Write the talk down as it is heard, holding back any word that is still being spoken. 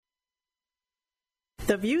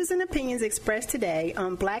The views and opinions expressed today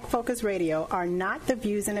on Black Focus Radio are not the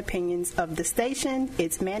views and opinions of the station,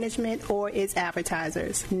 its management, or its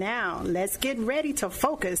advertisers. Now, let's get ready to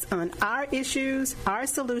focus on our issues, our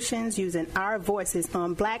solutions, using our voices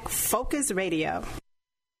on Black Focus Radio.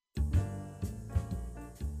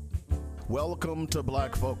 Welcome to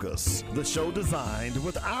Black Focus, the show designed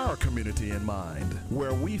with our community in mind,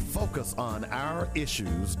 where we focus on our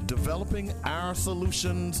issues, developing our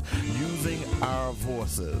solutions, using our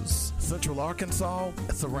voices. Central Arkansas,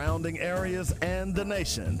 surrounding areas, and the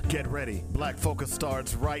nation. Get ready. Black Focus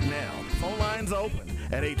starts right now. Phone lines open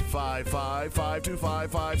at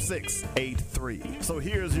 855-525-5683. So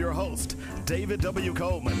here's your host, David W.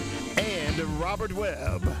 Coleman and Robert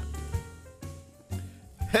Webb.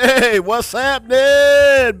 Hey, what's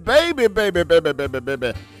happening? Baby. Glad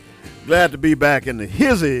to be back in the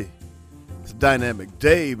hizzy. It's Dynamic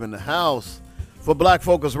Dave in the house for Black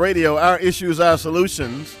Focus Radio. Our issues, our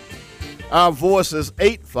solutions. Our voice is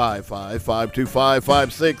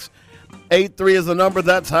 855-525-5683 is the number.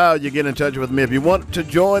 That's how you get in touch with me. If you want to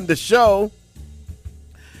join the show,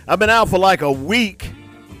 I've been out for like a week.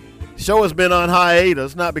 The show has been on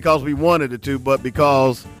hiatus, not because we wanted it to, but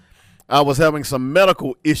because I was having some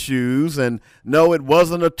medical issues, and no, it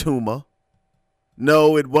wasn't a tumor.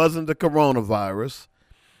 No, it wasn't the coronavirus.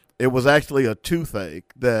 It was actually a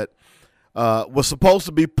toothache that was supposed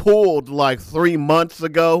to be pulled like 3 months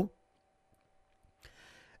ago.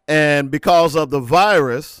 And because of the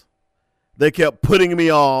virus, they kept putting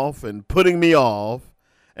me off and putting me off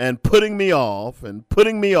and putting me off and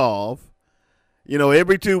putting me off. You know,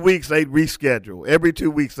 every 2 weeks they'd reschedule. Every 2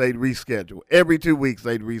 weeks they'd reschedule. Every 2 weeks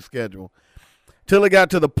they'd reschedule. Till it got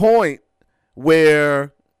to the point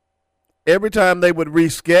where every time they would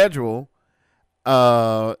reschedule,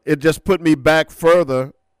 it just put me back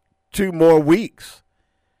further 2 more weeks.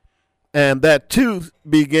 And that tooth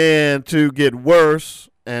began to get worse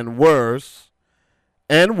and worse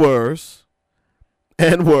and worse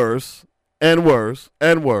and worse and worse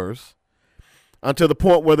and worse until the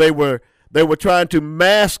point where they were trying to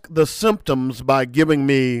mask the symptoms by giving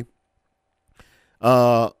me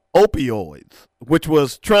opioids, which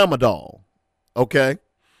was tramadol, okay?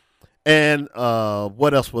 And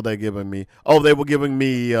what else were they giving me? Oh, they were giving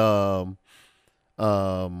me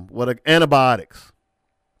antibiotics.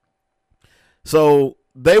 So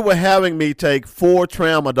they were having me take 4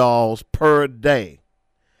 tramadols per day.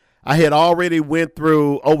 I had already went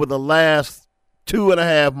through, over the last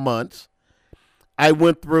 2.5 months, I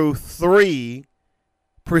went through 3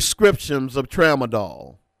 prescriptions of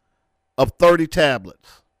tramadol of 30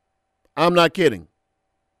 tablets. I'm not kidding.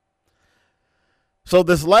 So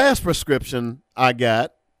this last prescription I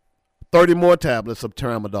got, 30 more tablets of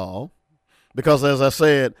tramadol, because as I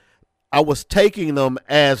said, I was taking them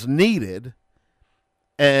as needed.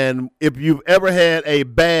 And if you've ever had a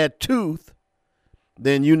bad tooth,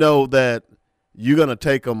 then you know that you're going to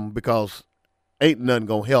take them because ain't nothing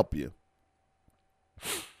going to help you.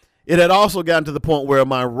 It had also gotten to the point where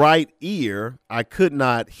my right ear, I could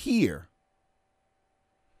not hear.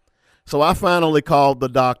 So I finally called the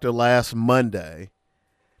doctor last Monday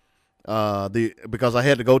because I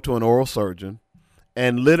had to go to an oral surgeon.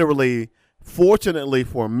 And literally, fortunately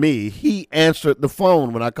for me, he answered the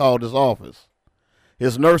phone when I called his office.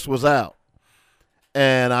 His nurse was out.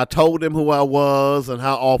 And I told him who I was and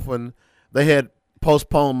how often. They had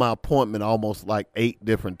postponed my appointment almost like 8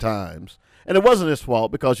 different times. And it wasn't his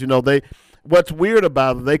fault because, you know, what's weird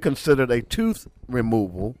about it, they considered a tooth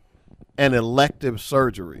removal an elective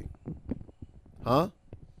surgery. Huh?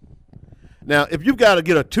 Now, if you've got to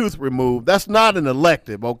get a tooth removed, that's not an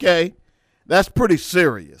elective, okay? That's pretty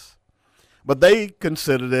serious. But they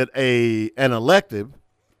considered it an elective.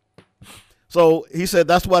 So he said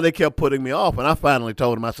that's why they kept putting me off. And I finally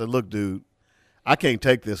told him, I said, look, dude, I can't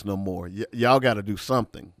take this no more. Y'all got to do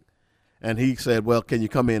something. And he said, well, can you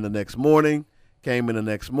come in the next morning? Came in the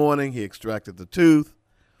next morning. He extracted the tooth.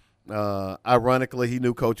 Ironically, he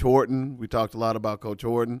knew Coach Horton. We talked a lot about Coach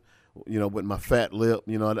Horton, you know, with my fat lip.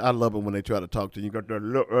 You know, I love it when they try to talk to you. You got that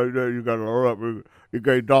lip right there. You got a lip. You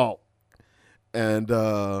got dog. And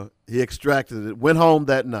he extracted it. Went home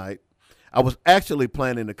that night. I was actually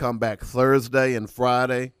planning to come back Thursday and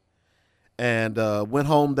Friday. And went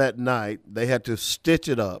home that night. They had to stitch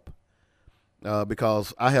it up.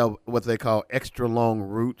 Because I have what they call extra long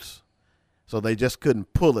roots. So they just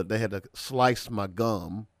couldn't pull it. They had to slice my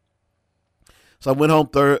gum. So I went home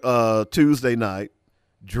Tuesday night,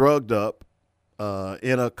 drugged up,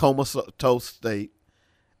 in a comatose state.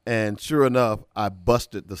 And sure enough, I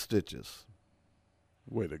busted the stitches.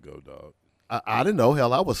 Way to go, dog. I didn't know.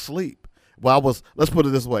 Hell, I was asleep. Well, let's put it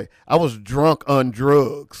this way. I was drunk on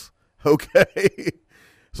drugs, okay?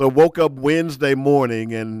 So woke up Wednesday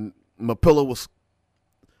morning, and my pillow was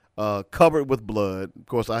covered with blood. Of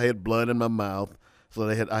course, I had blood in my mouth, so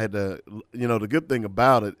I had to, the good thing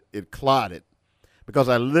about it, it clotted, because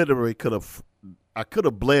I literally could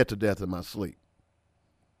have bled to death in my sleep.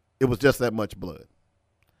 It was just that much blood.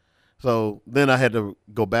 So then I had to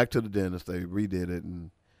go back to the dentist. They redid it, and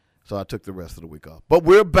so I took the rest of the week off. But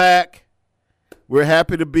we're back. We're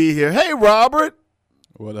happy to be here. Hey, Robert.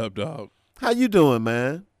 What up, dog? How you doing,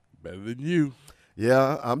 man? Better than you.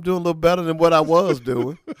 Yeah, I'm doing a little better than what I was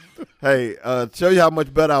doing. Hey, show you how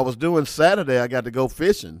much better I was doing. Saturday, I got to go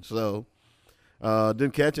fishing, so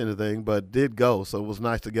didn't catch anything, but did go. So it was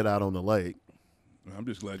nice to get out on the lake. I'm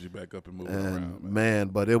just glad you're back up and moving around, man.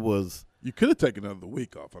 But it was. You could have taken another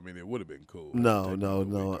week off. I mean, it would have been cool.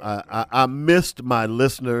 No. I missed my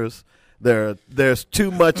listeners. There's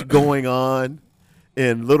too much going on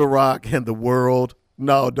in Little Rock and the world.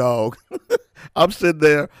 No, dog. I'm sitting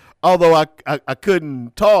there. Although I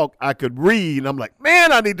couldn't talk, I could read. And I'm like,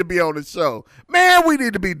 man, I need to be on the show. Man, we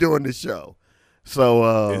need to be doing the show.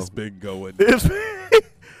 So it's been going.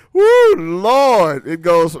 Woo, Lord. It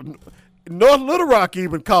goes. North Little Rock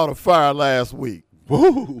even caught a fire last week.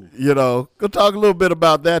 Woo. Go talk a little bit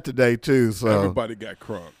about that today too. So everybody got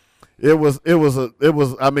crunk. It was.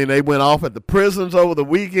 I mean, they went off at the prisons over the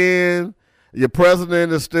weekend. Your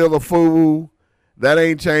president is still a fool. That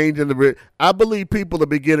ain't changing. I believe people are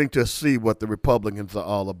beginning to see what the Republicans are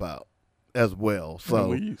all about as well.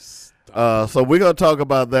 So, so we're gonna talk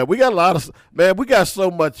about that. We got a lot of We got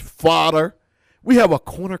so much fodder. We have a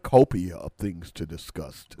cornucopia of things to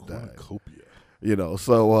discuss today. Cornucopia.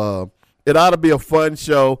 So it ought to be a fun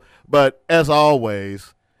show. But as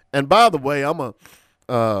always, and by the way,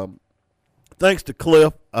 thanks to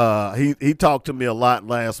Cliff. He talked to me a lot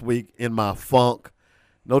last week in my funk.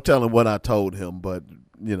 No telling what I told him, but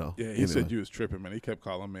Yeah, he said you was tripping, man. He kept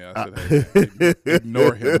calling me. I said, hey,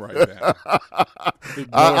 ignore him right now.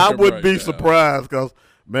 I wouldn't be surprised because,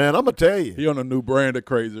 man, I'm going to tell you. He on a new brand of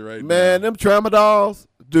crazy right now. Man, them Tramadols,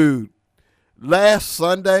 dude, last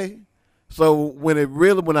Sunday, so when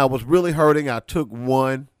I was really hurting, I took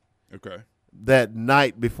one that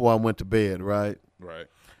night before I went to bed, right? Right.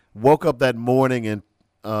 Woke up that morning and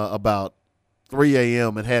about 3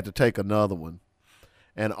 a.m. and had to take another one.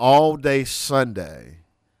 And all day Sunday,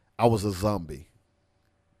 I was a zombie.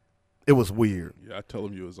 It was weird. Yeah, I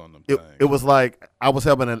told him you was on them things. It was like I was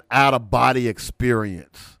having an out-of-body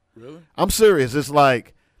experience. Really? I'm serious. It's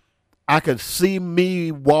like I could see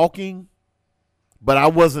me walking, but I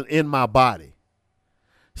wasn't in my body.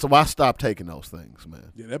 So I stopped taking those things,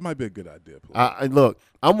 man. Yeah, that might be a good idea. Look,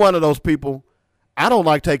 I'm one of those people. I don't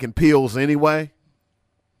like taking pills anyway.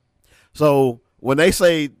 So when they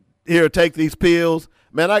say, here, take these pills,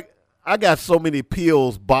 man, I got so many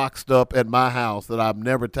pills boxed up at my house that I've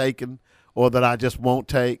never taken or that I just won't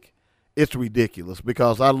take. It's ridiculous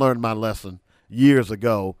because I learned my lesson years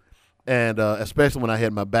ago, and especially when I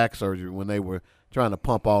had my back surgery when they were trying to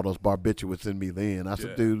pump all those barbiturates in me then. I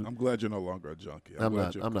said, dude. I'm glad you're no longer a junkie. I'm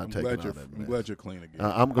not taking all that, man. I'm glad you're clean again.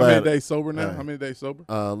 I'm glad. How many days sober now? How many days sober?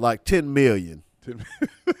 Like 10 million.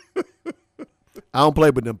 I don't play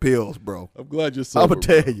with them pills, bro. I'm glad you're sober. I'm going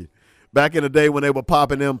to tell you. Back in the day when they were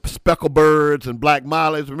popping them Speckle Birds and Black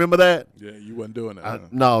Mollies, remember that? Yeah, you wasn't doing that. Huh?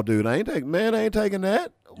 No, dude, I ain't taking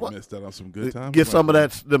that. You missed out on some good times. Get some of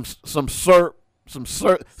that, some scissor.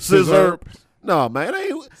 No, man,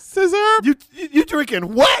 scissor. You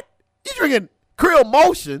drinking what? You drinking Krill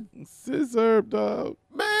Motion? Scissor, dog.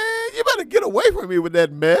 Man, you better get away from me with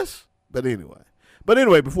that mess. But anyway,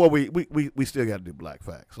 before we still got to do Black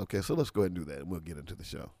Facts. Okay, so let's go ahead and do that, and we'll get into the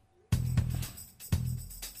show.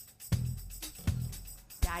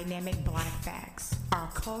 Dynamic Black Facts. Our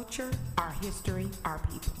culture, our history, our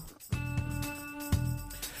people.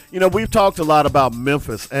 We've talked a lot about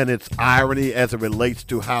Memphis and its irony as it relates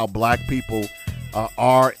to how black people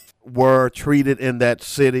were treated in that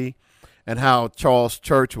city, and how Charles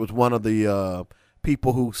Church was one of the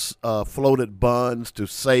people who floated buns to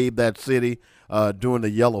save that city during the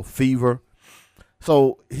Yellow Fever.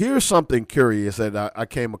 So here's something curious that I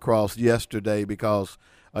came across yesterday because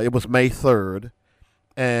it was May 3rd.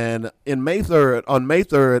 And on May 3rd,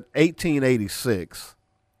 1886,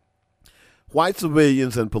 white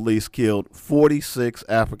civilians and police killed 46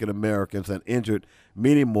 African Americans and injured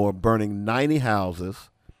many more, burning 90 houses,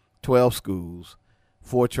 12 schools,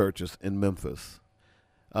 4 churches in Memphis.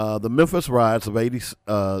 The Memphis riots of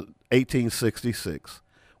 1866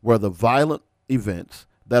 were the violent events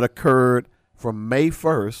that occurred from May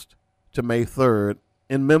 1st to May 3rd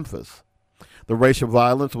in Memphis. The racial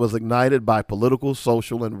violence was ignited by political,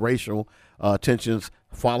 social, and racial tensions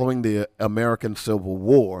following the American Civil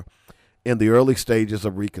War in the early stages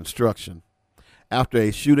of Reconstruction. After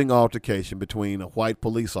a shooting altercation between a white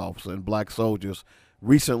police officer and black soldiers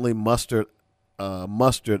recently mustered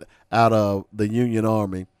out of the Union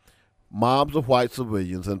Army, mobs of white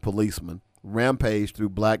civilians and policemen rampaged through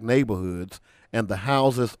black neighborhoods and the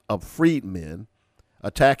houses of freedmen,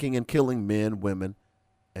 attacking and killing men, women,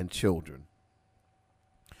 and children.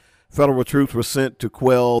 Federal troops were sent to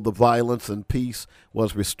quell the violence, and peace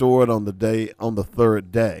was restored on the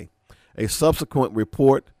third day. A subsequent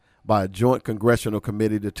report by a joint congressional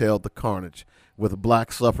committee detailed the carnage, with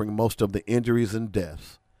blacks suffering most of the injuries and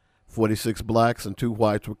deaths. 46 blacks and 2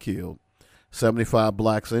 whites were killed, 75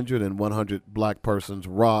 blacks injured, and 100 black persons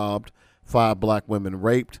robbed, 5 black women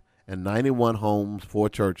raped, and 91 homes, 4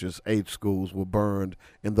 churches, 8 schools were burned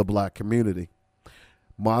in the black community.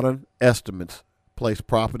 Modern estimates place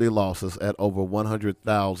property losses at over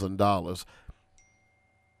 $100,000,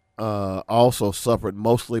 also suffered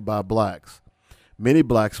mostly by blacks. Many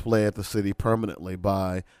blacks fled the city permanently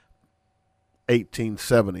by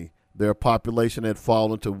 1870. Their population had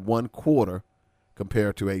fallen to 1/4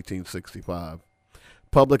 compared to 1865.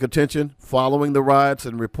 Public attention following the riots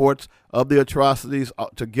and reports of the atrocities,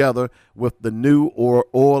 together with the New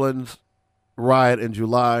Orleans riot in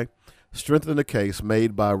July, strengthened the case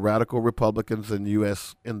made by radical Republicans in the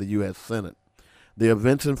U.S. Senate. The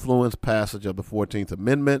events influenced passage of the 14th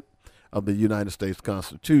Amendment of the United States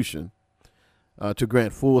Constitution to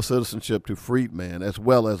grant full citizenship to freedmen, as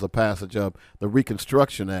well as the passage of the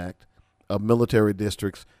Reconstruction Act of military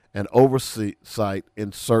districts and oversight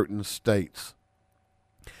in certain states.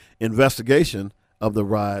 Investigation of the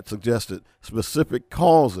riot suggested specific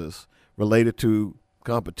causes related to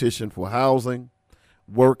competition for housing,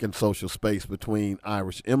 work, and social space between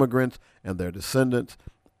Irish immigrants and their descendants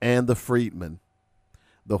and the freedmen.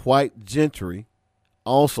 The white gentry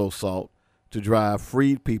also sought to drive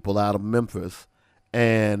freed people out of Memphis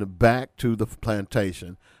and back to the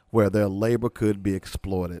plantation where their labor could be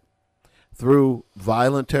exploited. Through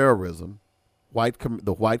violent terrorism,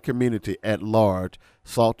 the white community at large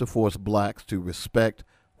sought to force blacks to respect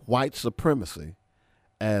white supremacy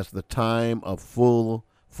as the time of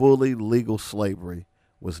fully legal slavery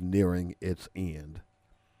was nearing its end.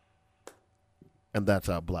 And that's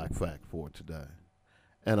our Black Fact for today.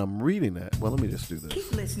 And I'm reading that. Well, let me just do this.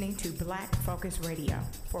 Keep listening to Black Focus Radio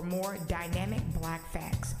for more dynamic Black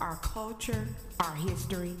facts, our culture, our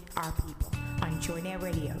history, our people on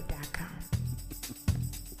joynetradio.com.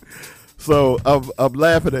 So I'm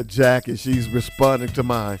laughing at Jackie. She's responding to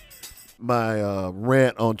my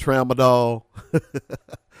rant on Tramadol.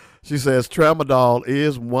 She says Tramadol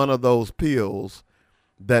is one of those pills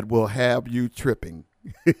that will have you tripping.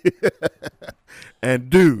 And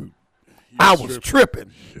dude, I was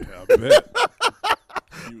tripping. Yeah, I bet.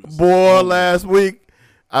 Boy, last week,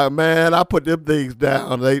 I put them things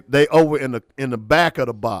down. They over in the back of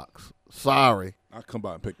the box. Sorry. I'll come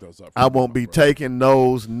by and pick those up. I won't be taking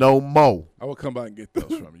those no more. I will come by and get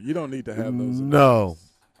those from you. You don't need to have those. No.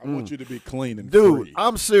 I want you to be clean and dude, free.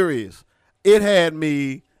 I'm serious. It had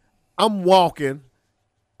me, I'm walking,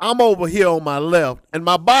 I'm over here on my left, and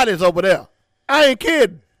my body's over there. I ain't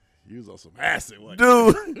kidding. You was on some acid,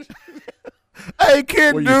 dude. I ain't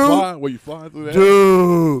kidding, dude. Were you flying through that?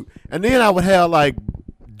 Dude. And then I would have like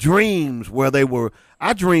dreams where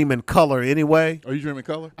I dream in color anyway. Are you dreaming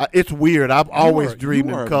color? It's weird. I've always dreamed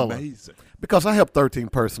in color. Amazing. Because I have 13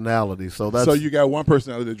 personalities, so that's. So you got one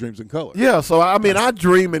personality that dreams in color. Yeah, so I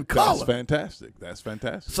dream in color. That's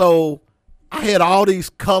fantastic. So I had all these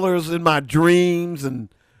colors in my dreams, and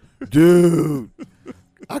dude,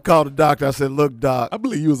 I called the doctor. I said, "Look, doc, I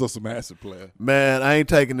believe you was on some acid, player. Man, I ain't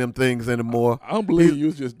taking them things anymore." I don't believe you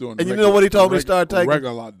was just doing. And you know what he told me to start taking?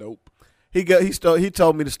 Regular dope. He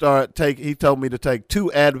told me to take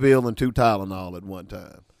 2 Advil and 2 Tylenol at one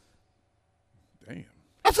time. Damn.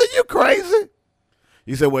 I said, "You crazy?"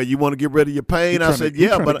 He said, "Well, you want to get rid of your pain?" I said,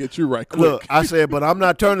 "Yeah, but get you right quick." Look, I said, "But I'm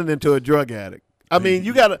not turning into a drug addict." I mean,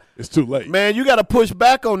 you gotta. It's too late, man. You gotta push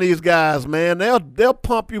back on these guys, man. They'll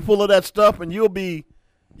pump you full of that stuff, and you'll be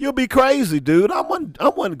crazy, dude. I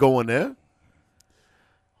wasn't going there.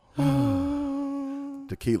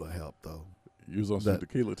 Tequila helped though. You was on some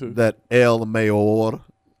tequila too. That El Mayor.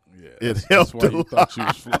 Yeah, it helped.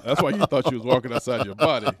 That's why you thought you was walking outside your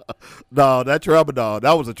body. No, that Tramadol.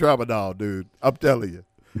 That was a Tramadol, dude. I'm telling you,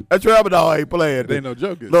 that Tramadol ain't playing. It ain't no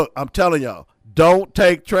joke. Look, I'm telling y'all, don't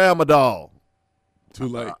take Tramadol. Too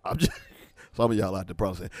late. Some of y'all out there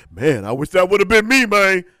probably saying, "Man, I wish that would have been me,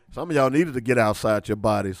 man." Some of y'all needed to get outside your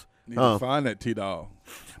bodies. Need to find that T-Dog.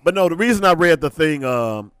 But no, the reason I read the thing,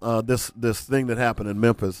 this thing that happened in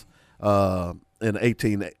Memphis in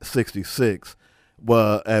 1866,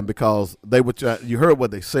 and because they were, you heard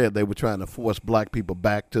what they said, they were trying to force black people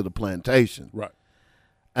back to the plantation. Right.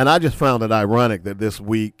 And I just found it ironic that this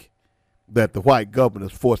week that the white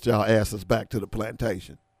governors forced y'all asses back to the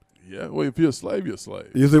plantation. Yeah, well, if you're a slave, you're a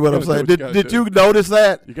slave. You see what I'm saying? Did you notice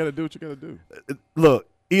that? You got to do what you got to do. Look,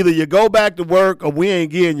 either you go back to work or we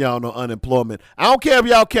ain't getting y'all no unemployment. I don't care if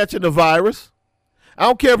y'all catching the virus. I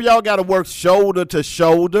don't care if y'all got to work shoulder to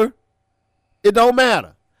shoulder. It don't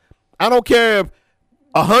matter. I don't care if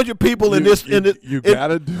 100 people in this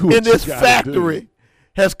factory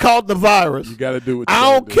has caught the virus. You got to do what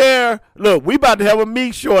I don't care. Look, we about to have a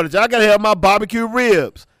meat shortage. I got to have my barbecue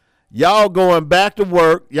ribs. Y'all going back to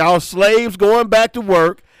work. Y'all slaves going back to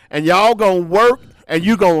work, and y'all going to work, and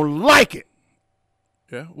you going to like it.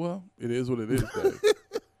 Yeah, well, it is what it is, Dave.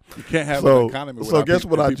 You can't have an economy without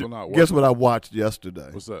people not working. Guess what I watched yesterday?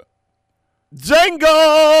 What's that?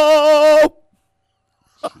 Django!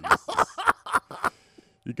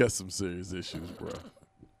 You got some serious issues, bro.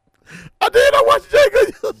 I did. I watched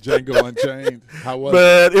Django. Django Unchained. How was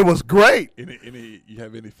it? It was great. You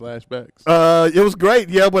have any flashbacks? It was great.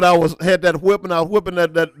 Yeah, but I had that whip and I was whipping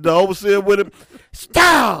the overseer with him.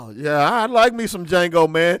 Style. Yeah, I like me some Django,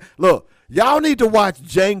 man. Look, y'all need to watch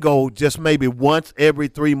Django just maybe once every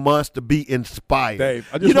 3 months to be inspired. Dave,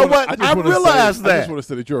 I realized that. I just want to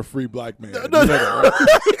say that you're a free black man. You know that, right?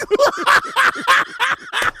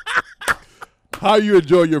 How you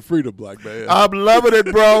enjoy your freedom, black man? I'm loving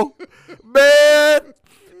it, bro. Man,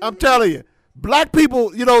 I'm telling you, black people,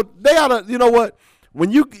 they ought to, you know what? When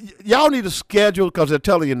y'all need to schedule, because they're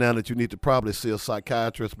telling you now that you need to probably see a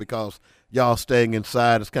psychiatrist because y'all staying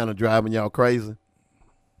inside is kind of driving y'all crazy.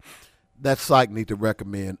 That psych need to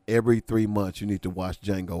recommend every 3 months you need to watch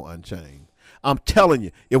Django Unchained. I'm telling you,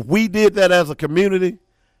 if we did that as a community.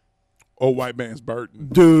 Or White Man's Burden.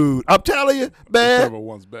 Dude, I'm telling you, man. Whichever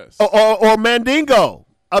one's best. Or Mandingo.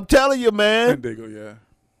 I'm telling you, man. Mandingo, yeah.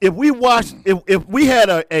 If we watched, if we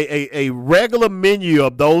had a regular menu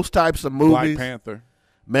of those types of movies. Black Panther.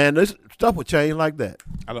 Man, this stuff would change like that.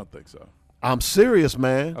 I don't think so. I'm serious,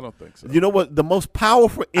 man. I don't think so. You know what? The most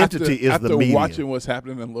powerful entity is the media. After watching what's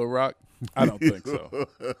happening in Little Rock, I don't think so.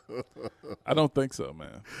 I don't think so,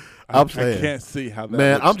 man. I can't see how that.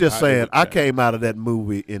 Man, I'm just saying. I came out of that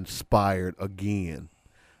movie inspired again.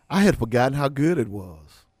 I had forgotten how good it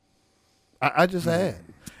was. I just had,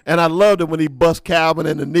 and I loved it when he bust Calvin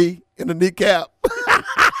in the kneecap.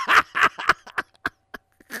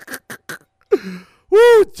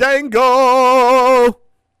 Woo, Django!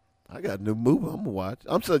 I got a new movie I'm gonna watch.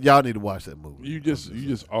 I'm saying y'all need to watch that movie. You just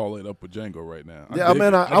all in up with Django right now.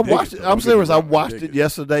 I watched it. I'm serious. I watched it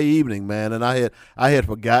yesterday evening, man, and I had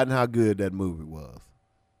forgotten how good that movie was.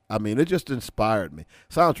 I mean, it just inspired me.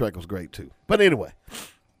 Soundtrack was great too. But anyway,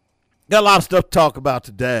 got a lot of stuff to talk about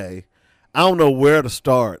today. I don't know where to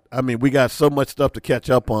start. I mean, we got so much stuff to catch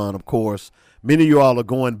up on. Of course, many of you all are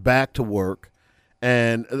going back to work,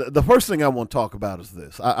 and the first thing I want to talk about is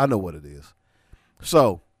this. I know what it is.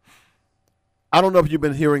 So. I don't know if you've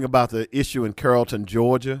been hearing about the issue in Carrollton,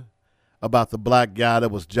 Georgia, about the black guy that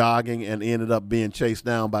was jogging and ended up being chased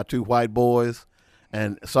down by 2 white boys,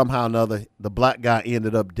 and somehow or another the black guy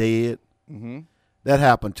ended up dead. Mm-hmm. That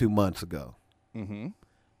happened 2 months ago. Mm-hmm.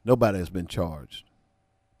 Nobody has been charged.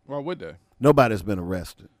 Why would they? Nobody has been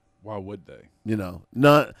arrested. Why would they? None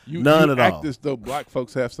you at all. You act as though black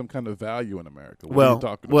folks have some kind of value in America. What are you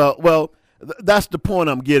talking about? Well, that's the point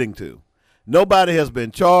I'm getting to. Nobody has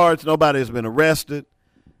been charged. Nobody has been arrested,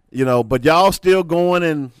 but y'all still going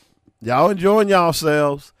and y'all enjoying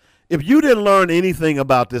yourselves. If you didn't learn anything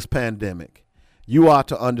about this pandemic, you ought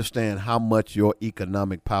to understand how much your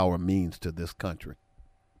economic power means to this country.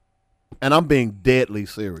 And I'm being deadly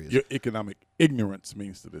serious. Your economic ignorance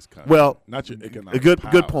means to this country. Well, not your economic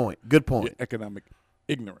power. Good point. Your economic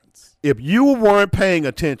ignorance. If you weren't paying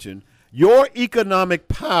attention, your economic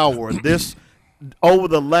power over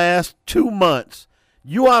the last 2 months,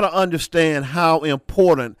 you ought to understand how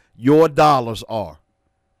important your dollars are.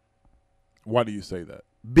 Why do you say that?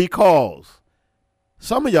 Because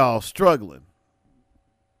some of y'all struggling.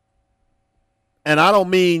 And I don't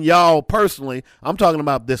mean y'all personally. I'm talking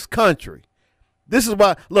about this country. This is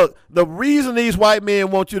why, look, the reason these white men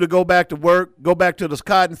want you to go back to work, go back to those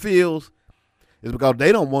cotton fields, is because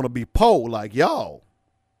they don't want to be poor like y'all.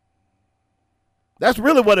 That's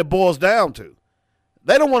really what it boils down to.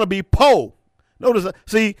 They don't want to be poor. Notice,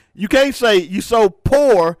 see, you can't say you so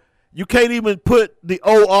poor, you can't even put the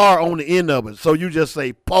OR on the end of it. So you just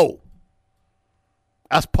say poor.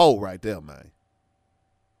 That's poor right there, man.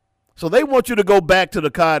 So they want you to go back to the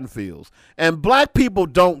cotton fields. And black people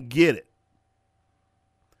don't get it.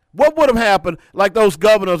 What would have happened, like those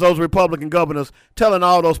governors, those Republican governors, telling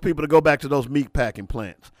all those people to go back to those meat packing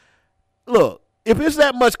plants? Look, if it's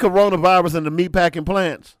that much coronavirus in the meat packing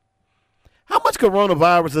plants, how much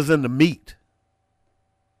coronavirus is in the meat?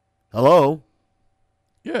 Hello?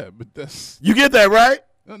 Yeah, but that's... You get that, right?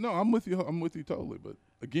 No, I'm with you. I'm with you totally. But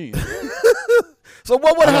again... So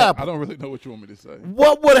what would happen? I don't really know what you want me to say.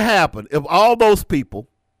 What would happen if all those people,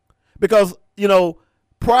 because,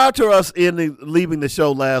 prior to us leaving the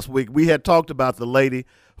show last week, we had talked about the lady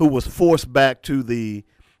who was forced back to the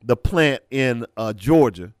plant in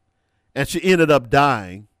Georgia, and she ended up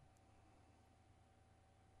dying.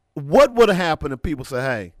 What would have happened if people say,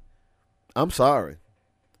 hey, I'm sorry,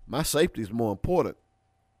 my safety is more important.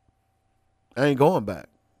 I ain't going back.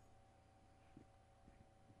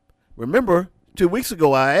 Remember, 2 weeks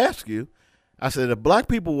ago I asked you, I said, if black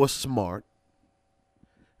people were smart,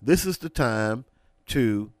 this is the time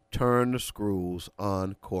to turn the screws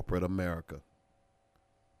on corporate America.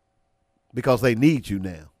 Because they need you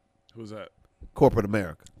now. Who's that? Corporate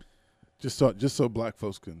America. Just so black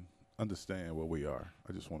folks can understand where we are.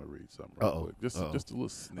 I just want to read something real quick. Just a little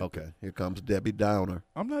snippet. Okay, here comes Debbie Downer.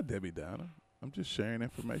 I'm not Debbie Downer. I'm just sharing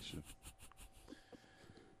information.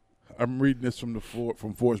 I'm reading this from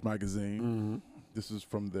Forbes magazine. Mm-hmm. This is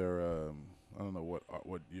from their I don't know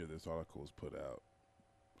what year this article was put out.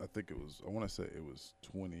 I think I want to say it was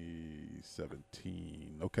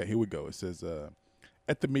 2017. Okay, here we go. It says,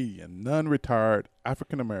 at the median, non-retired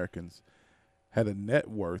African Americans had a net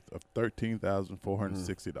worth of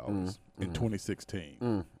 $13,460 in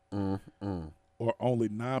 2016, or only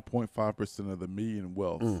 9.5% of the median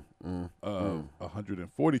wealth of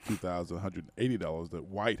 $142,180 that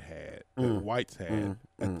whites had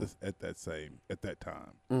at that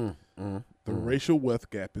time. The racial wealth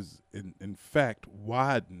gap is in fact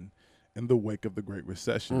widened in the wake of the Great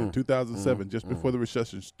Recession in 2007. Just before the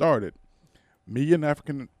recession started, median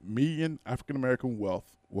African American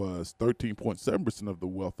wealth was 13.7% of the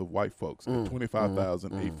wealth of white folks at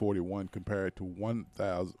 $25,841 compared to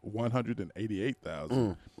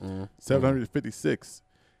 $188,756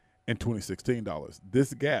 in 2016 dollars.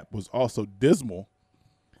 This gap was also dismal,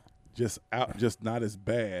 just not as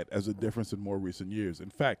bad as the difference in more recent years. In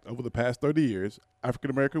fact, over the past 30 years,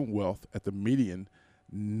 African American wealth at the median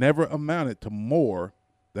never amounted to more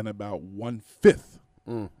than about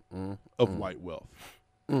 1/5 of white wealth.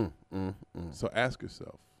 So ask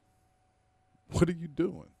yourself, what are you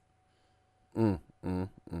doing?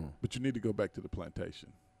 But you need to go back to the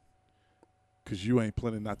plantation, because you ain't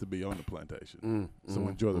planning not to be on the plantation. So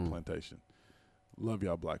enjoy the plantation. Love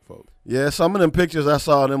y'all, black folk. Yeah, some of them pictures I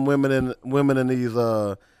saw them women in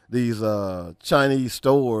these Chinese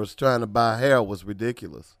stores trying to buy hair was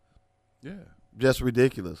ridiculous. Yeah, just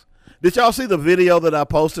ridiculous. Did y'all see the video that I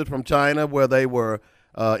posted from China where they were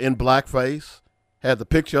in blackface? Had the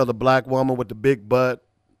picture of the black woman with the big butt.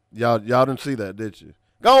 Y'all didn't see that, did you?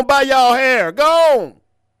 Go on, buy y'all hair. Go on.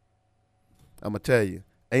 I'm gonna tell you,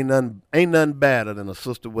 ain't nothing badder than a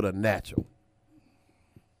sister with a natural.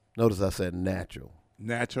 Notice I said natural.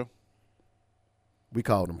 Natural. We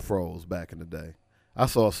called them fros back in the day. I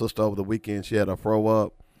saw a sister over the weekend. She had her fro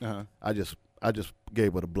up. I just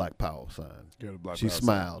gave her the black power sign. She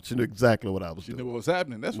smiled. She knew exactly what I was doing. She knew what was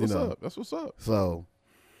happening. That's what's up. That's what's up. So,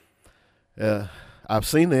 I've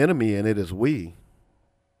seen the enemy, and it is we.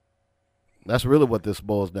 That's really what this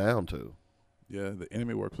boils down to. Yeah, the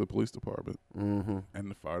enemy works for the police department and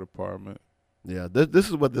the fire department. Yeah, this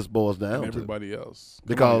is what this boils down to. Everybody else.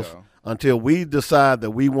 Because until we decide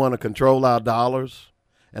that we want to control our dollars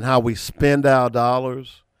and how we spend our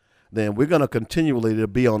dollars, then we're going to continually to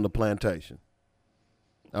be on the plantation.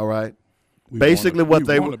 All right? Basically what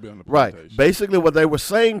they were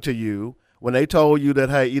saying to you when they told you that,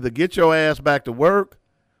 hey, either get your ass back to work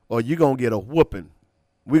or you're going to get a whooping.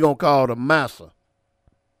 We're going to call the massa.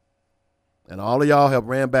 And all of y'all have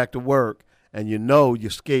ran back to work, and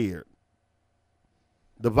you're scared.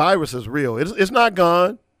 The virus is real. It's not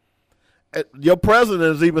gone. Your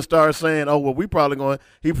president has even started saying, oh, well, we probably going to.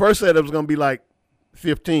 He first said it was going to be like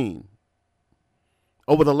 15.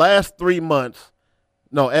 Over the last 3 months,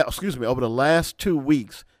 over the last 2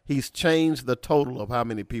 weeks, he's changed the total of how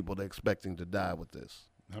many people they're expecting to die with this.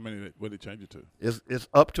 How many would it change it to? It's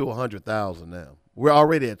up to 100,000 now. We're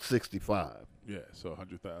already at 65. Yeah, so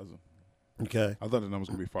 100,000. Okay. I thought the number was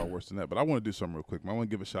gonna be far worse than that, but I want to do something real quick. I want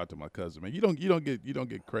to give a shout out to my cousin. Man, you don't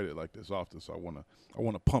get credit like this often, so I want to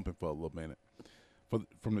pump him for a little minute.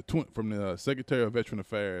 From the Secretary of Veteran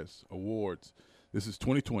Affairs Awards, This is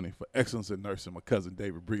 2020 for excellence in nursing. My cousin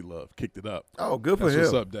David Breedlove kicked it up. Oh, good for That's him.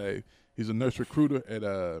 what's up, Dave. He's a nurse recruiter at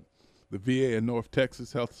the VA in North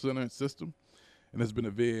Texas Health Center and System, and has been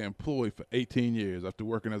a VA employee for 18 years. After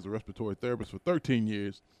working as a respiratory therapist for 13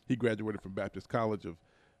 years, he graduated from Baptist College of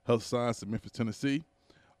Health Science in Memphis, Tennessee,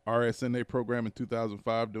 RSNA program in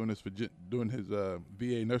 2005 during his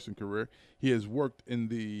VA nursing career. He has worked in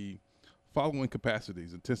the following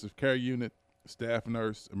capacities: intensive care unit, staff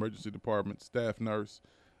nurse, emergency department, staff nurse,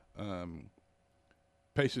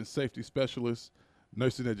 patient safety specialist,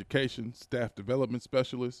 nursing education, staff development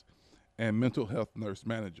specialist, and mental health nurse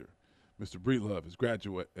manager. Mr. Breedlove has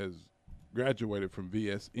graduated from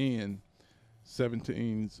VSN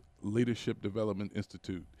 17's Leadership Development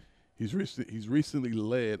Institute. He's recently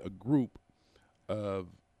led a group of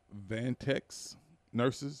Vantex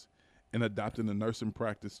nurses in adopting the nursing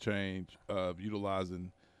practice change of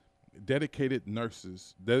utilizing dedicated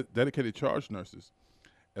charge nurses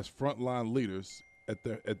as frontline leaders at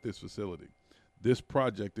this facility. This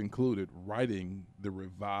project included writing the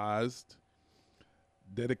revised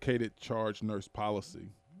dedicated charge nurse policy,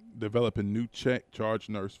 developing new charge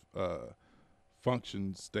nurse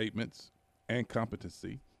function statements and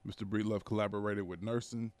competency. Mr. Breedlove collaborated with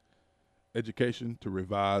nursing education to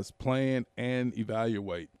revise, plan, and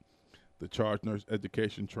evaluate the charge nurse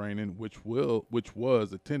education training, which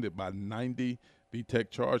was attended by 90 VTech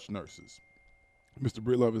charge nurses. Mr.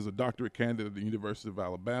 Breedlove is a doctorate candidate at the University of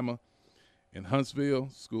Alabama in Huntsville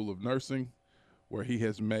School of Nursing, where he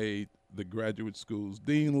has made the graduate school's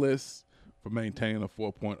dean list for maintaining a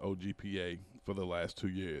 4.0 GPA for the last 2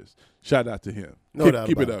 years. Shout out to him.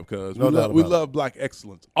 Keep it up, cuz. We love black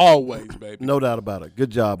excellence. Always, baby. No doubt about it.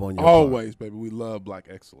 Good job on your part. Always, baby. We love black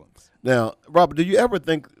excellence. Now, Robert, do you ever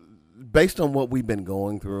think, based on what we've been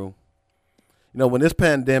going through, when this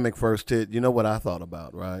pandemic first hit, you know what I thought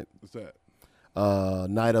about, right? What's that?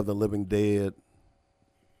 Night of the Living Dead,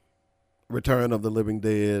 Return of the Living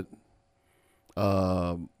Dead.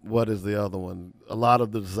 What is the other one? A lot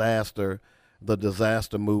of the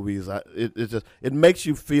disaster movies. It makes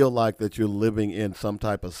you feel like that you're living in some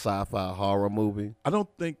type of sci-fi horror movie. I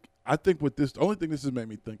think with this, the only thing this has made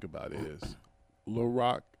me think about is Little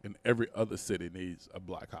Rock and every other city needs a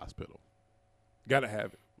black hospital. Got to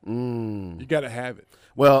have it. You got to have it.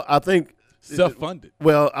 Well, I think self-funded.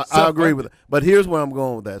 Well, I agree with it. But here's where I'm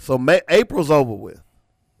going with that. So April's over with,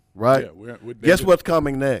 right? Yeah. Guess what's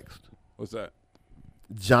coming next? What's that?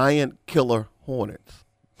 Giant killer hornets.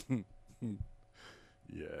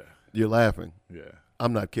 Yeah. You're laughing. Yeah.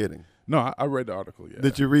 I'm not kidding. No, I read the article. Yeah.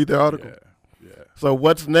 Did you read the article? Yeah. So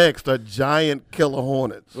what's next? A giant killer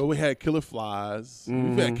hornets. Well, we had killer flies.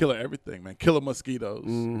 We've had killer everything, man. Killer mosquitoes.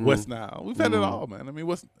 West Nile. We've had it all, man.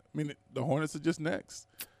 The hornets are just next.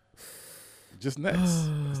 Just next.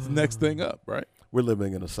 It's the next thing up, right? We're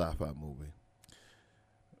living in a sci-fi movie.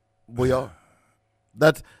 We are.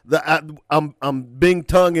 I'm being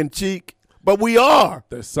tongue in cheek, but we are.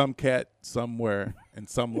 There's some cat somewhere in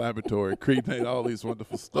some laboratory creating all these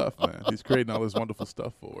wonderful stuff, man. He's creating all this wonderful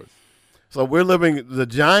stuff for us. So we're living the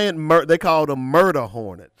giant. They called them murder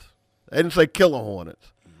hornets. They didn't say killer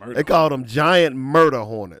hornets. They called them giant murder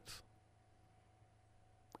hornets.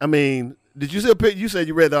 I mean, did you see a picture? You said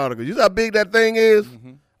you read the article. You see how big that thing is?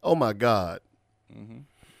 Mm-hmm. Oh my God. Mm-hmm.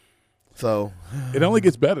 So it only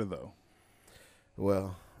gets better, though.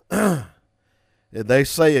 Well, they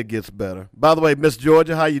say it gets better. By the way, Miss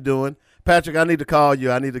Georgia, how you doing? Patrick, I need to call you.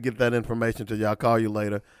 I need to get that information to you. I'll call you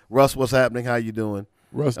later. Russ, what's happening? How you doing?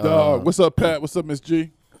 Russ, dog. What's up, Pat? What's up, Miss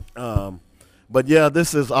G? But yeah,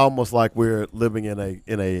 this is almost like we're living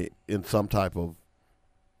in some type of,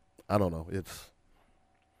 I don't know. It's,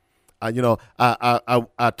 I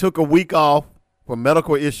took a week off for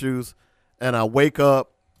medical issues, and I wake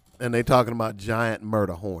up and they talking about giant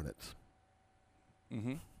murder hornets.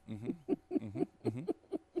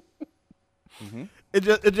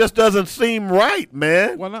 It just doesn't seem right,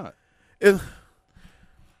 man. Why not?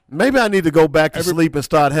 Maybe I need to go back to sleep and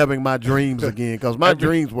start having my dreams again, because my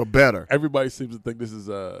dreams were better. Everybody seems to think this is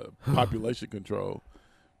population control.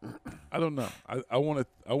 I don't know. I want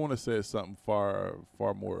to say it's something far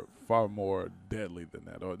more deadly than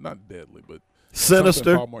that, or not deadly, but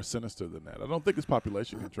sinister. Far more sinister than that. I don't think it's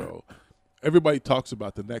population control. Everybody talks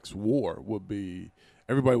about the next war would be.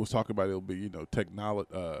 Everybody was talking about it'll be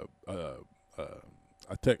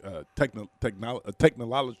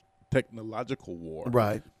technological war.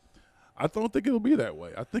 Right. I don't think it'll be that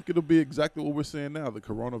way. I think it'll be exactly what we're seeing now. The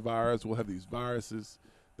coronavirus will have these viruses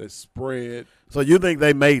that spread. So you think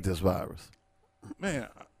they made this virus? Man,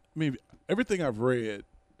 I mean, everything I've read,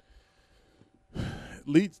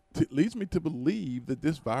 leads me to believe that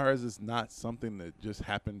this virus is not something that just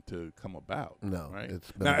happened to come about. No, right?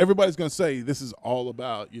 it's been Now everybody's going to say this is all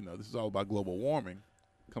about global warming.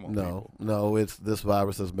 Come on, people. No, this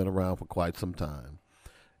virus has been around for quite some time.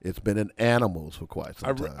 It's been in animals for quite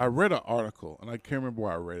some time. I read an article, and I can't remember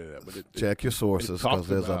where I read it at, but check your sources because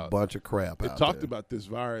there's a bunch of crap out there. It talked about this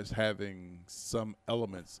virus having some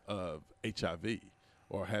elements of HIV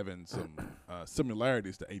or having some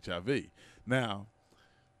similarities to HIV. Now,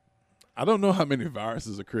 I don't know how many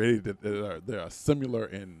viruses are created that are similar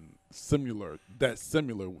to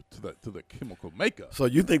the chemical makeup. So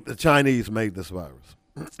you think the Chinese made this virus?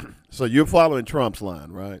 So you're following Trump's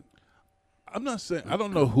line, right? I'm not saying I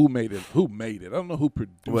don't know who made it. I don't know who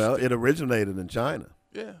produced it. Well, it originated in China.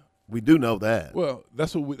 Yeah. We do know that. Well,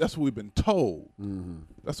 that's what we've been told. Mm-hmm.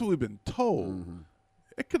 That's what we've been told. Mm-hmm.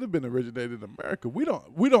 It could have been originated in America. We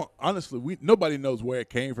don't honestly. Nobody knows where it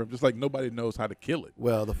came from. Just like nobody knows how to kill it.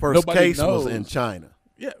 Well, the first case was in China.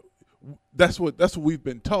 Yeah, that's what we've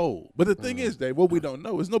been told. But the thing is, Dave, what we don't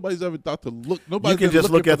know is nobody's ever thought to look. You can just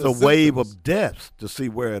look at the wave of deaths to see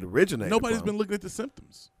where it originated. Nobody's been looking at the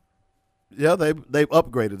symptoms. Yeah, they've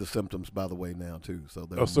upgraded the symptoms, by the way, now too. So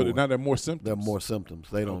now there are more symptoms. There are more symptoms.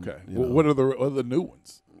 They don't. Okay. What are the new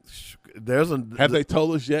ones? Have they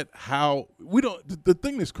told us yet how we don't? The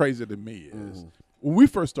thing that's crazy to me is when we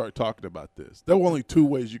first started talking about this, there were only two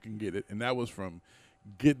ways you can get it, and that was from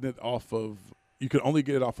getting it off of. You could only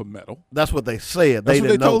get it off of metal. That's what they said. They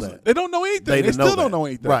didn't know that. They don't know anything. They still don't know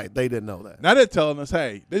anything. Right. They didn't know that. Now they're telling us,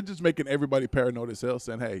 hey, they're just making everybody paranoid as hell,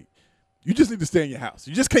 saying, hey, you just need to stay in your house.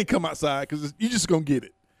 You just can't come outside because you're just going to get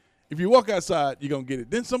it. If you walk outside, you're going to get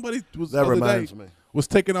it. Then somebody was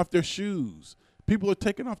taking off their shoes. People are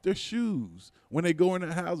taking off their shoes when they go in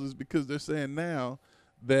their houses because they're saying now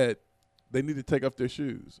that they need to take off their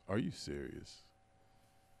shoes. Are you serious?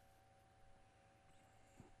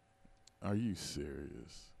 Are you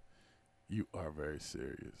serious? You are very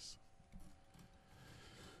serious.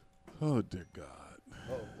 Oh, dear God.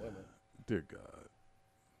 Oh, wait a minute. Dear God.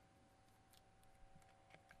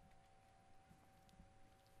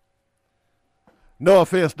 No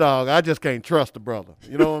offense, dog. I just can't trust the brother.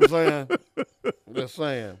 You know what I'm saying? I'm just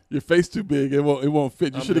saying. Your face too big. It won't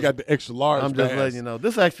fit. You should have got the extra large. I'm just letting you know.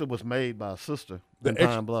 This actually was made by a sister in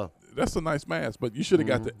Pine Bluff. That's a nice mask, but you should have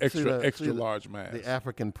got the extra large mask. The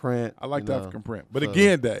African print. I like the African print. But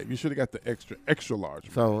again, Dave, you should have got the extra large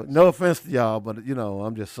mask. So no offense to y'all, but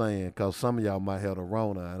I'm just saying because some of y'all might have the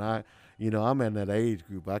Rona, and I'm in that age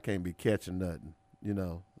group. I can't be catching nothing. You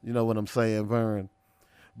know what I'm saying, Vern?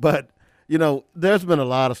 But there's been a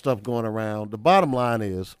lot of stuff going around. The bottom line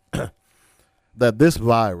is that this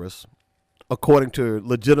virus, according to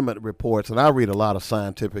legitimate reports, and I read a lot of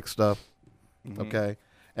scientific stuff, okay,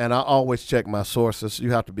 and I always check my sources.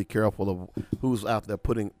 You have to be careful of who's out there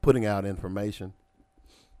putting out information.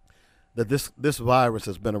 That this virus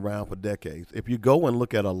has been around for decades. If you go and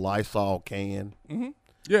look at a Lysol can,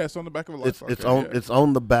 yeah, it's on the back of a Lysol can. It's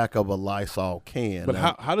on the back of a Lysol can. But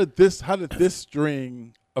how did this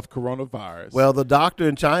string of coronavirus? Well, the doctor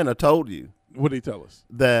in China told you. What did he tell us?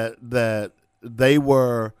 That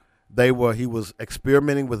he was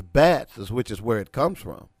experimenting with bats, which is where it comes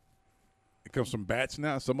from. It comes from bats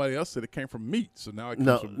now. Somebody else said it came from meat, so now it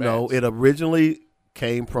comes from bats. No, it originally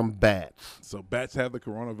came from bats. So bats have the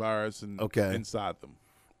coronavirus inside them.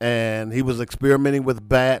 And he was experimenting with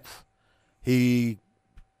bats. I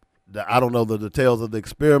don't know the details of the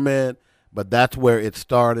experiment, but that's where it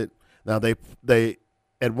started. Now they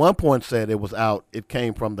at one point said it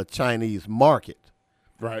came from the Chinese market.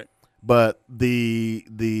 Right. But the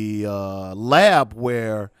lab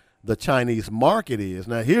where the Chinese market is,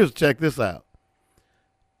 now check this out,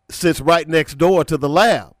 sits right next door to the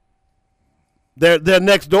lab. They're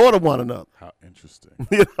next door to one another. How interesting.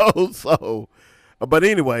 But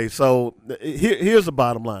anyway, so here's the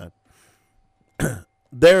bottom line.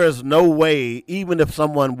 There is no way, even if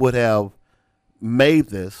someone would have made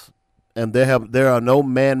this, and there are no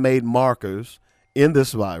man-made markers in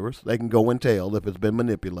this virus, they can go and tell if it's been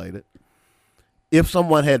manipulated. If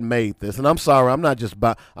someone had made this, and I'm sorry, I'm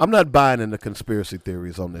not buying into conspiracy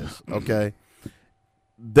theories on this, okay?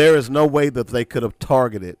 There is no way that they could have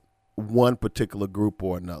targeted one particular group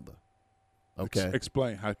or another. Okay.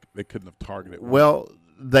 Explain how they couldn't have targeted one. Well,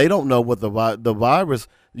 they don't know what the virus.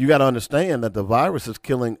 You got to understand that the virus is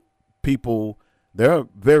killing people. There are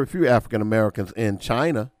very few African Americans in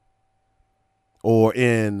China or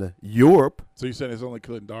in Europe. So you said it's only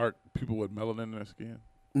killing dark people with melanin in their skin?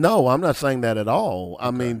 No, I'm not saying that at all. Okay.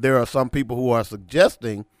 I mean, there are some people who are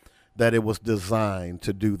suggesting that it was designed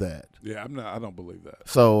to do that. Yeah, I don't believe that.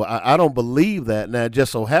 So I don't believe that. Now it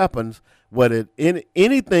just so happens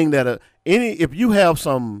anything that if you have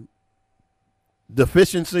some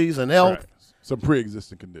deficiencies in health, Right. Some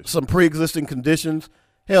pre-existing conditions.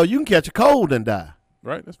 hell, you can catch a cold and die.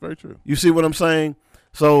 Right, that's very true. You see what I'm saying?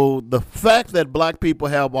 So the fact that black people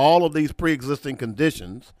have all of these pre-existing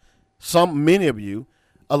conditions, many of you,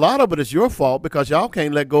 a lot of it is your fault because y'all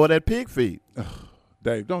can't let go of that pig feed.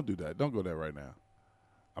 Dave, don't do that. Don't go there right now.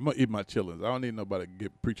 I'm gonna eat my chillings. I don't need nobody to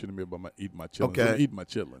get preaching to me about eating my chillings. Okay. I'm eating my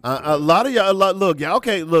chillings. A lot of y'all, look, y'all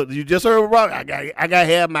can't look. You just heard Rock. I got to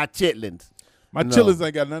have my chitlins. My chillings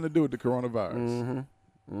ain't got nothing to do with the coronavirus.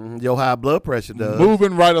 Your high blood pressure does.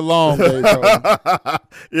 Moving right along, Dave Coleman.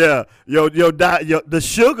 Yeah, the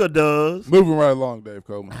sugar does. Moving right along, Dave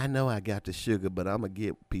Coleman. I know I got the sugar, but I'm going to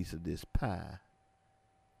get a piece of this pie.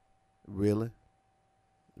 Really?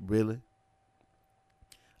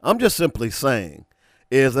 I'm just simply saying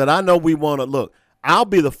is that I know we want to look. I'll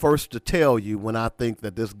be the first to tell you when I think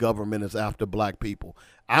that this government is after black people.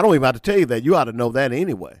 I don't even have to tell you that. You ought to know that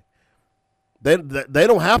anyway. They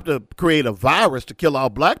don't have to create a virus to kill all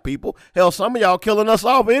black people. Hell, some of y'all killing us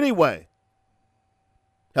off anyway.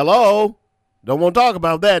 Hello? Don't want to talk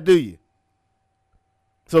about that, do you?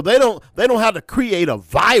 So they don't have to create a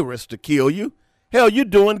virus to kill you. Hell, you're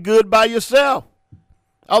doing good by yourself.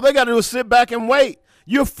 All they got to do is sit back and wait.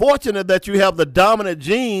 You're fortunate that you have the dominant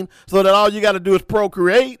gene so that all you got to do is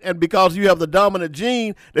procreate, and because you have the dominant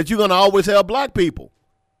gene that you're going to always have black people.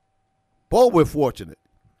 Boy, we're fortunate.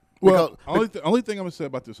 Well, only thing I'm going to say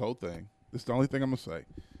about this whole thing, this is the only thing I'm going to say,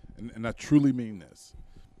 and I truly mean this.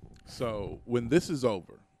 So when this is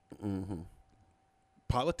over,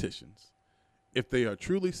 politicians, if they are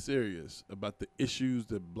truly serious about the issues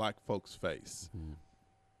that black folks face,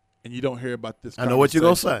 and you don't hear about this I know what you're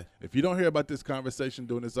going to say. If you don't hear about this conversation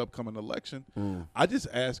during this upcoming election, I just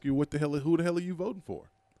ask you, who the hell are you voting for?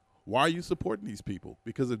 Why are you supporting these people?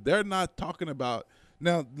 Because if they're not talking about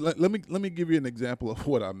now, let me give you an example of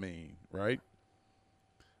what I mean, right?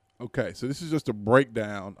 Okay, so this is just a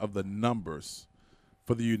breakdown of the numbers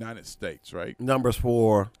for the United States, right? Numbers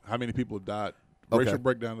for how many people died, okay. Racial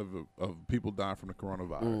breakdown of people dying from the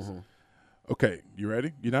coronavirus. Okay, you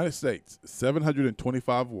ready? United States,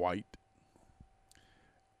 725 white,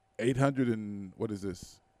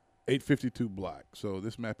 852 black. So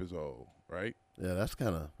this map is old, right? Yeah, that's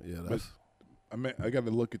kind of that's. I got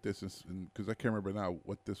to look at this because I can't remember now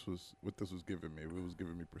what this was giving me. If it was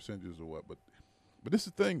giving me percentages or what, but this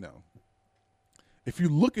is the thing though. If you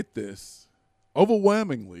look at this,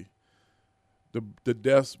 overwhelmingly, the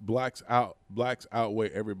deaths blacks outweigh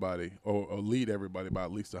everybody or lead everybody by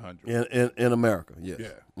at least 100 in America. Yes.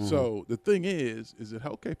 Yeah. So the thing is that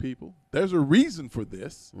okay, people, there's a reason for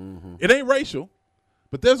this. It ain't racial,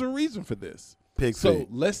 but there's a reason for this. So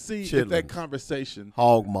let's see if that conversation,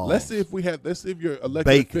 hog maws. Let's see if your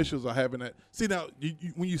elected officials are having that. See now,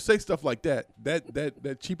 when you say stuff like that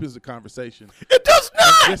cheapens the conversation. It does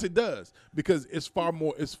not. Yes, it does, because it's far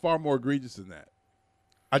more egregious than that.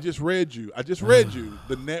 I just read you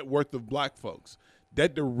the net worth of black folks.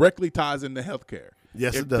 That directly ties into healthcare.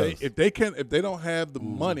 Yes, it does. If they don't have the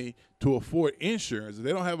money to afford insurance, if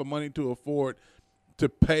they don't have the money to afford to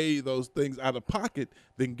pay those things out of pocket,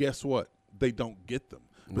 then guess what? They don't get them.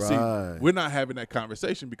 But see, we're not having that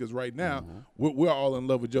conversation because right now we're all in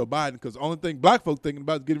love with Joe Biden because the only thing black folk thinking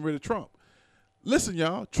about is getting rid of Trump. Listen,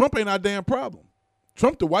 y'all, Trump ain't our damn problem.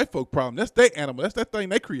 Trump the white folk problem. That's their animal. That's that thing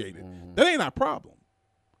they created. That ain't our problem.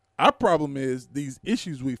 Our problem is these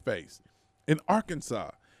issues we face. In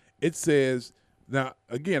Arkansas, it says, now,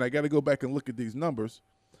 again, I got to go back and look at these numbers,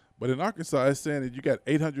 but in Arkansas, it's saying that you got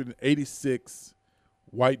 886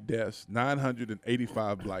 white deaths,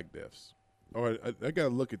 985 black deaths. Or I got to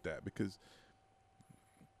look at that because.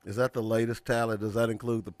 Is that the latest tally? Does that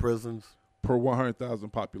include the prisons? Per 100,000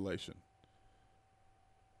 population.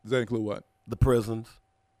 Does that include what? The prisons.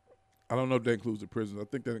 I don't know if that includes the prisons. I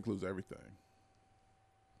think that includes everything.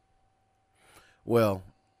 Well,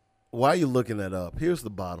 while you're looking that up, here's the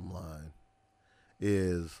bottom line,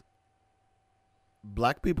 is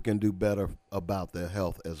black people can do better about their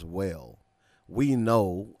health as well. We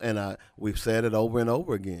know, and we've said it over and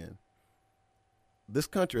over again, this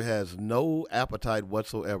country has no appetite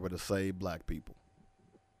whatsoever to save black people.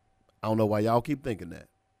 I don't know why y'all keep thinking that.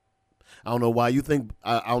 I don't know why you think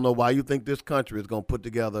this country is going to put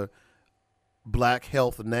together Black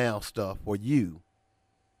Health Now stuff for you.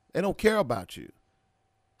 They don't care about you.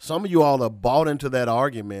 Some of you all are bought into that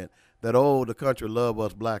argument that, oh, the country love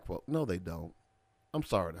us black folk. No, they don't. I'm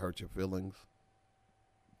sorry to hurt your feelings.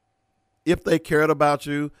 if they cared about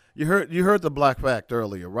you, you heard the black fact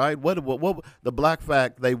earlier, right? What the black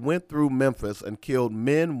fact? They went through Memphis and killed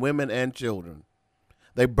men, women, and children.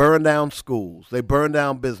 They burned down schools. They burned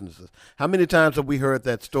down businesses. How many times have we heard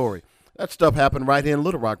that story? That stuff happened right here in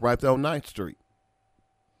Little Rock, right there on 9th Street.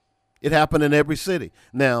 It happened in every city.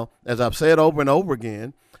 Now, as I've said over and over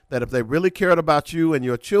again, that if they really cared about you and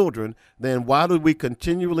your children, then why do we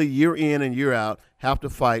continually, year in and year out, have to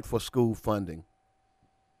fight for school funding?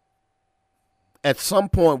 At some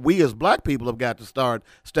point, we as black people have got to start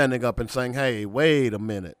standing up and saying, hey, wait a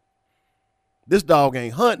minute. This dog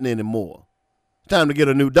ain't hunting anymore. It's time to get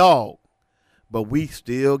a new dog. But we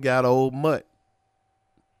still got old Mutt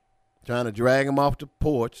trying to drag him off the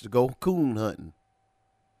porch to go coon hunting.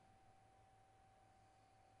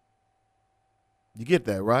 You get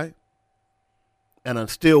that, right? And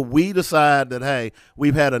until we decide that, hey,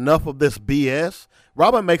 we've had enough of this BS,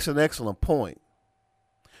 Robert makes an excellent point.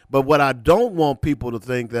 But what I don't want people to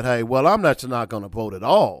think that, hey, well, I'm not going to vote at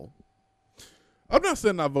all. I'm not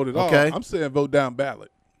saying not vote at all. I'm saying vote down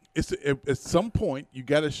ballot. At some point, you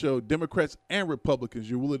got to show Democrats and Republicans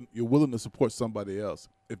you're willing to support somebody else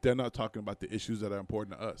if they're not talking about the issues that are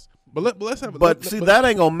important to us. But let's have. That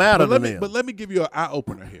ain't gonna matter to them. But let me give you an eye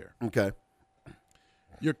opener here. Okay.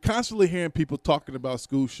 You're constantly hearing people talking about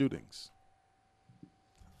school shootings.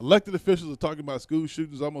 Elected officials are talking about school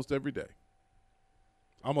shootings almost every day.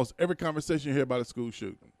 Almost every conversation you hear about a school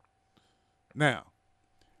shooting. Now,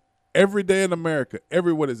 every day in America,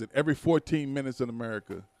 every 14 minutes in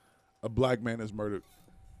America, a black man is murdered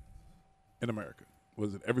in America.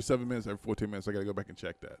 Was it every 7 minutes, every 14 minutes? I got to go back and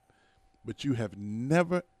check that. But you have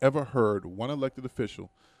never, ever heard one elected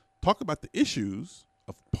official talk about the issues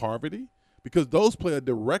of poverty, because those play a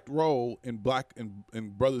direct role in black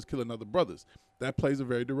and brothers killing other brothers. That plays a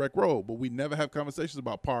very direct role. But we never have conversations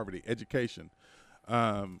about poverty, education,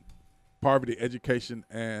 and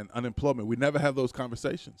unemployment. We never have those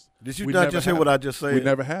conversations. Did you not just hear what I just said? We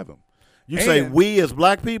never have them. You say we as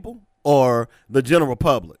black people or the general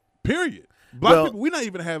public? Period. Black people, we're not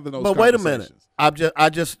even having those conversations. But wait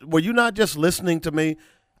a minute. Were you not just listening to me?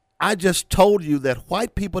 I just told you that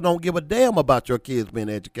white people don't give a damn about your kids being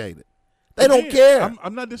educated. They don't care.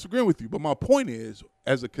 I'm not disagreeing with you, but my point is,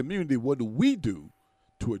 as a community, what do we do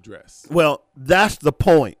to address? Well, that's the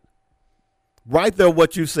point. Right there,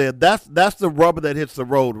 what you said, that's the rubber that hits the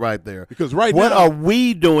road right there. Because what are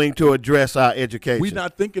we doing to address our education? We're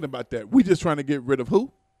not thinking about that. We're just trying to get rid of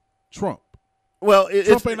who? Trump. Well,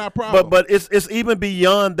 Trump ain't our problem. But it's even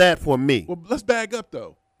beyond that for me. Well, let's back up,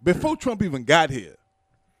 though. Before Trump even got here,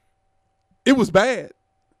 it was bad.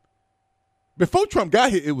 Before Trump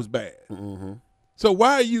got here, it was bad. Mm-hmm. So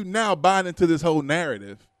why are you now buying into this whole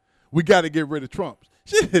narrative? We got to get rid of Trump.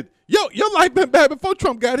 Shit, your life been bad before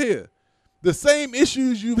Trump got here. The same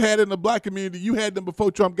issues you've had in the black community, you had them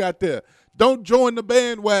before Trump got there. Don't join the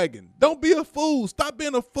bandwagon. Don't be a fool. Stop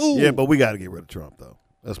being a fool. Yeah, but we got to get rid of Trump, though.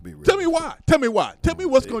 Let's be real. Tell me why. Tell me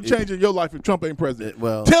what's going to change in your life if Trump ain't president.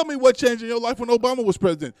 Tell me what changed in your life when Obama was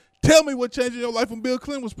president. Tell me what changed in your life when Bill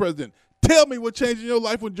Clinton was president. Tell me what changed in your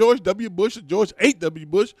life when George W. Bush or George H.W.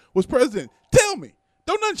 Bush was president. Tell me.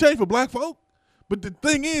 Don't nothing change for black folk. But the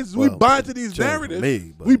thing is, we buy into these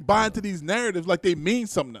narratives. We buy into these narratives like they mean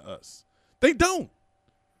something to us. They don't.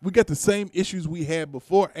 We got the same issues we had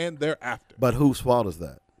before and thereafter. But whose fault is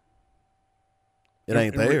that? It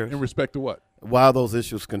ain't theirs. In respect to what? Why those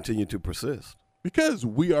issues continue to persist? Because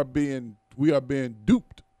we are being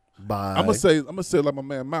duped. By I'm gonna say like my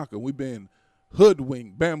man Malcolm, we've been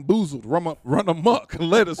hoodwinked, bamboozled, run amok,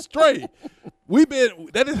 led astray.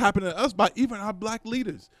 That is happening to us by even our black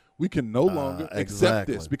leaders. We can no longer accept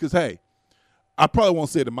this because, hey, I probably won't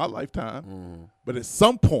say it in my lifetime, but at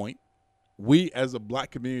some point, we as a black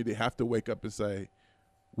community have to wake up and say,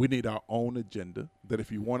 we need our own agenda, that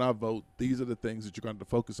if you want our vote, these are the things that you're going to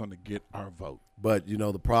focus on to get our vote. But, you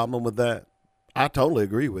know, the problem with that, I totally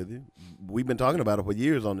agree with you. We've been talking about it for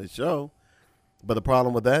years on this show. But the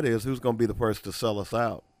problem with that is who's going to be the first to sell us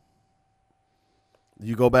out?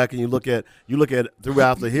 You go back and you look at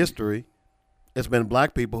throughout the history, it's been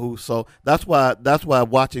black people who. So that's why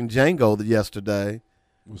watching Django yesterday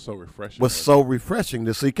was so refreshing. Was so refreshing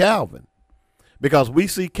to see Calvin, because we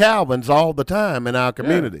see Calvins all the time in our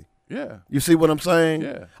community. Yeah. You see what I'm saying?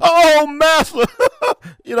 Yeah. Oh, master.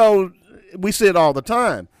 You know, we see it all the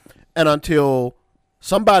time, and until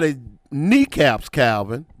somebody kneecaps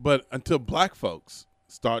Calvin. But until black folks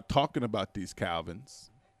start talking about these Calvins,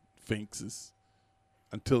 Finkses,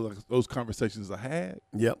 until those conversations are had,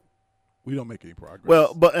 we don't make any progress.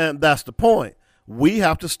 Well, and that's the point. We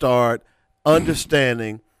have to start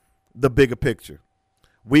understanding the bigger picture.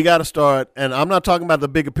 We got to start, and I'm not talking about the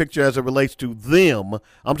bigger picture as it relates to them.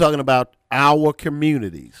 I'm talking about our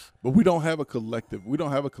communities. But we don't have a collective. We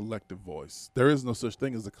don't have a collective voice. There is no such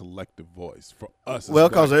thing as a collective voice for us. Well,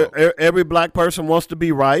 because every black person wants to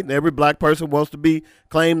be right, and every black person wants to be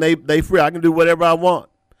claim they free. I can do whatever I want.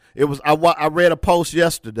 I read a post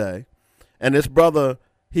yesterday, and this brother,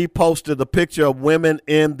 he posted a picture of women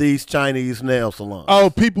in these Chinese nail salons.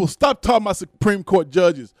 Oh, people, stop talking about Supreme Court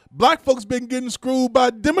judges. Black folks been getting screwed by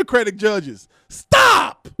Democratic judges.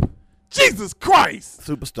 Stop! Jesus Christ!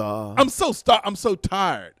 Superstar. I'm so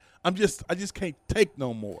tired. I just can't take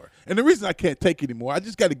no more. And the reason I can't take anymore, I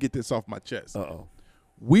just got to get this off my chest. Uh-oh.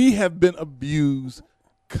 We have been abused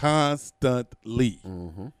constantly.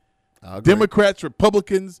 Mm-hmm. Democrats,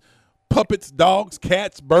 Republicans, puppets, dogs,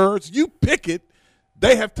 cats, birds, you pick it.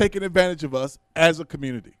 They have taken advantage of us as a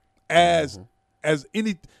community, as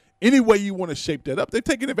any way you want to shape that up. They're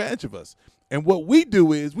taking advantage of us. And what we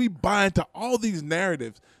do is we buy into all these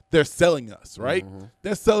narratives they're selling us, right? Mm-hmm.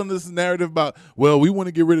 They're selling this narrative about, well, we want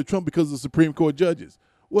to get rid of Trump because of the Supreme Court judges.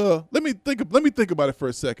 Well, let me think about it for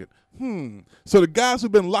a second. So the guys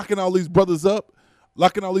who've been locking all these brothers up,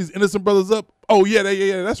 locking all these innocent brothers up, oh yeah,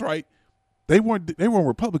 that's right. They weren't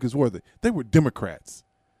Republicans, were they? They were Democrats.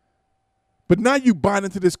 But now you buy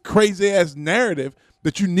into this crazy-ass narrative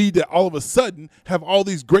that you need to all of a sudden have all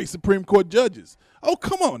these great Supreme Court judges. Oh,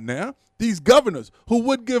 come on now. These governors who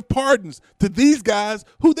would give pardons to these guys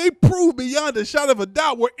who they proved beyond a shadow of a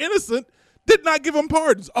doubt were innocent did not give them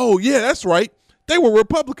pardons. Oh, yeah, that's right. They were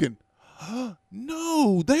Republican.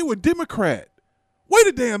 No, they were Democrat. Wait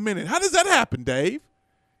a damn minute. How does that happen, Dave?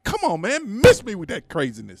 Come on, man. Miss me with that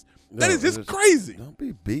craziness. That is just crazy. Don't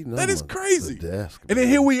be beating That is crazy. the desk, and then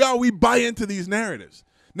here we are. We buy into these narratives.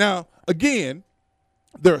 Now, again,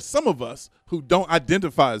 there are some of us who don't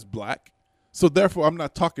identify as black. So therefore, I'm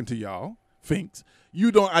not talking to y'all, Finks.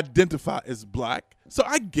 You don't identify as black. So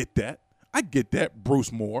I get that.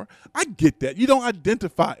 Bruce Moore. I get that. You don't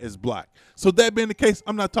identify as black. So that being the case,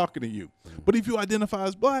 I'm not talking to you. But if you identify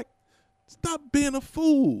as black, stop being a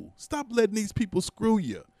fool. Stop letting these people screw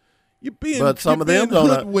you. You're being But some of them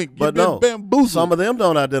don't. But no, bamboozled. some of them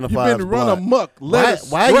don't identify You've been as black. run amok.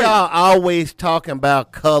 Why y'all always talking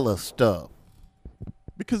about color stuff?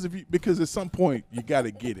 Because at some point you got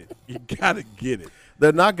to get it. You got to get it.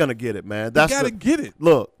 They're not going to get it, man. You got to get it.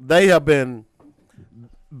 Look, they have been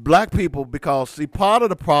black people because, see, part of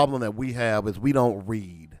the problem that we have is we don't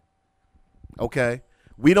read, okay?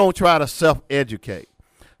 We don't try to self-educate.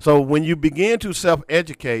 So when you begin to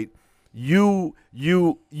self-educate, you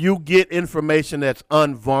get information that's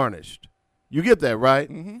unvarnished. You get that, right?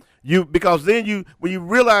 Mm-hmm. Because then when you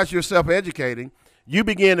realize you're self-educating, you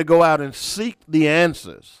begin to go out and seek the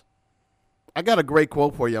answers. I got a great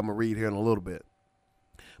quote for you I'm going to read here in a little bit.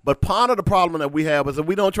 But part of the problem that we have is that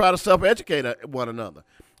we don't try to self-educate one another.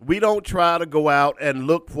 We don't try to go out and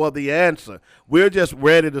look for the answer. We're just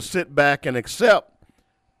ready to sit back and accept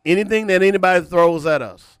anything that anybody throws at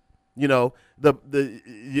us. You know,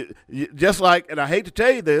 just like, and I hate to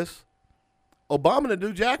tell you this, Obama didn't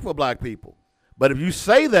do jack for black people. But if you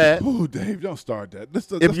say that, ooh, Dave, don't start that. Let's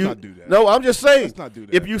not do that. No, I'm just saying. Let's not do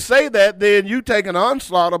that. If you say that, then you take an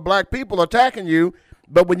onslaught of black people attacking you.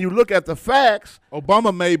 But when you look at the facts,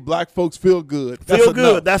 Obama made black folks feel good. That's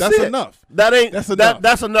enough. That's it. enough. That's enough.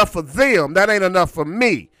 That's enough for them. That ain't enough for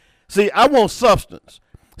me. See, I want substance.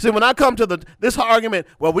 See, when I come to this argument,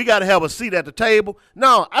 well, we got to have a seat at the table.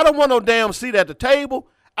 No, I don't want no damn seat at the table.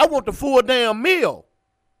 I want the full damn meal.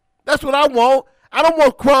 That's what I want. I don't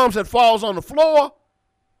want crumbs that falls on the floor.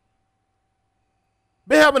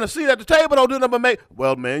 Be having a seat at the table, don't do nothing but make,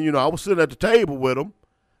 well, man, you know, I was sitting at the table with them.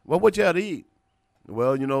 Well, what you had to eat?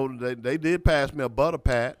 Well, you know, they did pass me a butter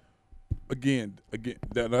pat. Again,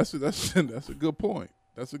 that's a good point.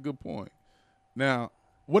 That's a good point. Now,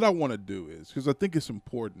 what I want to do is, because I think it's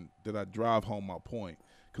important that I drive home my point,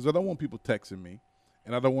 because I don't want people texting me,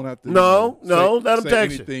 and I don't want to have to say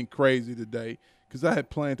anything crazy today, because I had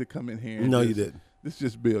planned to come in here. No, you didn't. This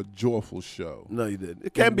just be a joyful show. No, you didn't.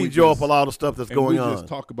 It can't be joyful, all the stuff that's going on. We just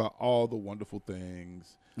talk about all the wonderful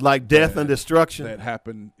things. Like death and destruction. That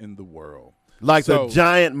happen in the world. Like the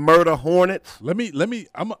giant murder hornets.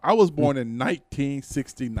 I was born in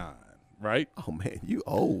 1969, right? Oh, man, you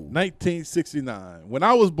old. 1969. When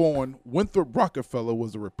I was born, Winthrop Rockefeller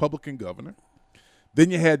was a Republican governor.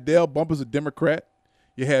 Then you had Dale Bumpers, a Democrat.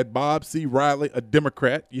 You had Bob C. Riley, a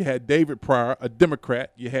Democrat. You had David Pryor, a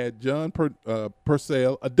Democrat. You had John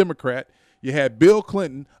Purcell, a Democrat. You had Bill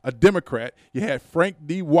Clinton, a Democrat. You had Frank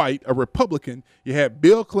D. White, a Republican. You had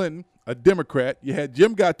Bill Clinton, a Democrat. You had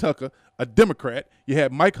Jim Guy Tucker, a Democrat. You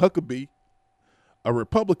had Mike Huckabee, a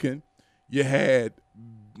Republican. You had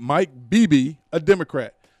Mike Beebe a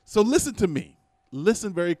Democrat. So listen to me.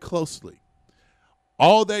 Listen very closely.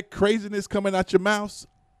 All that craziness coming out your mouth,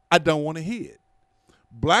 I don't want to hear it.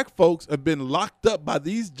 Black folks have been locked up by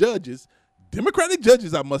these judges, Democratic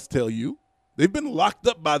judges, I must tell you. They've been locked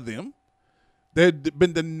up by them. They've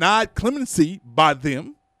been denied clemency by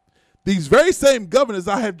them. These very same governors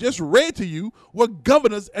I have just read to you were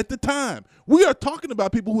governors at the time. We are talking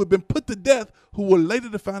about people who have been put to death who were later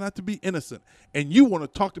to find out to be innocent. And you want to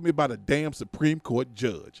talk to me about a damn Supreme Court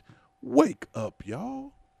judge. Wake up,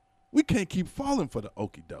 y'all. We can't keep falling for the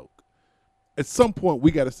okie doke. At some point, we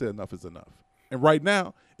got to say enough is enough. And right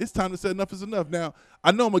now, it's time to say enough is enough. Now,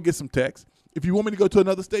 I know I'm going to get some texts. If you want me to go to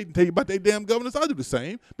another state and tell you about their damn governors, I'll do the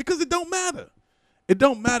same because it don't matter. It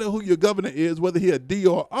don't matter who your governor is, whether he a D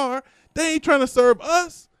or R. They ain't trying to serve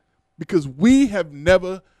us because we have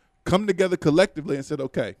never come together collectively and said,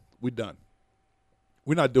 okay, we're done.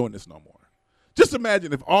 We're not doing this no more. Just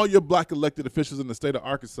imagine if all your black elected officials in the state of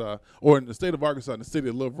Arkansas or in the state of Arkansas, in the city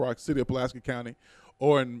of Little Rock, city of Pulaski County,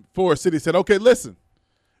 or in Forest City said, okay, listen,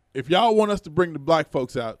 if y'all want us to bring the black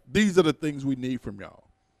folks out, these are the things we need from y'all.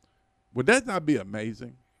 Would that not be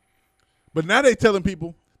amazing? But now they telling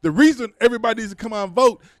people the reason everybody needs to come out and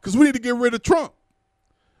vote because we need to get rid of Trump.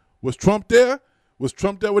 Was Trump there? Was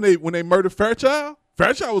Trump there when they murdered Fairchild?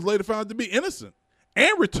 Fairchild was later found to be innocent,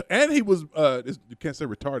 and he was you can't say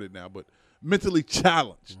retarded now, but mentally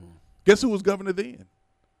challenged. Guess who was governor then?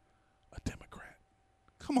 A Democrat.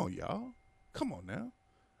 Come on, y'all. Come on now.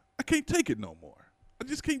 I can't take it no more. I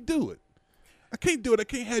just can't do it. I can't do it. I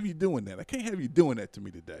can't have you doing that. I can't have you doing that to me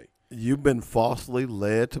today. You've been falsely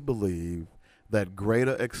led to believe that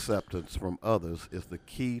greater acceptance from others is the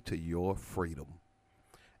key to your freedom.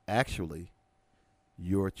 Actually,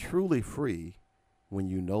 you're truly free when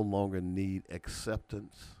you no longer need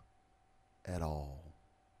acceptance at all.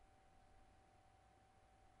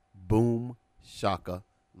 Boom, shaka,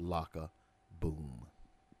 laka, boom.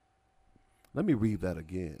 Let me read that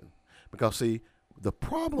again. Because, see, the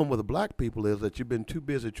problem with the black people is that you've been too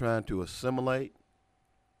busy trying to assimilate.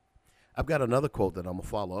 I've got another quote that I'm going to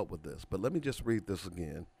follow up with this, but let me just read this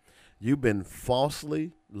again. You've been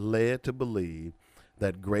falsely led to believe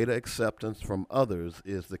that greater acceptance from others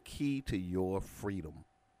is the key to your freedom.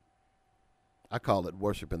 I call it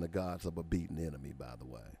worshiping the gods of a beaten enemy, by the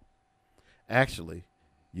way. Actually,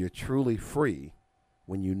 you're truly free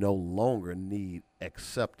when you no longer need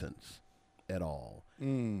acceptance at all.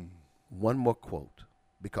 One more quote,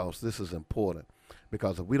 because this is important.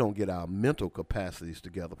 Because if we don't get our mental capacities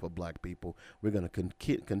together for black people, we're going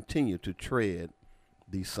to continue to tread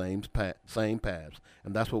these same paths.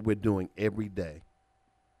 And that's what we're doing every day.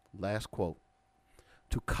 Last quote.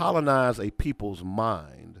 To colonize a people's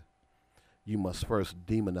mind, you must first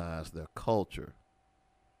demonize their culture,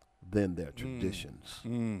 then their traditions.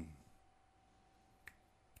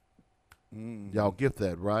 Y'all get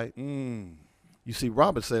that, right? You see,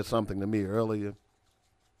 Robert said something to me earlier,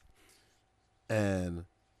 and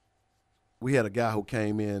we had a guy who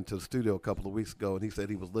came in to the studio a couple of weeks ago, and he said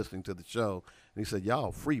he was listening to the show, and he said,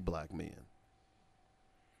 y'all free black men.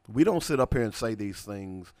 We don't sit up here and say these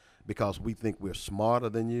things because we think we're smarter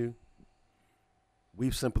than you.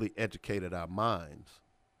 We've simply educated our minds.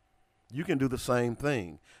 You can do the same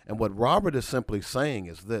thing. And what Robert is simply saying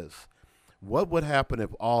is this. What would happen if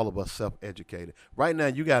all of us self-educated? Right now,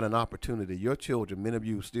 you got an opportunity. Your children, many of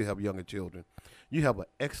you still have younger children. You have an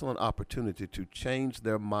excellent opportunity to change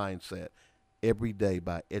their mindset every day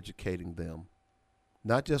by educating them.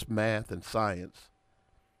 Not just math and science,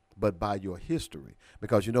 but by your history.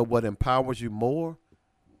 Because you know what empowers you more?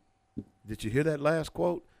 Did you hear that last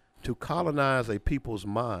quote? To colonize a people's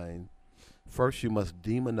mind, first you must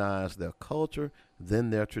demonize their culture, then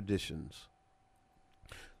their traditions.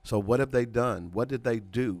 So what have they done? What did they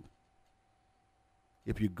do?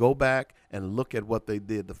 If you go back and look at what they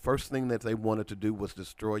did, the first thing that they wanted to do was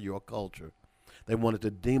destroy your culture. They wanted to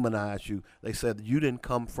demonize you. They said you didn't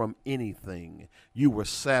come from anything. You were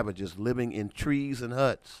savages living in trees and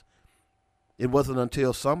huts. It wasn't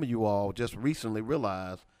until some of you all just recently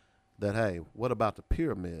realized that, hey, what about the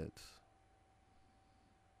pyramids?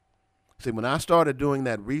 See, when I started doing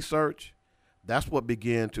that research, that's what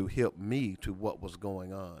began to help me to what was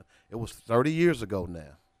going on. It was 30 years ago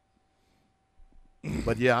now.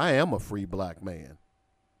 But yeah, I am a free black man.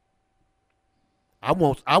 I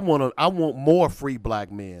want more free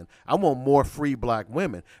black men. I want more free black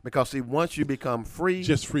women. Because see, once you become free,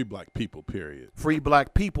 just free black people, period. Free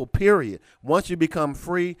black people, period. Once you become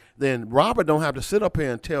free, then Robert don't have to sit up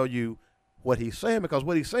here and tell you what he's saying, because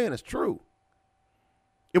what he's saying is true.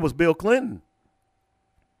 It was Bill Clinton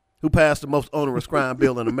who passed the most onerous crime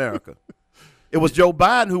bill in America. It was Joe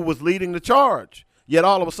Biden who was leading the charge. Yet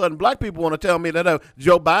all of a sudden, black people want to tell me that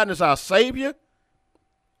Joe Biden is our savior.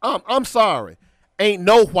 I'm sorry. Ain't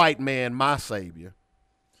no white man my savior.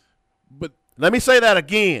 But let me say that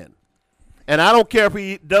again. And I don't care if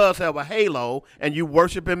he does have a halo and you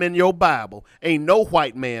worship him in your Bible. Ain't no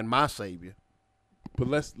white man my savior. But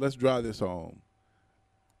let's drive this home.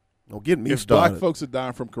 Don't get me If started. black folks are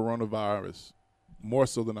dying from coronavirus more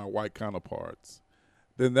so than our white counterparts,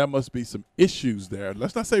 then there must be some issues there.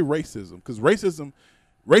 Let's not say racism, because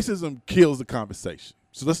racism kills the conversation.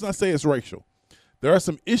 So let's not say it's racial. There are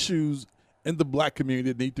some issues in the black community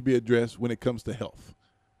that need to be addressed when it comes to health,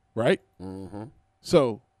 right? Mm-hmm.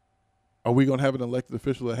 So are we going to have an elected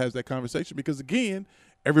official that has that conversation? Because, again,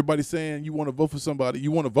 everybody's saying you want to vote for somebody.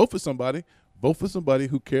 You want to vote for somebody. Vote for somebody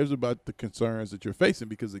who cares about the concerns that you're facing.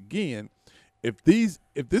 Because, again, if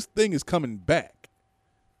this thing is coming back,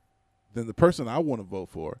 then the person I want to vote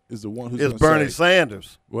for is the one who's going to say, Bernie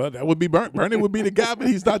Sanders. well, that would be Bernie. Bernie would be the guy, but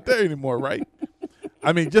he's not there anymore, right?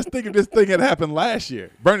 I mean, just think if this thing had happened last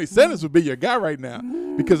year. Bernie Sanders would be your guy right now.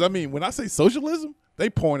 Because, I mean, when I say socialism, they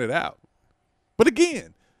point it out. But,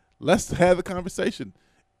 again, let's have the conversation.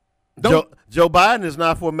 Joe Biden is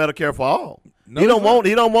not for Medicare for all. No, he don't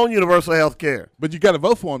he's want universal health care. But you got to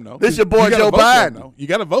vote for him, though. This your boy You gotta Joe vote for him, Biden. though. You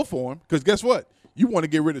got to vote for him because guess what? You want to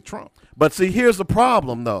get rid of Trump. But see, here's the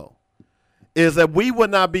problem, though, is that we would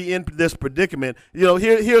not be in this predicament. You know,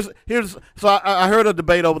 here's. So I heard a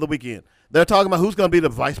debate over the weekend. They're talking about who's going to be the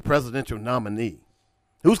vice presidential nominee,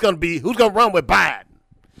 who's going to run with Biden,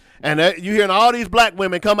 and you hearing all these black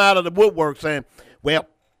women come out of the woodwork saying, "Well,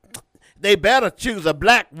 they better choose a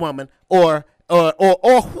black woman or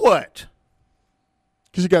what."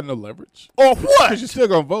 Because you got no leverage. Or what? Because you're still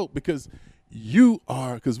going to vote because we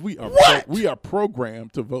are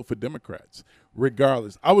programmed to vote for Democrats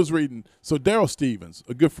regardless. I was reading, so Daryl Stevens,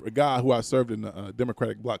 a guy who I served in the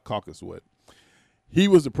Democratic Bloc Caucus with, he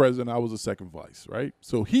was the president, I was the second vice, right?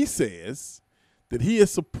 So he says that he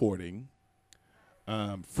is supporting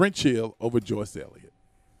French Hill over Joyce Elliott.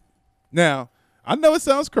 Now, I know it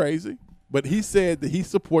sounds crazy, but he said that he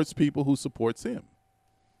supports people who supports him,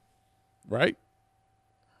 right?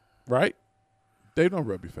 Right? They don't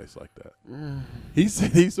rub your face like that. He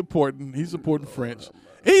said he's supporting French.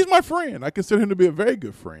 He's my friend. I consider him to be a very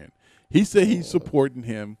good friend. He said he's supporting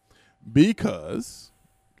him because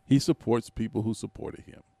he supports people who supported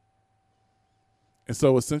him. And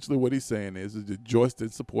so essentially what he's saying is that Joyce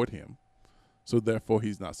didn't support him, so therefore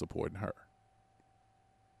he's not supporting her.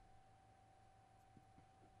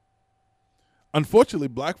 Unfortunately,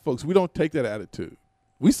 black folks, we don't take that attitude.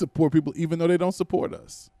 We support people even though they don't support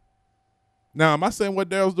us. Now, am I saying what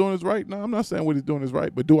Daryl's doing is right? No, I'm not saying what he's doing is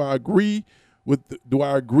right. But do I agree with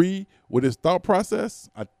his thought process?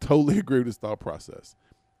 I totally agree with his thought process.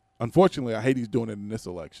 Unfortunately, I hate he's doing it in this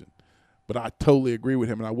election. But I totally agree with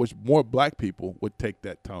him, and I wish more black people would take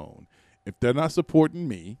that tone. If they're not supporting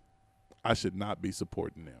me, I should not be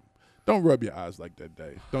supporting them. Don't rub your eyes like that,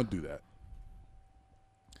 Dave. Don't do that.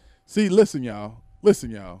 See, listen, y'all.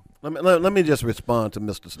 Let me just respond to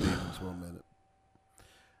Mr. Stevens for a minute.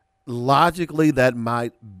 Logically, that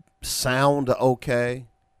might sound okay,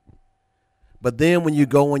 but then when you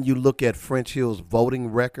go and you look at French Hill's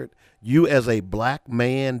voting record, you as a black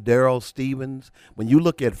man, Daryl Stevens, when you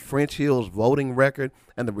look at French Hill's voting record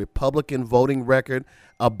and the Republican voting record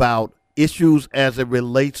about issues as it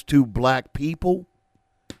relates to black people,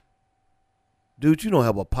 dude, you don't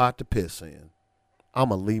have a pot to piss in. I'm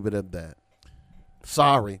going to leave it at that.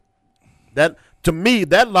 Sorry. To me,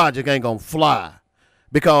 that logic ain't going to fly.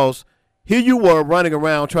 Because here you were running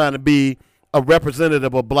around trying to be a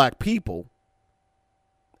representative of black people,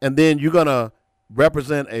 and then you're going to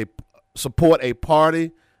support a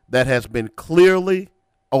party that has been clearly,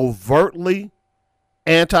 overtly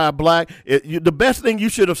anti-black. The best thing you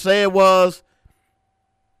should have said was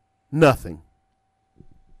nothing.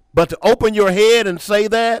 But to open your head and say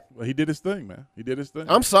that? Well, he did his thing, man. He did his thing.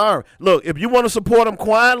 I'm sorry. Look, if you want to support him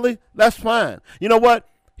quietly, that's fine. You know what?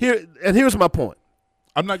 Here's my point.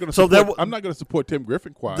 I'm not going to support Tim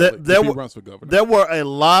Griffin quietly if he runs for governor. There were a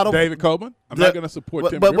lot of David Coleman. I'm not going to support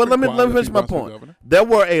Tim Griffin quietly. But let me finish my runs for point. governor. There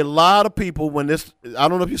were a lot of people when this. I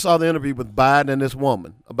don't know if you saw the interview with Biden and this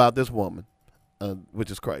woman about this woman,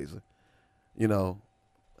 which is crazy. You know,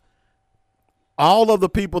 all of the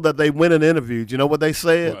people that they went and interviewed. You know what they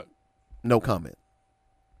said? What? No comment.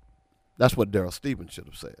 That's what Daryl Stevens should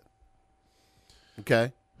have said.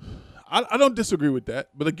 Okay. I don't disagree with that.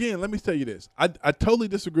 But again, let me tell you this. I totally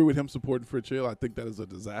disagree with him supporting French Hill. I think that is a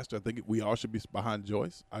disaster. I think we all should be behind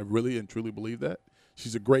Joyce. I really and truly believe that.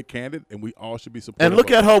 She's a great candidate, and we all should be supporting her. And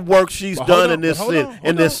look at her work she's done in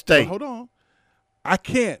this state. Hold on. I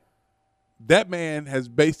can't. That man has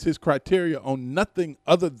based his criteria on nothing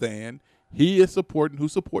other than he is supporting who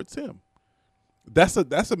supports him. That's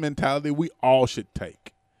a mentality we all should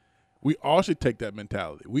take. We all should take that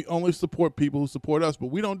mentality. We only support people who support us, but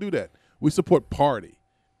we don't do that. We support party.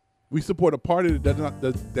 We support a party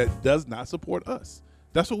that does not support us.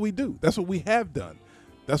 That's what we do. That's what we have done.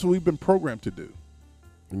 That's what we've been programmed to do.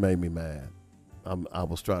 It made me mad. I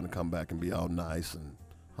was trying to come back and be all nice and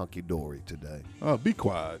hunky-dory today. Oh, be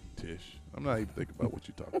quiet, Tish. I'm not even thinking about what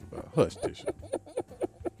you're talking about. Hush, Tish.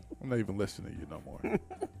 I'm not even listening to you no more.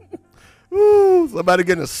 Ooh, somebody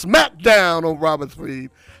getting a smackdown on Roberts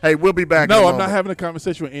Reed. Hey, we'll be back. No, I'm not having a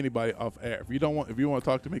conversation with anybody off air. If you want to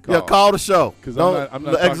talk to me, call. Yeah, call the show. Because I'm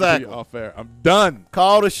not talking to you off air. I'm done.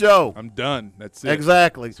 Call the show. I'm done. That's it.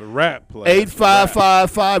 Exactly. It's a wrap.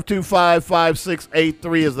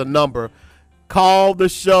 855-525-5683 is the number. Call the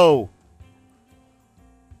show.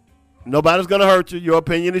 Nobody's going to hurt you. Your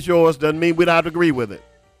opinion is yours. Doesn't mean we don't have to agree with it.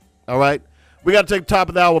 All right? We got to take the top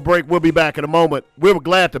of the hour break. We'll be back in a moment. We're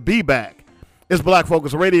glad to be back. It's Black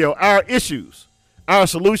Focus Radio. Our issues, our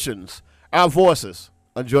solutions, our voices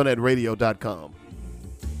on joynetradio.com.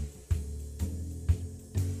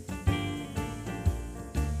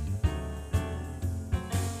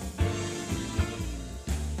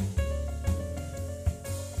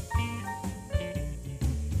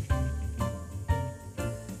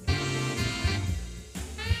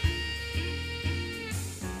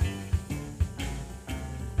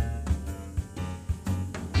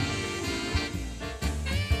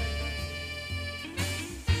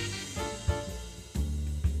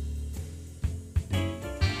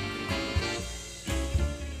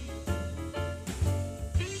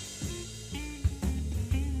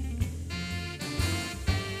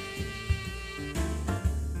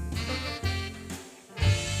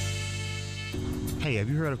 Hey,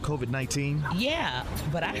 have you heard of COVID-19? Yeah,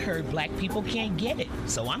 but I heard black people can't get it,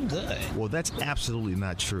 so I'm good. Well, that's absolutely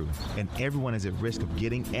not true. And everyone is at risk of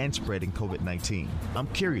getting and spreading COVID-19. I'm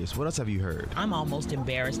curious, what else have you heard? I'm almost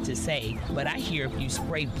embarrassed to say, but I hear if you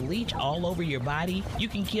spray bleach all over your body, you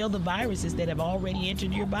can kill the viruses that have already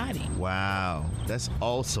entered your body. Wow, that's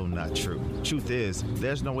also not true. Truth is,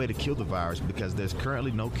 there's no way to kill the virus because there's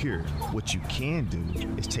currently no cure. What you can do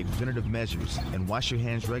is take preventative measures and wash your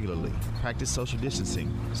hands regularly, practice social distancing,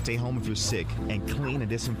 stay home if you're sick, and clean and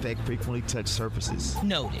disinfect frequently touched surfaces.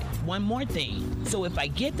 Noted. One more thing. So if I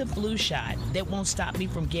get the flu shot, that won't stop me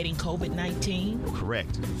from getting COVID-19?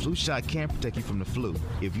 Correct. The flu shot can protect you from the flu.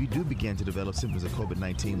 If you do begin to develop symptoms of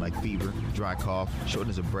COVID-19 like fever, dry cough,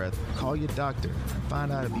 shortness of breath, call your doctor and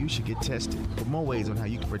find out if you should get tested. For more ways on how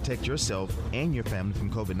you can protect yourself and your family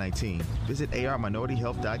from COVID-19, visit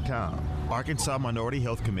arminorityhealth.com. Arkansas Minority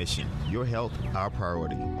Health Commission. Your health, our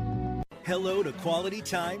priority. Hello to quality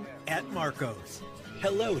time at Marco's.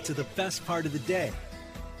 Hello to the best part of the day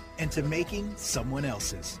and to making someone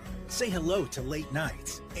else's. Say hello to late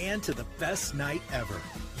nights and to the best night ever.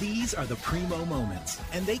 These are the primo moments,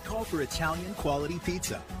 and they call for Italian quality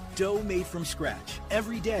pizza. Dough made from scratch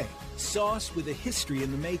every day. Sauce with a history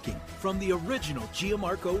in the making from the original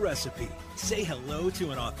Gianmarco recipe. Say hello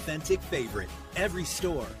to an authentic favorite. Every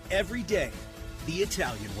store, every day, the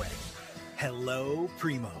Italian way. Hello,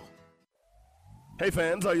 Primo. Hey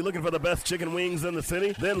fans, are you looking for the best chicken wings in the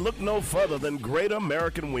city? Then look no further than Great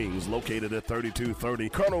American Wings, located at 3230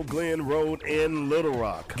 Colonel Glenn Road in Little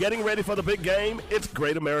Rock. Getting ready for the big game? It's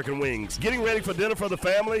Great American Wings. Getting ready for dinner for the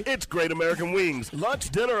family? It's Great American Wings.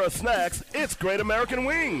 Lunch, dinner, or snacks? It's Great American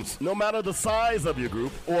Wings. No matter the size of your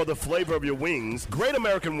group or the flavor of your wings, Great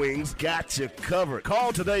American Wings got you covered.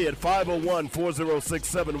 Call today at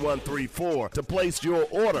 501-406-7134 to place your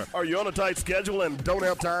order. Are you on a tight schedule and don't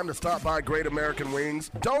have time to stop by Great American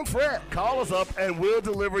Wings? Don't fret. Call us up and we'll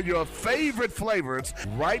deliver your favorite flavors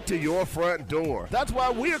right to your front door. That's why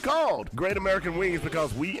we're called Great American Wings,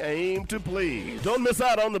 because we aim to please. Don't miss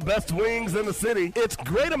out on the best wings in the city. It's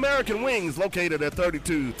Great American Wings, located at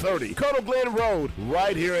 3230 Colonel Glenn Road,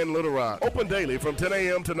 right here in Little Rock. Open daily from 10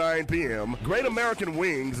 a.m. to 9 p.m. Great American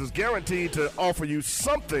Wings is guaranteed to offer you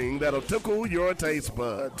something that'll tickle your taste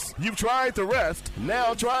buds. You've tried the rest,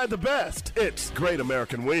 now try the best. It's Great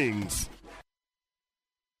American Wings.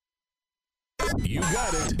 You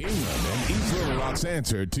got it. England and East Little Rock's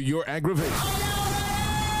answer to your aggravation.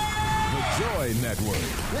 The Joy Network.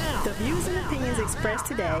 The views and opinions expressed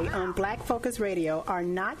today on Black Focus Radio are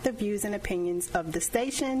not the views and opinions of the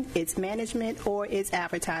station, its management, or its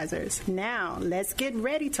advertisers. Now, let's get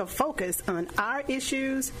ready to focus on our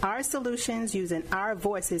issues, our solutions, using our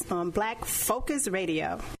voices on Black Focus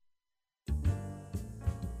Radio.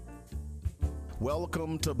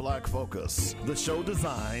 Welcome to Black Focus, the show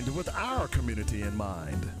designed with our community in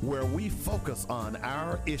mind, where we focus on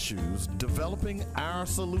our issues, developing our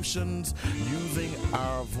solutions, using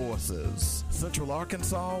our voices. Central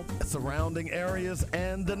Arkansas, surrounding areas,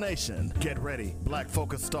 and the nation. Get ready. Black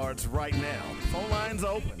Focus starts right now. Phone lines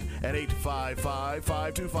open at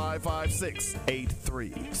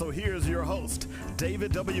 855-525-5683. So here's your host,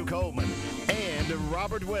 David W. Coleman and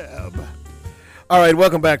Robert Webb. All right,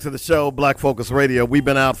 welcome back to the show, Black Focus Radio. We've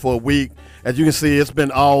been out for a week. As you can see, it's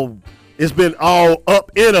been all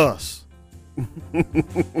up in us.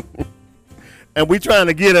 And we trying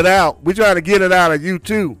to get it out. We trying to get it out of you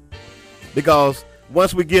too. Because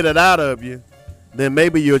once we get it out of you, then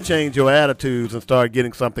maybe you'll change your attitudes and start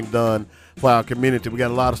getting something done for our community. We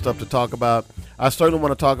got a lot of stuff to talk about. I certainly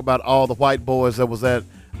want to talk about all the white boys that was at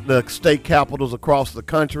the state capitals across the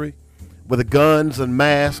country with the guns and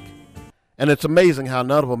masks. And it's amazing how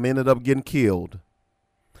none of them ended up getting killed.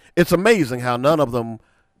 It's amazing how none of the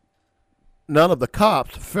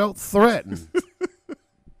cops felt threatened.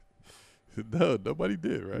 No, nobody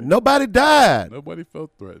did, right? Nobody died. Nobody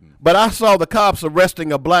felt threatened. But I saw the cops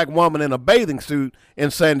arresting a black woman in a bathing suit in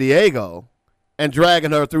San Diego and dragging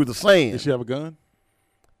her through the sand. Did she have a gun?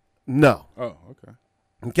 No. Oh, okay.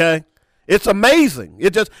 Okay? It's amazing.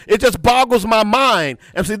 It just boggles my mind.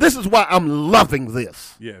 And see, this is why I'm loving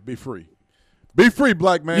this. Yeah, be free. Be free,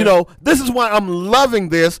 black man. You know, this is why I'm loving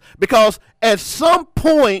this, because at some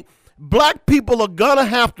point, black people are going to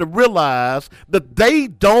have to realize that they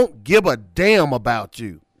don't give a damn about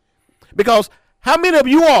you. Because how many of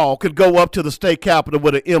you all could go up to the state capitol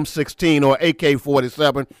with an M16 or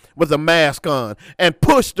AK-47 with a mask on and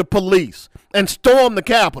push the police and storm the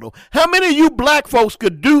capitol? How many of you black folks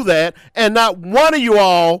could do that and not one of you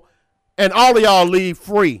all and all of y'all leave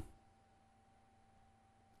free?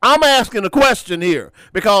 I'm asking a question here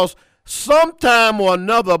because sometime or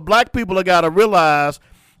another, black people have got to realize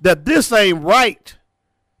that this ain't right.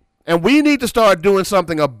 And we need to start doing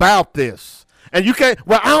something about this. And you can't,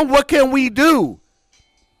 what can we do?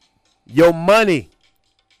 Your money.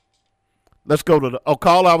 Let's go to the,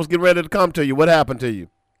 caller, I was getting ready to come to you. What happened to you?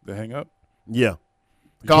 They hang up? Yeah.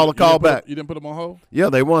 Call back. You didn't put them on hold? Yeah,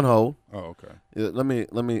 they won hold. Oh, okay. Yeah, let me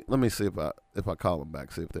see if I call them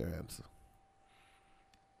back, see if they're answering.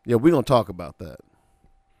 Yeah, we're going to talk about that.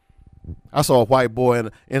 I saw a white boy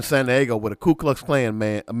in San Diego with a Ku Klux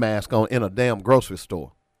Klan mask on in a damn grocery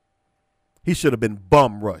store. He should have been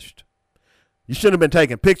bum rushed. You shouldn't have been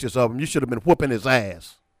taking pictures of him. You should have been whooping his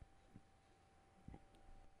ass.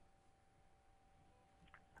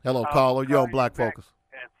 Hello, caller. You're on Black Focus.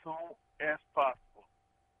 As soon as possible.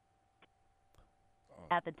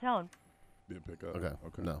 At the tone. Didn't pick up. Okay.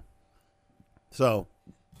 No. So,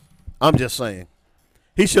 I'm just saying.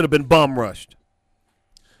 He should have been bum rushed.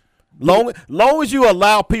 Long as you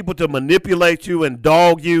allow people to manipulate you and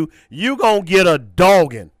dog you, you gonna get a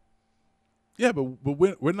dogging. Yeah, but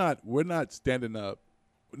we're not standing up.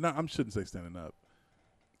 No, I shouldn't say standing up.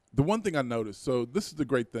 The one thing I noticed. So this is the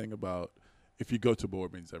great thing about if you go to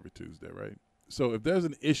board meetings every Tuesday, right? So if there's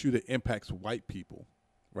an issue that impacts white people,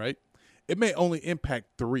 right? It may only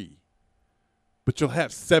impact 3, but you'll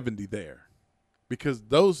have 70 there. Because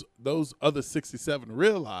those other 67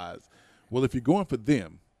 realize, well, if you're going for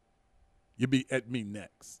them, you'll be at me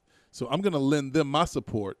next. So I'm going to lend them my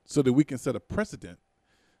support so that we can set a precedent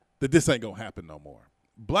that this ain't going to happen no more.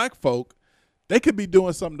 Black folk, they could be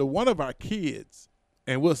doing something to one of our kids,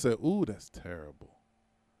 and we'll say, ooh, that's terrible.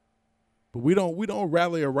 But we don't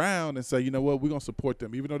rally around and say, you know what, we're going to support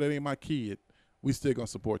them. Even though that ain't my kid, we still going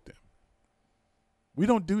to support them. We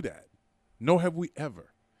don't do that. Nor have we ever.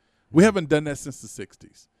 We haven't done that since the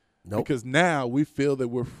 60s. Nope. Because now we feel that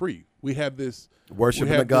we're free. We have this.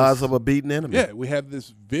 Worshiping the gods of a beaten enemy. Yeah, we have this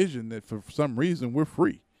vision that for some reason we're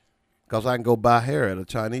free. Because I can go buy hair at a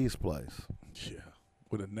Chinese place. Yeah,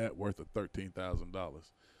 with a net worth of $13,000.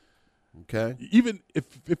 Okay. Even if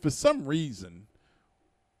for some reason,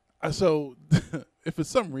 if for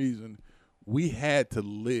some reason we had to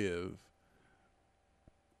live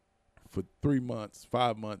for 3 months,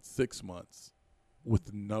 5 months, 6 months,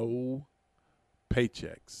 with no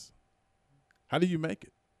paychecks, how do you make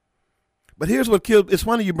it? But here's what kills. It's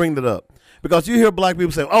funny you bring that up because you hear black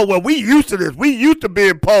people say, "Oh, well, we used to this. We used to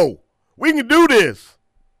being poor. We can do this,"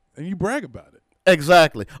 and you brag about it.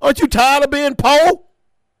 Exactly. Aren't you tired of being poor?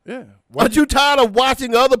 Yeah. Aren't you tired of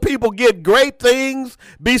watching other people get great things,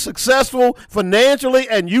 be successful financially,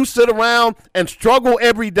 and you sit around and struggle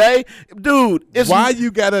every day? Dude, why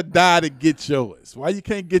you got to die to get yours? Why you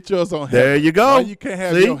can't get yours on heaven? There you go. Why you can't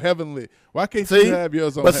have your heavenly? Why can't you have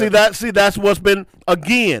yours on heaven? But that's what's been,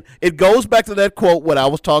 again, it goes back to that quote what I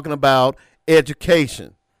was talking about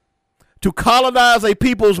education. To colonize a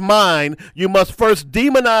people's mind, you must first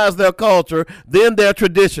demonize their culture, then their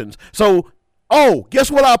traditions. So,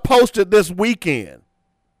 guess what I posted this weekend?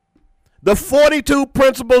 The 42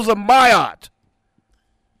 Principles of Mayotte.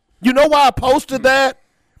 You know why I posted that?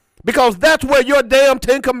 Because that's where your damn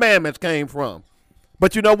 10 Commandments came from.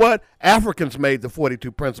 But you know what? Africans made the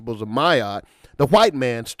 42 Principles of Mayotte. The white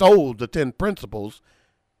man stole the 10 principles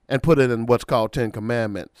and put it in what's called 10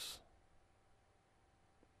 Commandments.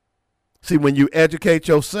 See, when you educate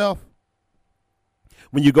yourself,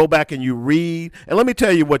 when you go back and you read, and let me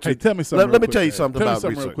tell you what you. Hey, tell me something. Let me quick, tell you Dave. something tell about me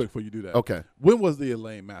something research. real quick before you do that. Okay. When was the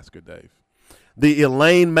Elaine massacre, Dave? The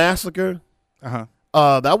Elaine massacre. That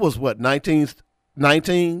was what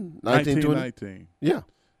 1919. 1919. Yeah.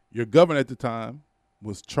 Your governor at the time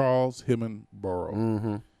was Charles Himmon Burrow.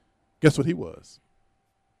 Mm-hmm. Guess what he was?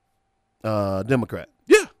 Democrat.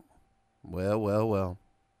 Yeah. Well.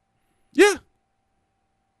 Yeah.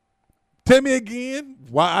 Tell me again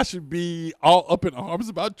why I should be all up in arms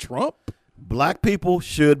about Trump? Black people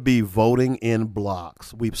should be voting in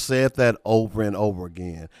blocks. We've said that over and over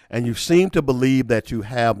again. And you seem to believe that you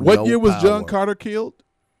have What no year was power. John Carter killed?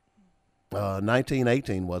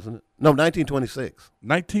 1918, wasn't it? No, 1926.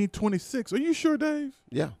 1926. Are you sure, Dave?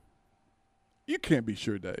 Yeah. You can't be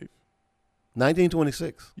sure, Dave.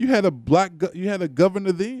 1926. You had a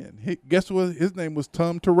governor then. Guess what? His name was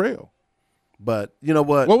Tom Terrell. But you know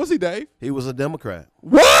what? What was he, Dave? He was a Democrat.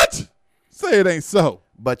 What? Say it ain't so.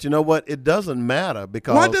 But you know what? It doesn't matter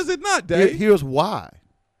because. Why does it not, Dave? Here's why.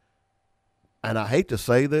 And I hate to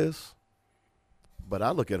say this, but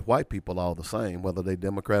I look at white people all the same, whether they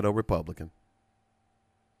Democrat or Republican.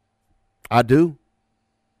 I do.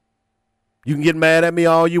 You can get mad at me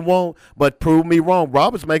all you want, but prove me wrong.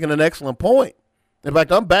 Robert's making an excellent point. In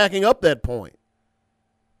fact, I'm backing up that point.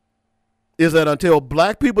 Is that until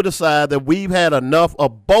black people decide that we've had enough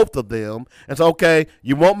of both of them, and say, okay,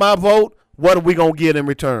 you want my vote? What are we going to get in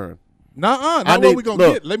return? Not what we going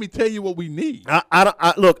to get. Let me tell you what we need.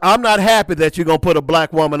 Look, I'm not happy that you're going to put a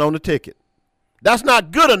black woman on the ticket. That's not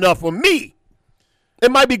good enough for me. It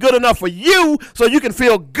might be good enough for you so you can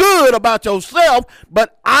feel good about yourself,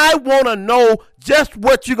 but I want to know just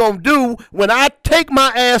what you're going to do when I take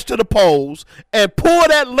my ass to the polls and pull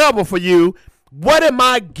that lever for you. What am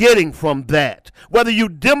I getting from that? Whether you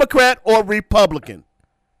Democrat or Republican.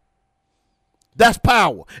 That's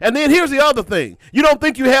power. And then here's the other thing. You don't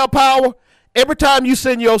think you have power? Every time you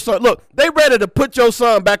send your son, look, they ready to put your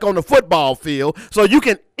son back on the football field so you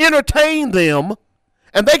can entertain them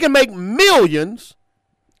and they can make millions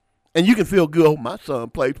and you can feel good. Oh, my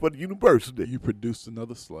son played for the university. You produced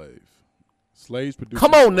another slave. Slaves produce.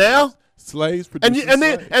 Come on now. Slaves produce.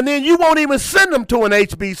 And then you won't even send them to an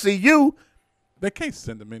HBCU. They can't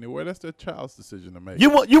send them anywhere. That's their child's decision to make. You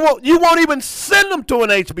won't even send them to an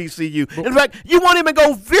HBCU. In fact, you won't even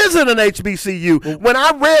go visit an HBCU. When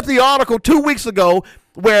I read the article 2 weeks ago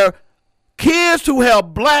where kids who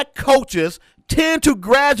have black coaches tend to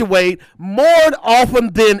graduate more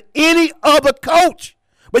often than any other coach,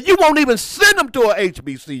 but you won't even send them to a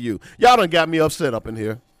HBCU. Y'all done got me upset up in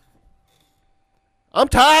here. I'm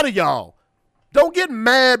tired of y'all. Don't get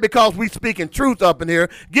mad because we speaking truth up in here.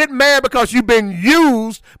 Get mad because you've been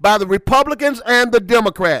used by the Republicans and the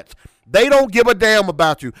Democrats. They don't give a damn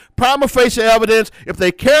about you. Prima facie evidence, if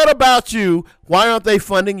they cared about you, why aren't they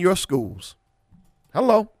funding your schools?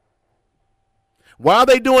 Hello? Why are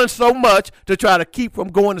they doing so much to try to keep from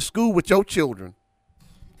going to school with your children?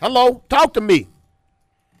 Hello? Talk to me.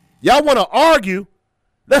 Y'all want to argue?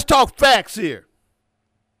 Let's talk facts here.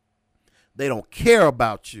 They don't care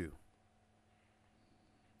about you.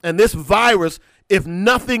 And this virus, if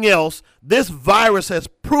nothing else, this virus has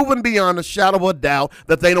proven beyond a shadow of a doubt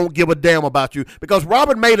that they don't give a damn about you. Because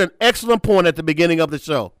Robert made an excellent point at the beginning of the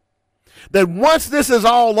show. That once this is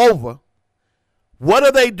all over, what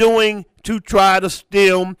are they doing to try to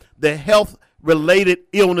stem the health-related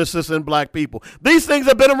illnesses in black people? These things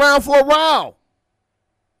have been around for a while.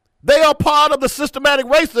 They are part of the systematic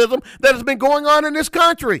racism that has been going on in this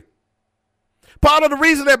country. Part of the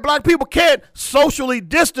reason that black people can't socially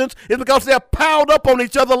distance is because they're piled up on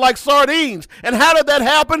each other like sardines. And how did that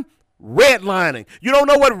happen? Redlining. You don't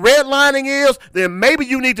know what redlining is? Then maybe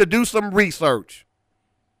you need to do some research.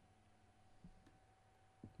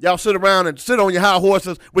 Y'all sit around and sit on your high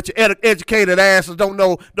horses with your educated asses, don't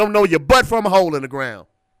know your butt from a hole in the ground.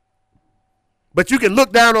 But you can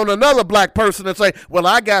look down on another black person and say, well,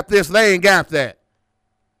 I got this, they ain't got that.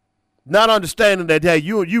 Not understanding that, hey,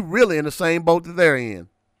 you really in the same boat that they're in.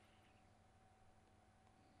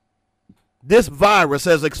 This virus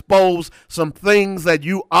has exposed some things that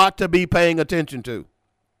you ought to be paying attention to.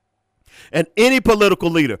 And any political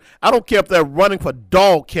leader, I don't care if they're running for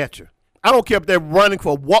dog catcher. I don't care if they're running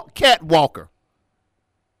for cat walker.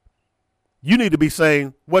 You need to be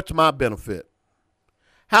saying, what's my benefit?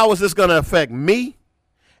 How is this going to affect me?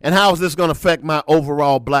 And how is this going to affect my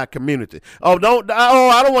overall black community? I don't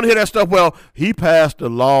want to hear that stuff. Well, he passed a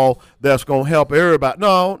law that's going to help everybody.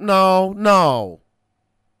 No.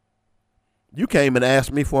 You came and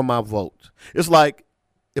asked me for my vote. It's like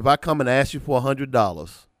if I come and ask you for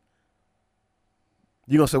 $100,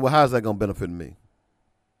 you're going to say, well, how is that going to benefit me?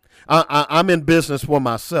 I'm in business for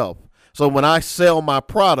myself. So when I sell my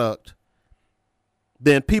product,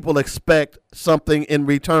 then people expect something in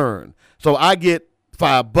return. So I get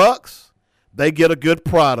 $5, they get a good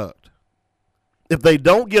product. If they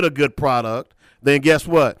don't get a good product, then guess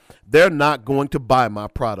what? They're not going to buy my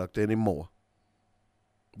product anymore.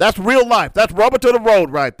 That's real life. That's rubber to the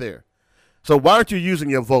road right there. So why aren't you using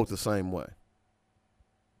your vote the same way?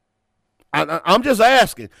 I'm just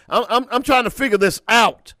asking. I'm trying to figure this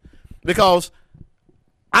out because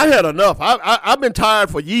I had enough. I've been tired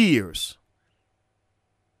for years.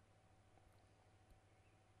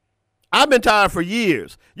 I've been tired for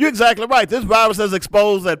years. You're exactly right. This virus has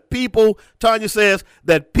exposed that people, Tanya says,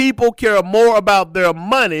 that people care more about their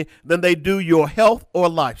money than they do your health or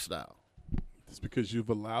lifestyle. It's because you've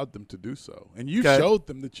allowed them to do so. And you showed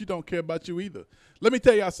them that you don't care about you either. Let me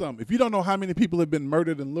tell y'all something. If you don't know how many people have been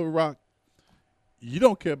murdered in Little Rock, you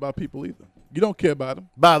don't care about people either. You don't care about them.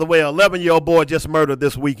 By the way, an 11-year-old boy just murdered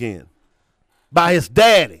this weekend by his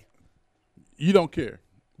daddy. You don't care.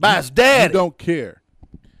 By his daddy. You don't care.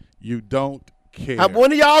 You don't care.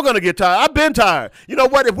 When are y'all going to get tired? I've been tired. You know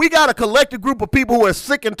what? If we got a collective group of people who are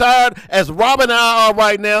sick and tired, as Robin and I are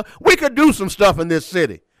right now, we could do some stuff in this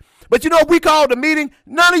city. But you know, if we called a meeting,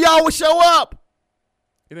 none of y'all would show up.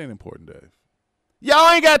 It ain't important, Dave.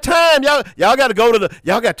 Y'all ain't got time. Y'all got to go to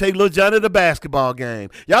y'all got to take little Johnny to the basketball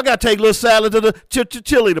game. Y'all got to take little Sally to the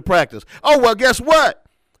chili to practice. Oh, well, guess what?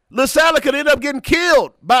 Little Sally could end up getting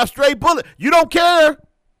killed by a stray bullet. You don't care.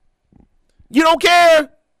 You don't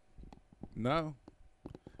care. No.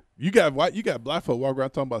 You got black folk walking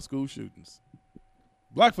around talking about school shootings.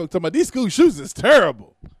 Black folk talking about these school shootings is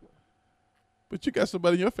terrible. But you got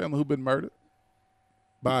somebody in your family who been murdered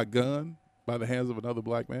by a gun, by the hands of another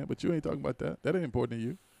black man. But you ain't talking about that. That ain't important to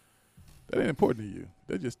you. That ain't important to you.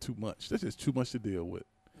 That's just too much. That's just too much to deal with.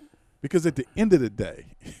 Because at the end of the day,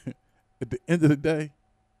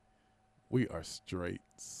 we are straight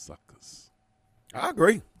suckers. I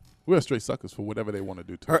agree. We're straight suckers for whatever they want to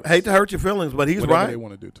do to us. Hate to hurt your feelings, but he's whatever right. They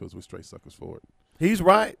want to do to us, we're straight suckers for it. He's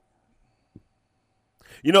right.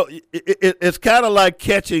 You know, it's kind of like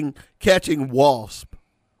catching wasp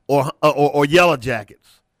or yellow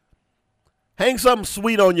jackets. Hang something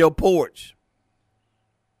sweet on your porch.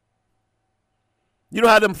 You know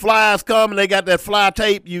how them flies come and they got that fly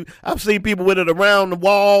tape? I've seen people with it around the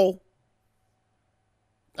wall.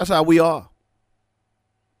 That's how we are.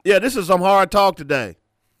 Yeah, this is some hard talk today.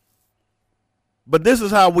 But this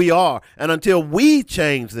is how we are. And until we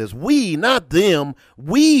change this, we, not them,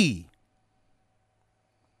 we.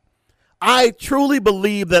 I truly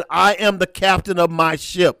believe that I am the captain of my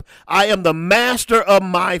ship. I am the master of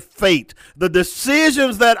my fate. The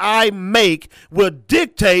decisions that I make will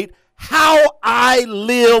dictate how I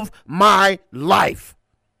live my life.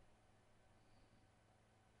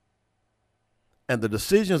 And the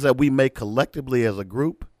decisions that we make collectively as a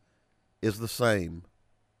group is the same.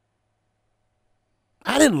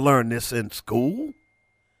 I didn't learn this in school.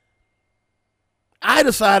 I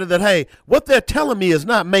decided that, hey, what they're telling me is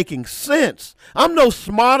not making sense. I'm no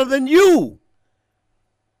smarter than you.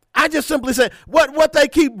 I just simply say, what they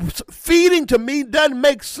keep feeding to me doesn't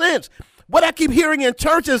make sense. What I keep hearing in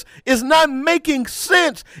churches is not making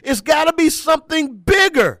sense. It's got to be something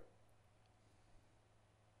bigger.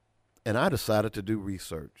 And I decided to do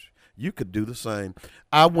research. You could do the same.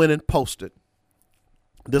 I went and posted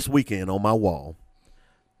this weekend on my wall.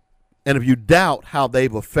 And if you doubt how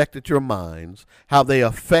they've affected your minds, how they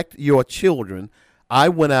affect your children, I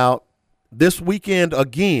went out this weekend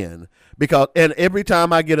again and every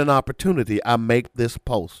time I get an opportunity, I make this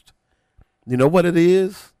post. You know what it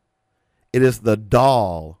is? It is the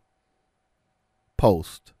doll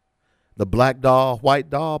post. The black doll, white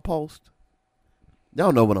doll post.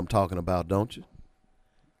 Y'all know what I'm talking about, don't you?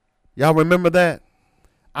 Y'all remember that?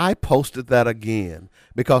 I posted that again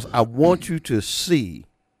because I want you to see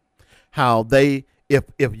how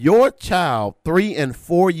if your child 3 and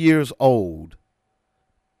 4 years old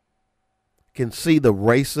can see the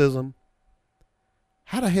racism,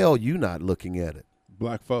 how the hell are you not looking at it?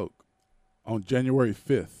 Black folk, on January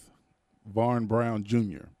 5th, Varn Brown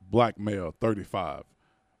Jr., black male, 35,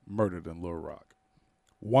 murdered in Little Rock.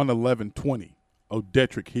 11120,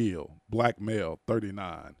 Odedric Hill, black male,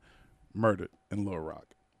 39, murdered in Little Rock.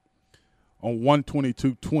 On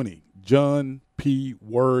 12220, John P.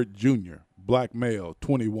 Word Jr., black male,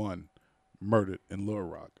 21, murdered in Little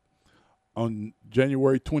Rock. On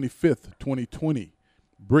January 25th, 2020,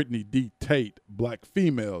 Brittany D. Tate, black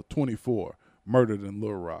female, 24, murdered in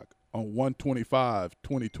Little Rock. On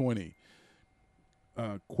 125-2020,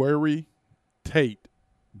 Query Tate,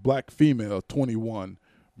 black female, 21,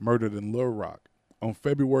 murdered in Little Rock. On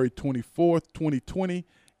February 24th, 2020,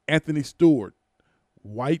 Anthony Stewart,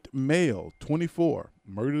 white male, 24,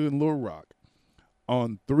 murdered in Little Rock.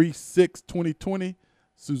 On 3/6/2020,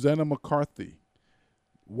 Susanna McCarthy,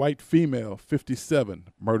 white female, 57,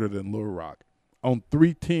 murdered in Little Rock. On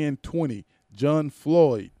 3/10/20, John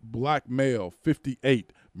Floyd, black male,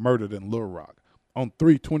 58, murdered in Little Rock. On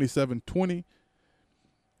 3/27/20,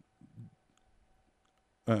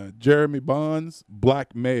 Jeremy Bonds,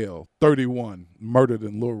 black male, 31, murdered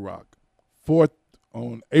in Little Rock.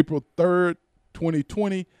 On April 3rd,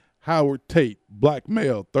 2020, Howard Tate, black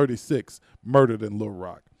male, 36, murdered in Little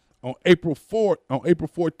Rock. On April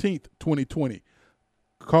 14th, 2020,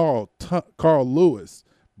 Carl Lewis,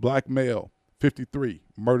 black male, 53,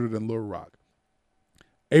 murdered in Little Rock.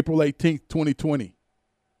 April 18th, 2020,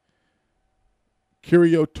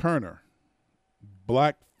 Curio Turner,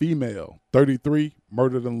 black female, 33,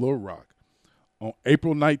 murdered in Little Rock. On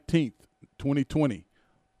April 19th, 2020,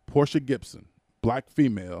 Portia Gibson, black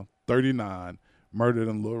female, 39, murdered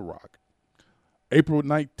in Little Rock. April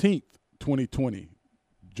 19th, 2020,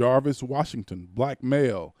 Jarvis Washington, black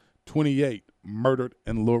male, 28, murdered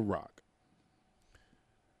in Little Rock.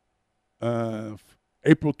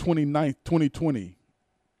 April 29th, 2020,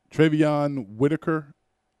 Travion Whitaker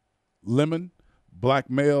Lemon, black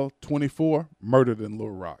male, 24, murdered in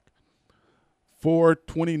Little Rock.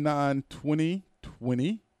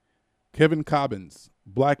 4/29/2020, Kevin Cobbins,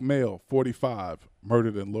 black male, 45,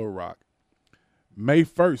 murdered in Little Rock. May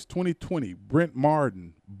 1st, 2020, Brent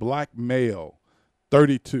Martin, black male,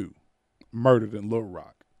 32, murdered in Little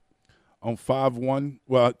Rock. On 5/1,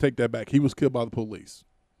 well, I take that back. He was killed by the police.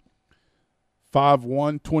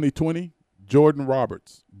 5/1/2020, Jordan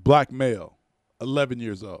Roberts, black male, 11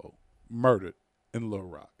 years old, murdered in Little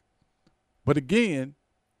Rock. But again,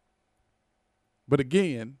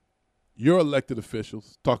 your elected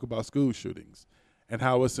officials talk about school shootings and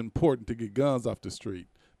how it's important to get guns off the street.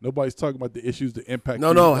 Nobody's talking about the issues that impact.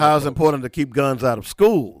 No. How it's important to keep guns out of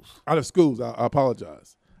schools. Out of schools. I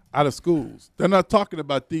apologize. Out of schools. They're not talking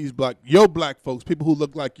about these your black folks, people who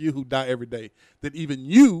look like you, who die every day, that even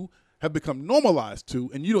you have become normalized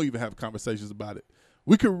to, and you don't even have conversations about it.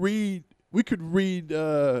 We could read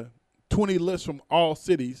 20 lists from all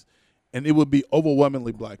cities, and it would be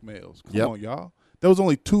overwhelmingly black males. Come on, y'all. There was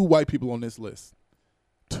only 2 white people on this list.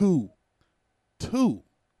 Two. Come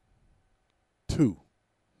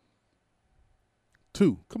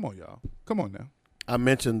on, y'all. Come on now. I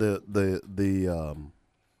mentioned the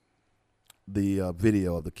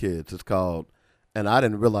video of the kids. It's called, and I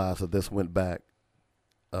didn't realize that this went back.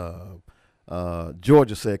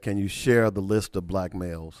 Georgia said, "Can you share the list of black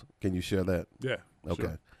males? Can you share that?" Yeah. Okay.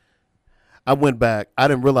 Sure. I went back. I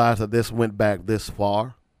didn't realize that this went back this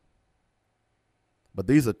far. But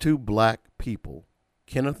these are 2 black people,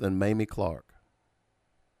 Kenneth and Mamie Clark.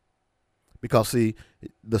 Because, see,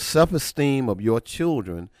 the self-esteem of your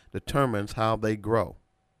children determines how they grow.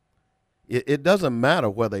 It doesn't matter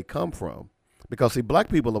where they come from. Because, see, black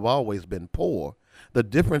people have always been poor. The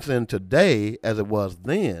difference in today, as it was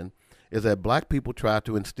then, is that black people try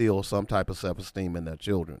to instill some type of self-esteem in their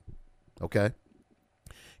children. Okay?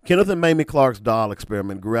 Kenneth and Mamie Clark's doll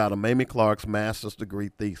experiment grew out of Mamie Clark's master's degree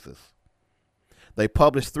thesis. They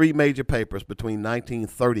published 3 major papers between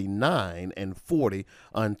 1939 and 40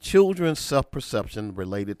 on children's self-perception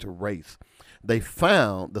related to race. The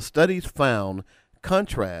studies found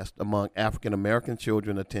contrast among African-American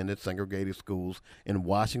children attended segregated schools in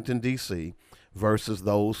Washington, D.C. versus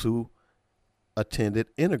those who attended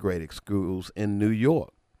integrated schools in New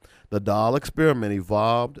York. The doll experiment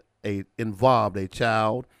involved a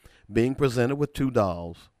child being presented with 2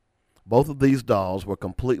 dolls. Both of these dolls were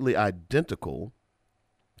completely identical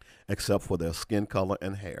except for their skin color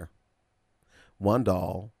and hair. One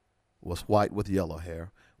doll was white with yellow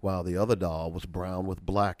hair, while the other doll was brown with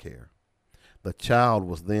black hair. The child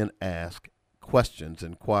was then asked questions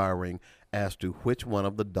inquiring as to which one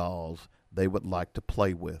of the dolls they would like to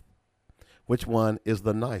play with. Which one is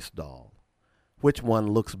the nice doll? Which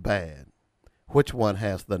one looks bad? Which one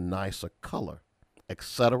has the nicer color?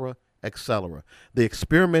 Etc., etc. The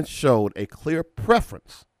experiment showed a clear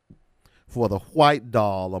preference for the white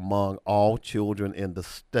doll among all children in the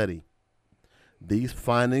study. These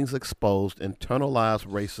findings exposed internalized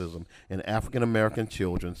racism in African American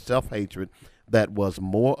children, self-hatred that was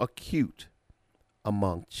more acute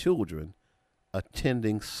among children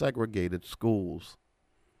attending segregated schools.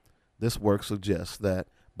 This work suggests that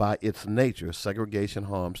by its nature, segregation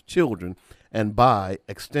harms children and by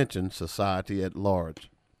extension, society at large.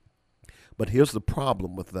 But here's the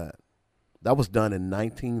problem with that. That was done in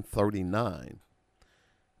 1939.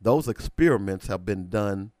 Those experiments have been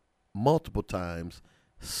done multiple times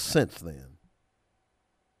since then.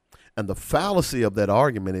 And the fallacy of that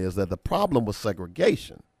argument is that the problem was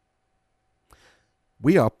segregation.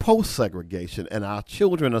 We are post-segregation, and our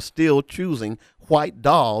children are still choosing white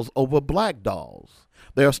dolls over black dolls.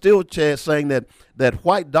 They are still saying that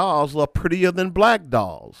white dolls are prettier than black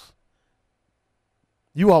dolls.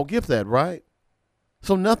 You all get that, right?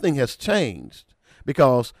 So nothing has changed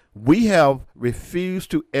because we have refused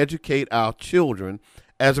to educate our children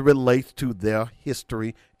as it relates to their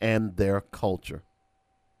history and their culture.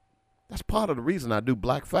 That's part of the reason I do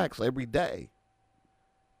Black Facts every day.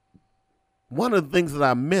 One of the things that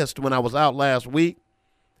I missed when I was out last week,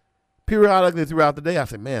 periodically throughout the day, I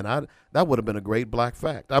said, man, that would have been a great Black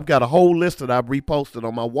Fact. I've got a whole list that I've reposted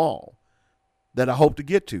on my wall that I hope to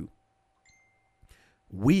get to.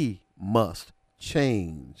 We must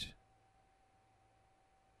change.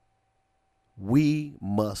 We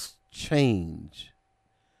must change.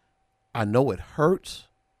 I know it hurts.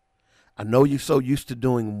 I know you're so used to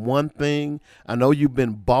doing one thing. I know you've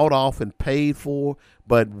been bought off and paid for,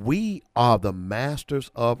 but we are the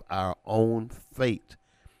masters of our own fate.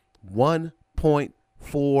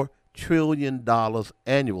 $1.4 trillion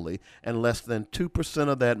annually, and less than 2%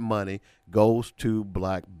 of that money goes to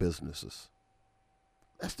black businesses.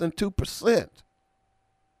 Less than 2%.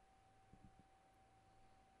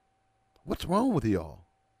 What's wrong with y'all?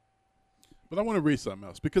 But I want to read something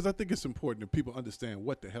else because I think it's important that people understand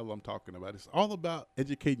what the hell I'm talking about. It's all about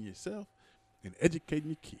educating yourself and educating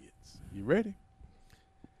your kids. You ready?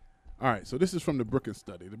 All right, so this is from the Brookings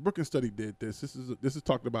study. The Brookings study did this. This is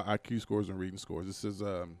talking about IQ scores and reading scores. This is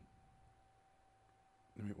where am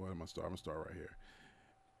I start? I'm gonna start right here.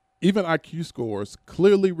 Even IQ scores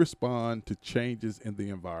clearly respond to changes in the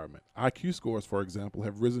environment. IQ scores, for example,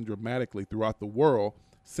 have risen dramatically throughout the world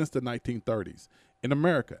since the 1930s. In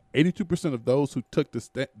America, 82% of those who took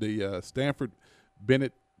the Stanford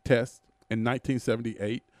Binet test in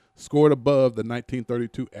 1978 scored above the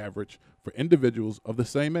 1932 average for individuals of the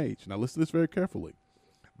same age. Now listen to this very carefully.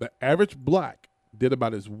 The average black did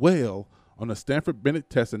about as well on the Stanford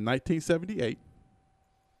Binet test in 1978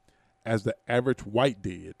 as the average white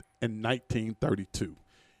did in 1932.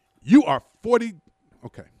 You are 40,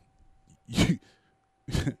 okay.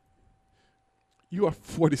 You are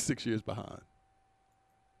 46 years behind.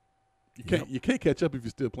 You can't catch up if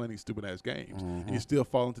you're still playing these stupid ass games. Mm-hmm. And you're still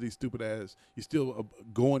falling to these stupid ass. You're still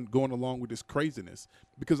going along with this craziness.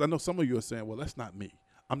 Because I know some of you are saying, "Well, that's not me.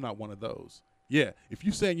 I'm not one of those." Yeah, if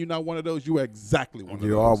you're saying you're not one of those, you are exactly one of those.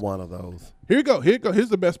 You are one of those. Here you go. Here's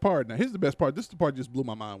the best part. Now, here's the best part. This is the part that just blew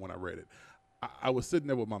my mind when I read it. I was sitting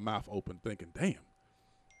there with my mouth open, thinking, "Damn."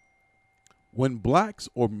 When blacks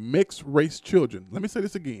or mixed race children, let me say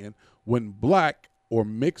this again. When black or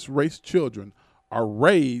mixed race children are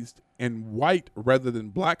raised in white rather than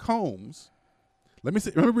black homes, let me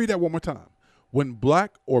read that one more time. When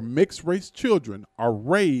black or mixed race children are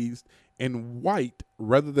raised in white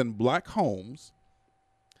rather than black homes,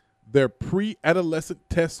 their pre-adolescent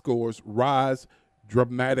test scores rise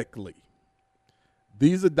dramatically.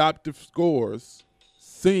 These adoptive scores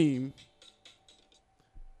seem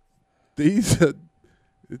These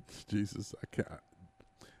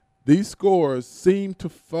scores seem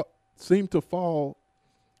to fall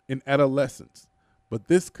in adolescence, but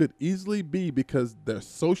this could easily be because their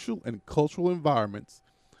social and cultural environments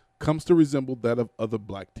comes to resemble that of other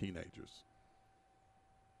black teenagers.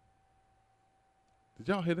 Did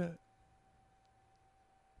y'all hear that?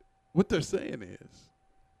 What they're saying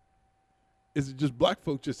is just black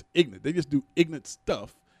folks just ignorant. They just do ignorant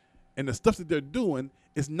stuff, and the stuff that they're doing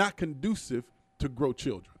is not conducive to grow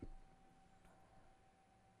children.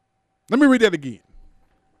 Let me read that again.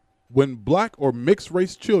 When black or mixed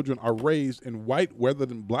race children are raised in white rather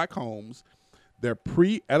than black homes, their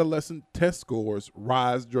pre-adolescent test scores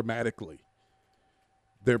rise dramatically.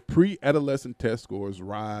 Their pre-adolescent test scores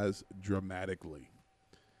rise dramatically.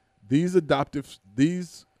 These adoptive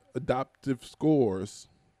scores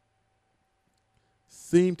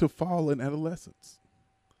seem to fall in adolescence.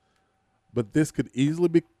 But this could easily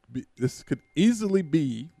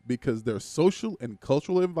be because their social and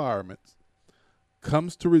cultural environments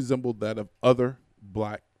comes to resemble that of other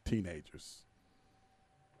black teenagers.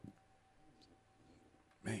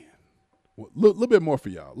 Man, a little bit more for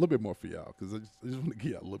y'all. A little bit more for y'all, because I just want to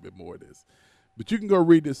give y'all a little bit more of this. But you can go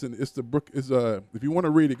read this, and it's if you want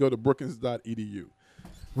to read it, go to brookings.edu.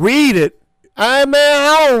 Read it. I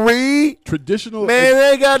don't read. Traditional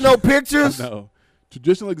they ain't got no pictures. No.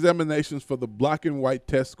 Traditional examinations for the black and white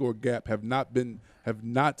test score gap have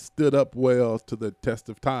not stood up well to the test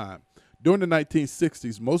of time. During the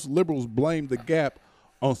 1960s, most liberals blamed the gap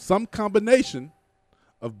on some combination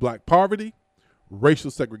of black poverty,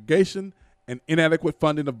 racial segregation, and inadequate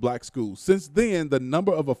funding of black schools. Since then, the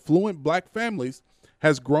number of affluent black families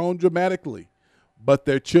has grown dramatically, but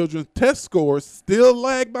their children's test scores still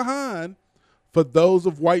lag behind for those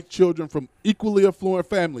of white children from equally affluent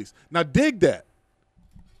families. Now, dig that.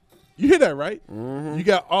 You hear that, right? Mm-hmm. You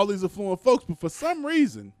got all these affluent folks, but for some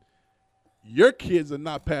reason, your kids are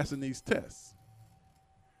not passing these tests.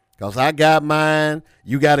 Because I got mine,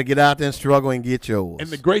 you got to get out there and struggle and get yours. And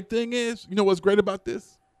the great thing is, you know what's great about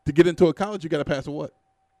this? To get into a college, you got to pass a what?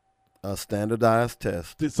 A standardized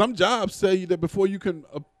test. Some jobs say you that before you can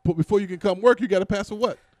come work, you got to pass a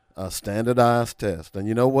what? A standardized test. And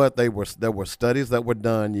you know what? There were studies that were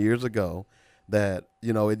done years ago that,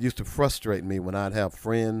 it used to frustrate me when I'd have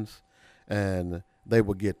friends and they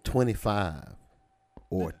would get 25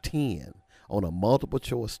 or 10 on a multiple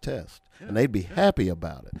choice test, and they'd be happy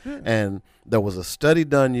about it. Yeah. And there was a study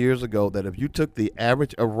done years ago that if you took the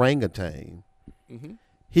average orangutan,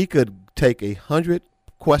 he could take 100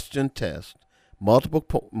 question test,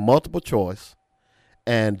 multiple choice,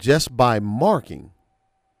 and just by marking,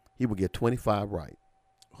 he would get 25 right.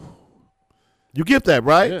 You get that,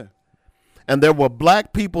 right? Yeah. And there were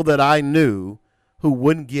black people that I knew who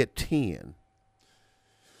wouldn't get 10.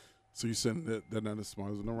 So you saying that they're not as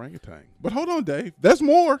smart as an orangutan. But hold on, Dave. There's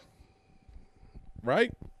more.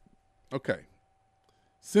 Right? Okay.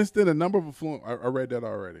 Since then, a number of affluent, I read that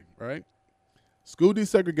already, right? School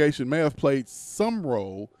desegregation may have played some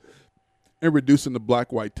role in reducing the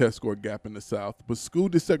black-white test score gap in the South, but school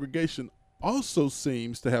desegregation also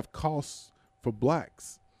seems to have costs for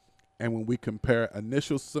blacks. And when we compare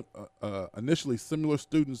initially similar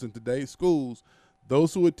students in today's schools,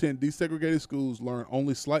 those who attend desegregated schools learn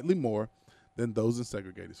only slightly more than those in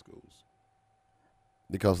segregated schools.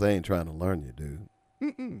 Because they ain't trying to learn you, dude.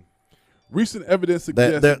 Mm-mm. Recent evidence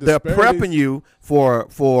suggests they're prepping you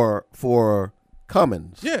for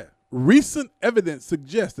Cummins. Yeah. Recent evidence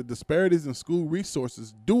suggests that disparities in school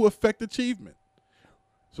resources do affect achievement.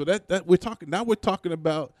 So that we're talking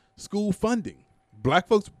about school funding. Black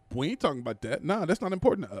folks, we ain't talking about that. No, that's not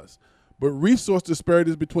important to us. But resource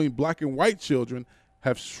disparities between black and white children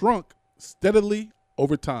have shrunk steadily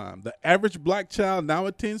over time. The average black child now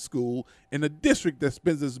attends school in a district that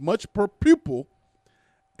spends as much per pupil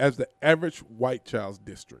as the average white child's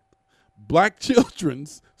district. Black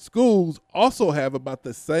children's schools also have about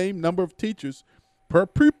the same number of teachers per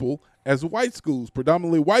pupil as white schools.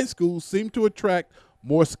 Predominantly white schools seem to attract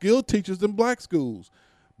more skilled teachers than black schools.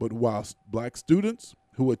 But whilst black students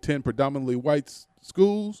who attend predominantly white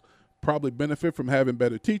schools probably benefit from having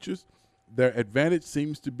better teachers, their advantage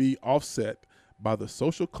seems to be offset by the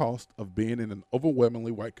social cost of being in an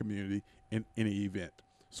overwhelmingly white community in any event.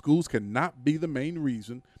 Schools cannot be the main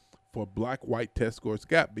reason for black-white test scores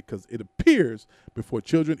gap because it appears before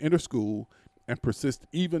children enter school and persist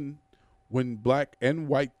even when black and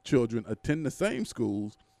white children attend the same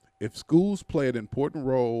schools. If schools play an important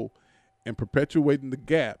role in perpetuating the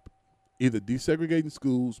gap, either desegregating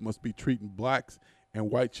schools must be treating blacks and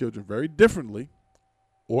white children very differently,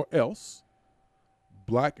 or else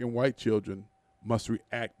black and white children must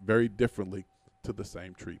react very differently to the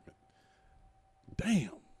same treatment.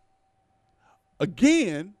 Damn.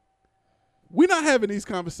 Again, we're not having these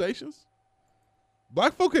conversations.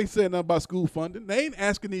 Black folk ain't saying nothing about school funding. They ain't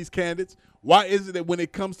asking these candidates, why is it that when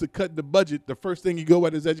it comes to cutting the budget, the first thing you go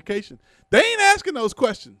at is education? They ain't asking those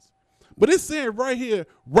questions. But it's saying right here,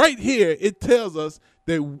 it tells us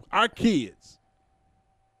that our kids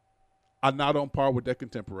are not on par with their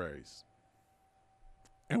contemporaries.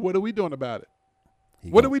 And what are we doing about it?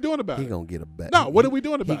 What are we doing about it? He gonna get a bet. No, what are we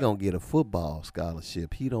doing about it? He gonna get a football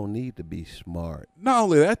scholarship. He don't need to be smart. Not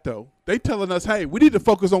only that, though, they telling us, hey, we need to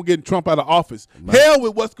focus on getting Trump out of office. Hell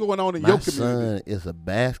with what's going on in your community. My son is a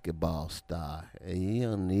basketball star, and he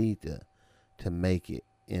don't need to make it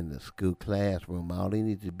in the school classroom. All he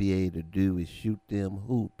needs to be able to do is shoot them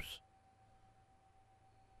hoops.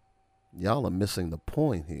 Y'all are missing the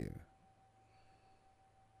point here.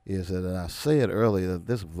 Is that I said earlier that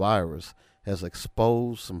this virus has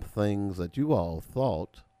exposed some things that you all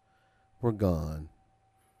thought were gone.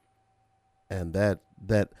 and that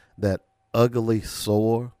ugly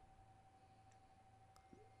sore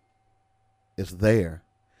is there.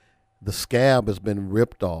 The scab has been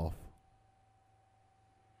ripped off.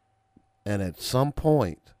 And at some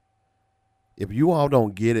point, if you all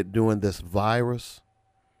don't get it during this virus,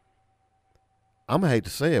 I'm going to hate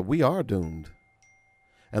to say it, we are doomed.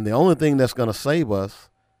 And the only thing that's going to save us,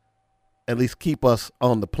 at least keep us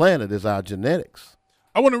on the planet, is our genetics.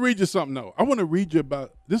 I want to read you something, though. I want to read you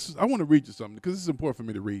about this. I want to read you something because this is important for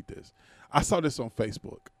me to read this. I saw this on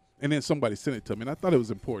Facebook, and then somebody sent it to me, and I thought it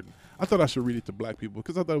was important. I thought I should read it to black people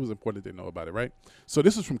because I thought it was important that they know about it, right? So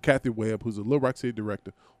this is from Kathy Webb, who's a Little Rock City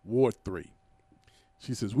Director, Ward 3.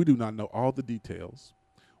 She says, we do not know all the details.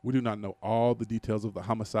 We do not know all the details of the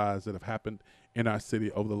homicides that have happened in our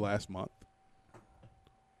city over the last month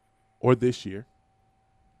or this year,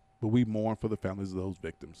 but we mourn for the families of those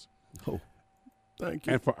victims. Oh, thank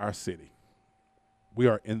you. And for our city. We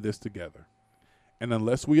are in this together. And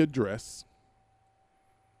unless we address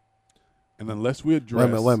Wait a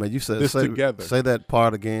minute. You said this together. Say that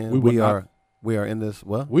part again. We are in this.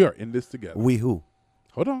 What? We are in this together. We who?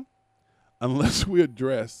 Hold on. Unless we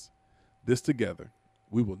address this together,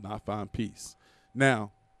 we will not find peace.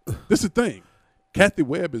 Now, this is the thing. Kathy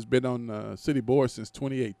Webb has been on city board since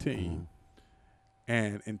 2018,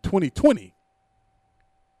 and in 2020,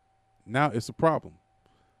 now it's a problem.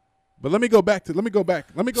 But let me go back. Hold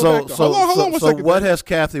on one so second. What has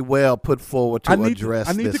Kathy Webb put forward to address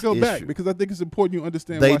this issue? I need to go back because I think it's important you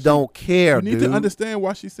understand. They don't care. You need to understand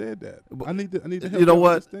why she said that. I need to help you know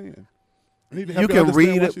what? Understand. You can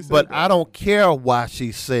read it, but I don't care why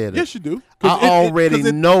she said it. Yes, you do. I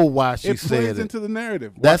already know why she said it. It plays into the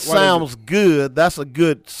narrative. That sounds good. That's a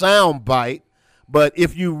good sound bite. But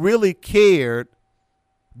if you really cared,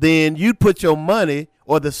 then you'd put your money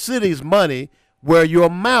or the city's money where your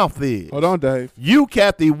mouth is. Hold on, Dave. You,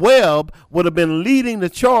 Kathy Webb, would have been leading the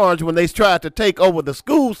charge when they tried to take over the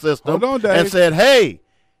school system. Hold on, Dave. And said, hey,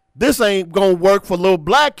 this ain't going to work for little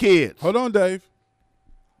black kids. Hold on, Dave.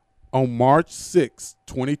 On March 6,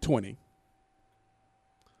 2020,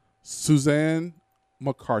 Suzanne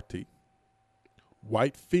McCarthy,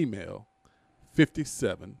 white female,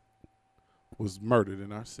 57, was murdered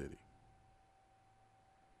in our city.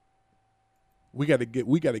 We got to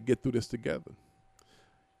get through this together.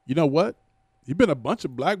 You know what? You've been a bunch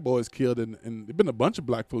of black boys killed and there've been a bunch of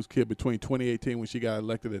black folks killed between 2018 when she got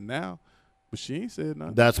elected and now, but she ain't said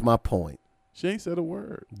nothing. That's my point. She ain't said a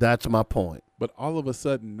word. That's my point. But all of a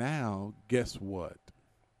sudden now, guess what?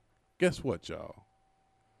 Guess what, y'all?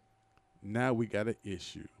 Now we got an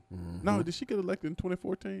issue. Mm-hmm. No, did she get elected in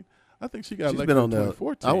 2014? I think she got elected in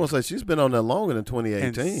 2014. I want to say she's been on there longer than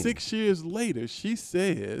 2018. And 6 years later, she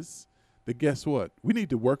says that guess what? We need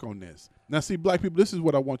to work on this. Now, see, black people, this is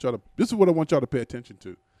what I want y'all to pay attention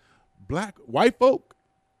to. White folk,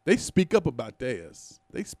 they speak up about theirs.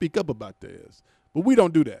 But we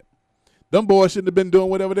don't do that. Them boys shouldn't have been doing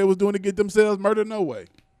whatever they was doing to get themselves murdered no way.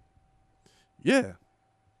 Yeah,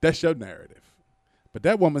 that's your narrative. But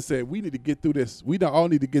that woman said we need to get through this. We all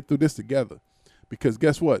need to get through this together. Because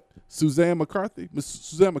guess what? Suzanne McCarthy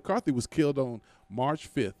was killed on March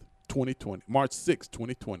 6,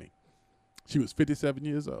 2020. She was 57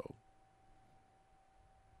 years old.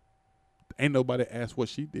 Ain't nobody asked what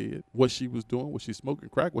she did, what she was doing. Was she smoking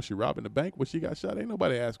crack? Was she robbing the bank? Was she got shot? Ain't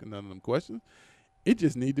nobody asking none of them questions. It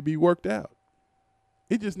just need to be worked out.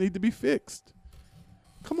 It just need to be fixed.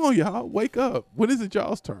 Come on, y'all. Wake up. When is it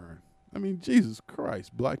y'all's turn? I mean, Jesus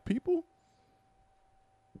Christ, black people.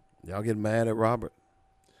 Y'all get mad at Robert?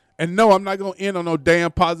 And no, I'm not going to end on no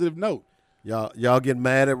damn positive note. Y'all get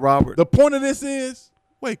mad at Robert? The point of this is,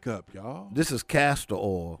 wake up, y'all. This is castor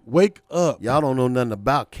oil. Wake up. Y'all don't know nothing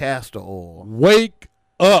about castor oil. Wake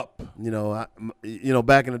up. You know,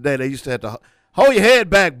 back in the day, they used to have to hold your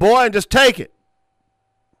head back, boy, and just take it.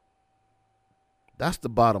 That's the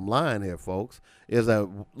bottom line here, folks, is that,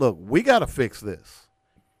 look, we got to fix this.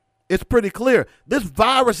 It's pretty clear. This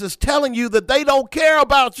virus is telling you that they don't care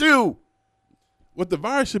about you. What the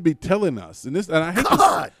virus should be telling us, and I hate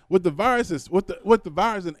this, what the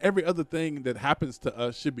virus and every other thing that happens to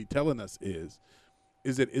us should be telling us is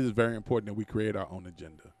that it is very important that we create our own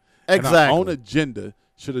agenda. Exactly. And our own agenda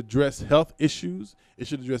should address health issues. It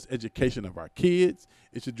should address education of our kids.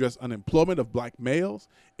 It should address unemployment of black males.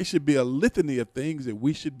 It should be a litany of things that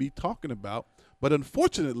we should be talking about. But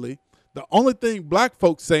unfortunately, the only thing black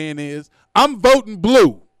folks saying is, I'm voting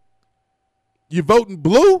blue. You voting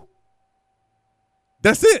blue?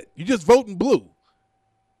 That's it. You just voting blue.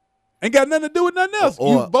 Ain't got nothing to do with nothing else.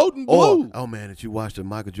 You voting blue. Oh, man, did you watch the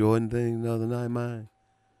Michael Jordan thing the other night, man?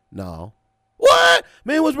 No. What?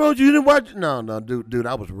 Man, what's wrong with you? You didn't watch? No, dude,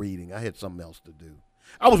 I was reading. I had something else to do.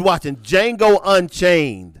 I was watching Django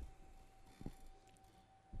Unchained.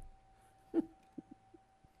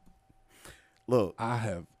 Look, I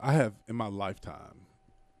have in my lifetime.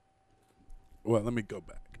 Well, let me go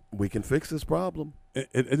back. We can fix this problem.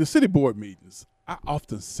 At the city board meetings, I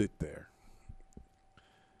often sit there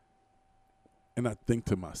and I think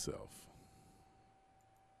to myself,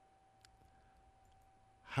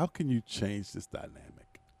 how can you change this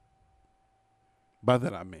dynamic? By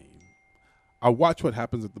that I mean, I watch what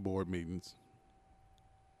happens at the board meetings,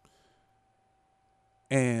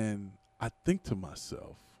 and I think to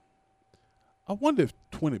myself, I wonder if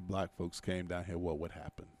 20 black folks came down here, what would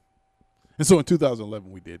happen? And so in 2011,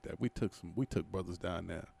 we did that. We took brothers down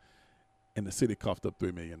there, and the city coughed up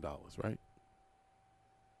 $3 million, right?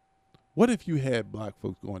 What if you had black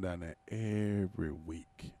folks going down there every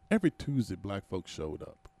week? Every Tuesday, black folks showed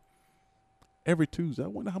up. Every Tuesday. I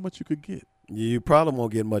wonder how much you could get. You probably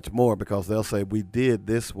won't get much more because they'll say, we did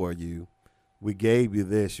this for you. We gave you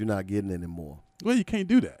this. You're not getting any more. Well, you can't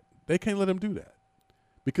do that. They can't let them do that.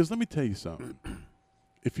 Because let me tell you something.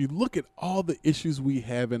 If you look at all the issues we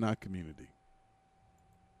have in our community,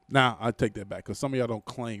 now I take that back because some of y'all don't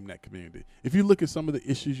claim that community. If you look at some of the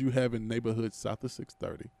issues you have in neighborhoods south of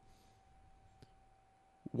 630,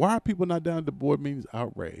 why are people not down at the board meetings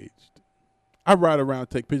outraged? I ride around,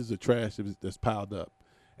 take pictures of trash that's piled up,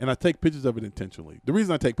 and I take pictures of it intentionally. The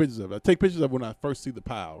reason I take pictures of it, I take pictures of it when I first see the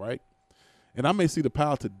pile, right? And I may see the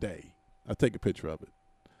pile today. I take a picture of it.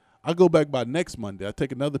 I go back by next Monday. I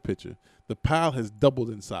take another picture. The pile has doubled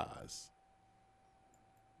in size.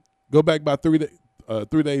 Go back by 3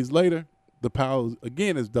 days later, the pile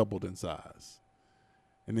again has doubled in size.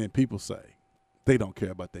 And then people say they don't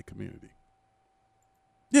care about their community.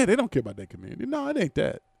 Yeah, they don't care about their community. No, it ain't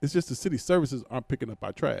that. It's just the city services aren't picking up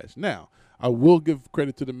our trash. Now, I will give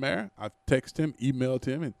credit to the mayor. I've texted him, emailed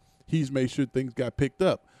him, and he's made sure things got picked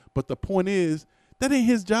up. But the point is, that ain't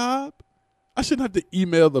his job. I shouldn't have to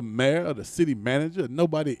email the mayor or the city manager or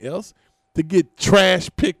nobody else to get trash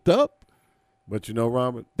picked up. But you know,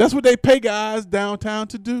 Robert, that's what they pay guys downtown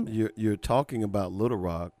to do. You're talking about Little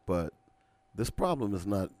Rock, but this problem is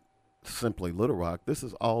not simply Little Rock. This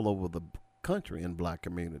is all over the country in black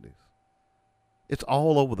communities. It's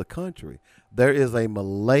all over the country. There is a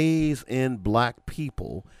malaise in black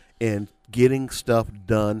people in getting stuff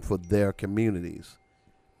done for their communities.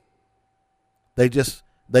 They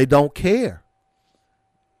don't care.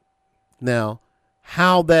 Now,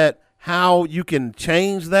 how you can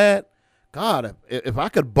change that? God, if I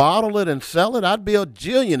could bottle it and sell it, I'd be a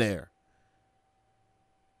jillionaire.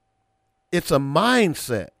 It's a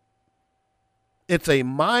mindset. It's a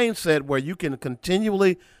mindset where you can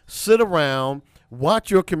continually sit around,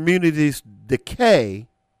 watch your communities decay,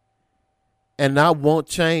 and not want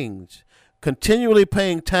change. Continually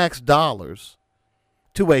paying tax dollars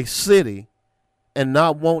to a city and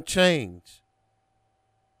not want change.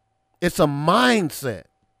 It's a mindset.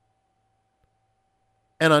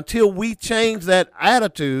 And until we change that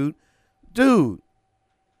attitude, dude,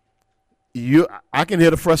 I can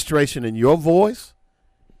hear the frustration in your voice.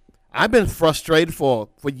 I've been frustrated for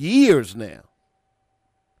years now.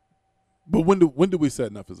 But when do we say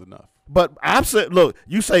enough is enough? But I've said, look,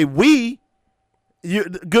 you say we.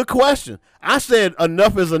 Good question. I said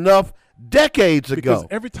enough is enough decades ago. Because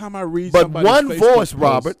every time I read but somebody's one Facebook voice, post,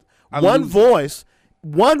 Robert,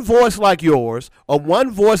 one voice like yours or one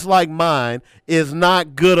voice like mine is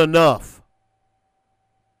not good enough.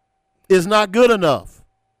 Is not good enough.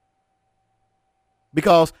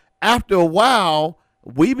 Because after a while,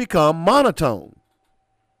 we become monotone.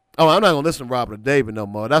 Oh, I'm not going to listen to Robert or David no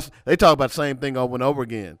more. They talk about the same thing over and over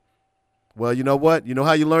again. Well, you know what? You know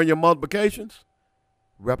how you learn your multiplications?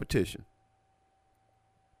 Repetition.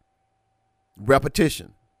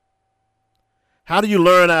 Repetition. How do you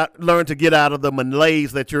learn to get out of the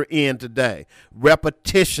malaise that you're in today?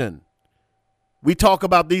 Repetition. We talk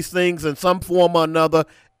about these things in some form or another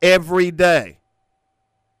every day.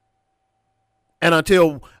 And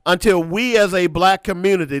until we as a black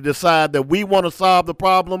community decide that we want to solve the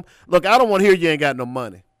problem, look, I don't want to hear you ain't got no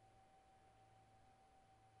money.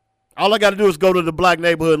 All I got to do is go to the black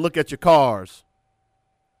neighborhood and look at your cars.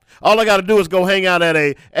 All I got to do is go hang out at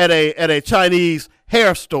a Chinese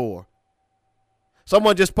hair store.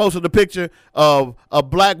 Someone just posted a picture of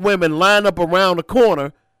black women lined up around the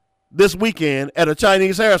corner this weekend at a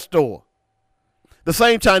Chinese hair store. The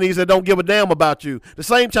same Chinese that don't give a damn about you. The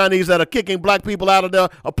same Chinese that are kicking black people out of their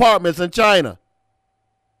apartments in China.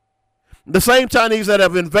 The same Chinese that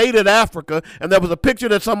have invaded Africa, and there was a picture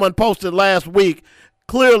that someone posted last week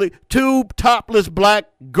Clearly, 2 topless black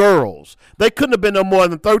girls. They couldn't have been no more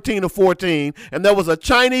than 13 or 14, and there was a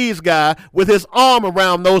Chinese guy with his arm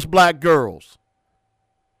around those black girls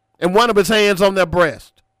and one of his hands on their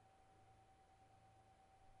breast.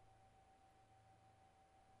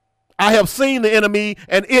 I have seen the enemy,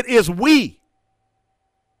 and it is we.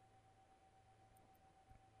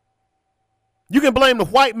 You can blame the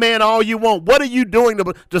white man all you want. What are you doing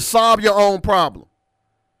to solve your own problem?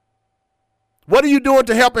 What are you doing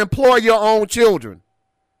to help employ your own children?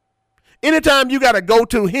 Anytime you got to go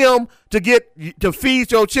to him to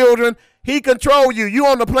feed your children, he control you. You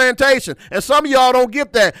on the plantation. And some of y'all don't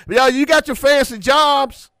get that. Y'all, you got your fancy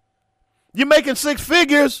jobs. You're making 6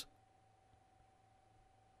 figures.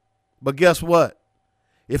 But guess what?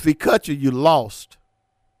 If he cut you, you lost.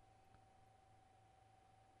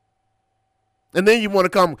 And then you want to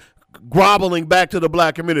come groveling back to the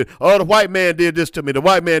black community. Oh, the white man did this to me. The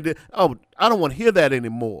white man did. Oh, I don't want to hear that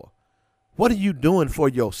anymore. What are you doing for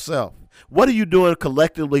yourself? What are you doing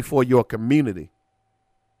collectively for your community?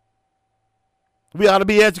 We ought to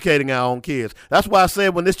be educating our own kids. That's why I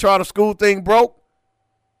said when this charter school thing broke,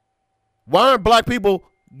 why aren't black people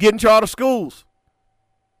getting charter schools?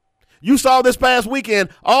 You saw this past weekend,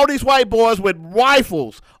 all these white boys with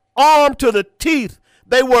rifles, armed to the teeth.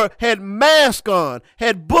 They had masks on,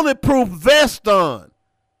 had bulletproof vests on.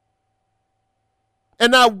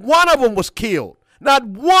 And not one of them was killed. Not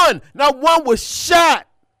one was shot.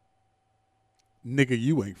 Nigga,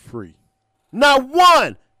 you ain't free. Not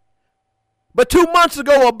one. But 2 months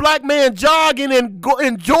ago, a black man jogging in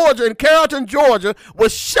Georgia, in Carrollton, Georgia,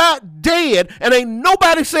 was shot dead, and ain't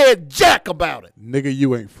nobody said jack about it. Nigga,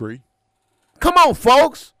 you ain't free. Come on,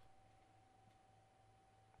 folks.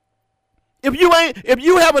 If you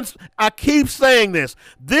haven't, I keep saying this,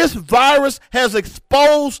 this virus has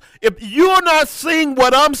exposed, if you're not seeing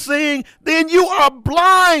what I'm seeing, then you are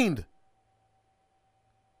blind.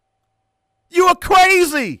 You are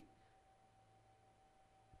crazy.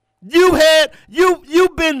 You're a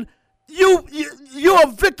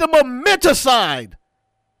victim of menticide.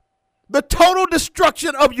 The total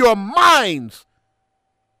destruction of your minds.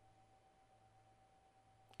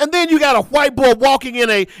 And then you got a white boy walking in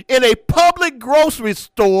a public grocery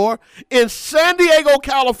store in San Diego,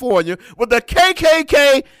 California, with a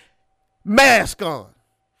KKK mask on.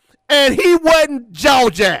 And he wasn't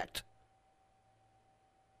jaw-jacked.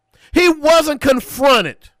 He wasn't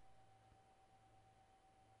confronted.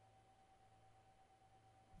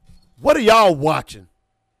 What are y'all watching?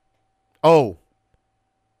 Oh,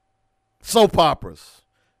 soap operas,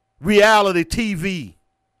 reality TV.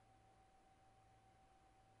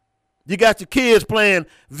 You got your kids playing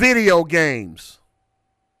video games.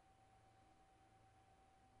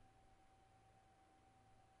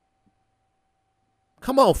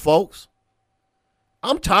 Come on, folks.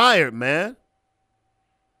 I'm tired, man.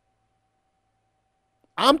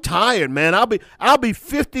 I'm tired, man. I'll be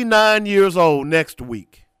 59 years old next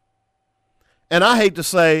week. And I hate to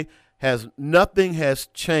say, nothing has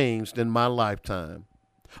changed in my lifetime.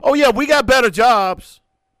 Oh, yeah, we got better jobs.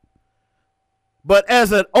 But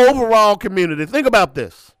as an overall community, think about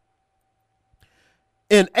this.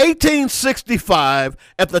 In 1865,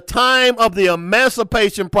 at the time of the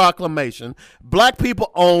Emancipation Proclamation, black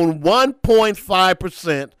people owned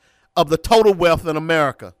 1.5% of the total wealth in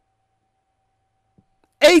America.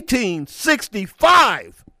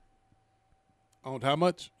 1865. Owned how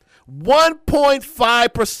much?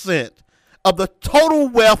 1.5% of the total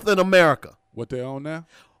wealth in America. What they own now?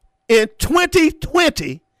 In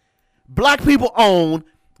 2020, black people own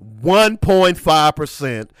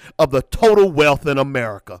 1.5% of the total wealth in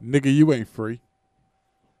America. Nigga, you ain't free.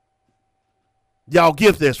 Y'all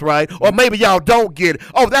get this, right? Or maybe y'all don't get it.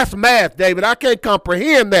 Oh, that's math, David. I can't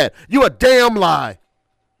comprehend that. You a damn lie.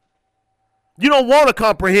 You don't want to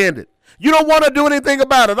comprehend it. You don't want to do anything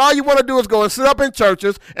about it. All you want to do is go and sit up in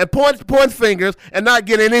churches and point fingers and not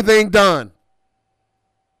get anything done.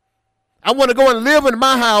 I want to go and live in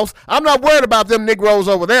my house. I'm not worried about them Negroes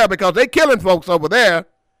over there because they killing folks over there.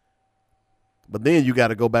 But then you got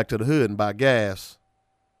to go back to the hood and buy gas.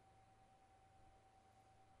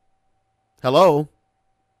 Hello?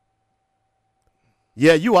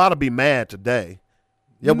 Yeah, you ought to be mad today.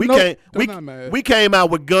 Yeah, we came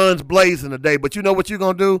out with guns blazing today, but you know what you're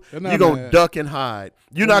gonna do? You're gonna duck and hide.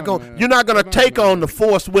 You're not gonna take on the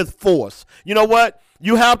force with force. You know what?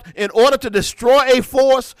 You have, in order to destroy a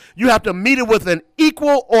force, you have to meet it with an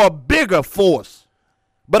equal or bigger force.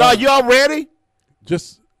 But are y'all ready?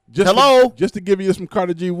 Hello? Just to give you some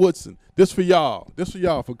Carter G. Woodson. This for y'all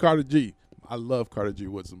for Carter G. I love Carter G.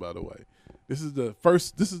 Woodson, by the way. This is the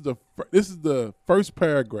first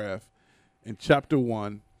paragraph in Chapter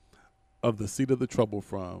 1 of The Seat of the Trouble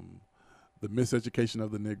from The Miseducation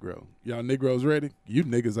of the Negro. Y'all Negroes ready? You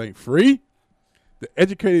niggas ain't free. The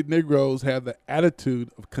educated Negroes have the attitude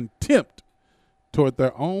of contempt toward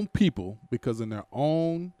their own people because in their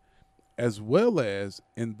own as well as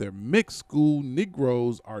in their mixed school,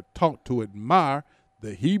 Negroes are taught to admire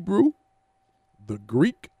the Hebrew, the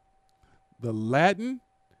Greek, the Latin,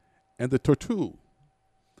 and the Turtu,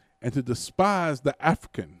 and to despise the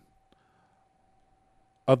African.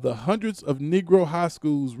 Of the hundreds of Negro high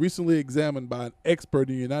schools recently examined by an expert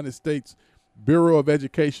in the United States Bureau of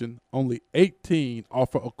Education, only 18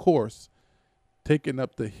 offer a course taking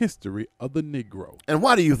up the history of the Negro. And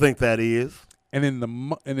why do you think that is? And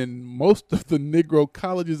in most of the Negro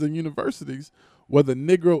colleges and universities, where the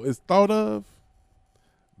Negro is thought of,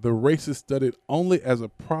 the race is studied only as a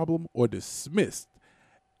problem or dismissed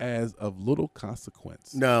as of little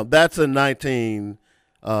consequence. No, that's in 19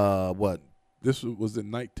 what? This was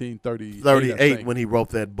in 1938. 38 when he wrote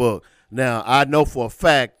that book. Now, I know for a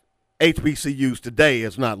fact HBCUs today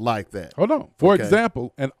is not like that. Hold on. For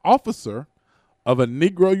example, an officer of a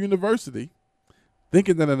Negro university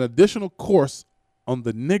thinking that an additional course on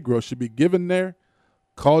the Negro should be given there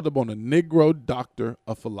called upon a Negro doctor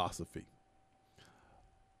of philosophy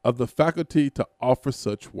of the faculty to offer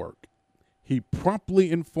such work. He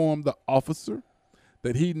promptly informed the officer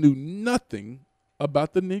that he knew nothing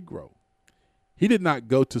about the Negro. He did not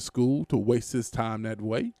go to school to waste his time that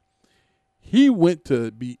way. He went to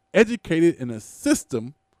be educated in a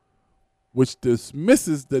system which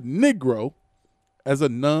dismisses the Negro as a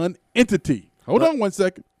non-entity. Hold on 1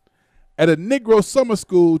 second. At a Negro summer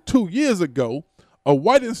school 2 years ago, a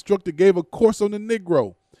white instructor gave a course on the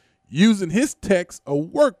Negro, using his text, a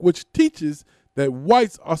work which teaches that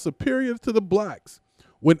whites are superior to the blacks.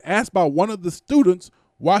 When asked by one of the students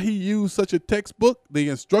why he used such a textbook, the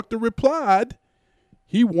instructor replied,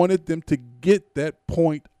 he wanted them to get that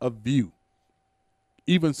point of view.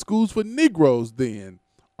 Even schools for Negroes, then,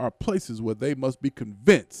 are places where they must be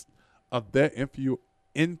convinced of their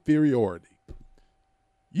inferiority.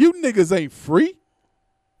 You niggas ain't free.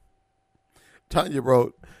 Tanya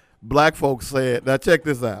wrote, black folks said, now check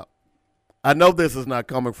this out. I know this is not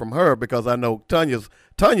coming from her because I know Tanya's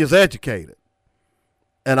educated.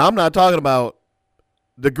 And I'm not talking about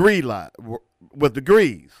with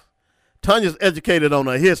degrees. Tanya's educated on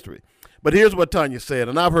her history. But here's what Tanya said,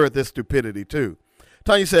 and I've heard this stupidity too.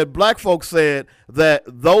 Tanya said, black folks said that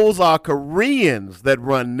those are Koreans that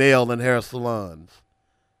run nail and hair salons,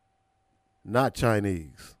 not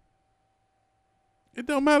Chinese. It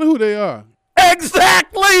don't matter who they are.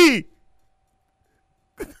 Exactly!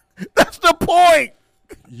 That's the point.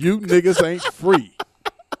 You niggas ain't free.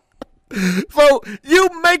 So you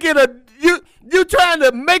trying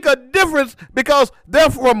to make a difference because they're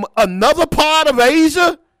from another part of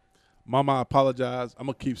Asia? Mama, I apologize. I'm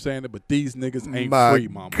gonna keep saying it, but these niggas ain't free,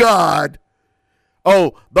 mama. God.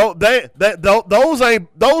 Oh, those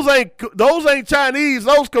ain't Chinese.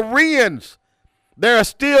 Those Koreans. They're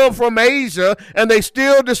still from Asia, and they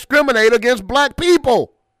still discriminate against black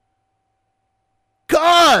people.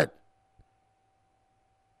 God.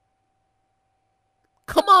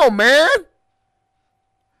 Come on, man.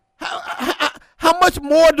 How much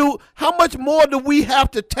more do we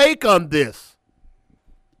have to take on this?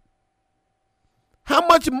 How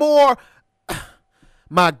much more?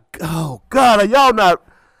 Oh God, are y'all not?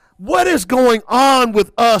 What is going on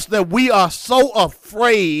with us that we are so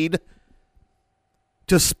afraid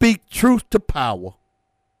to speak truth to power?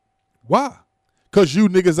 Why? Because you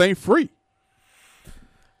niggas ain't free.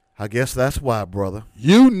 I guess that's why, brother.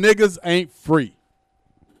 You niggas ain't free.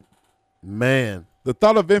 Man. The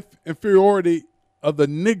thought of inferiority of the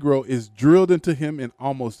Negro is drilled into him in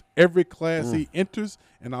almost every class he enters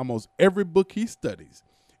and almost every book he studies.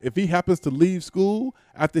 If he happens to leave school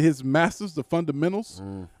after his masters the fundamentals,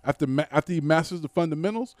 after he masters the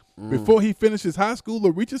fundamentals, before he finishes high school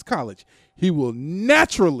or reaches college, he will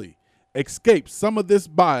naturally escape some of this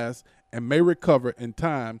bias and may recover in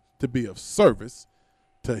time to be of service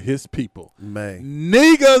to his people. Man.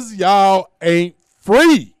 Niggas, y'all ain't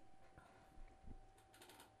free.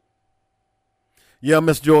 Yeah,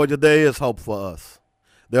 Miss Georgia, there is hope for us.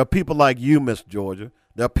 There are people like you, Miss Georgia.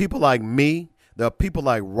 There are people like me. There are people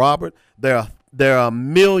like Robert. There are There are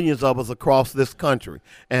millions of us across this country.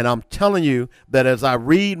 And I'm telling you that as I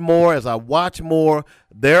read more, as I watch more,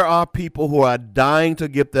 there are people who are dying to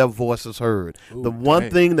get their voices heard. Ooh, the one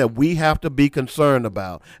thing that we have to be concerned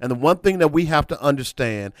about, and the one thing that we have to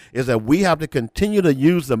understand, is that we have to continue to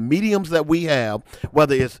use the mediums that we have,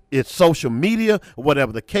 whether it's social media, or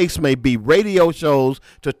whatever the case may be, radio shows,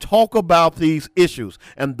 to talk about these issues.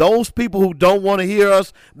 And those people who don't want to hear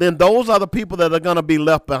us, then those are the people that are going to be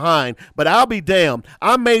left behind. But I'll be damned.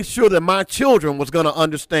 I made sure that my children was going to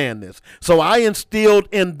understand this. So I instilled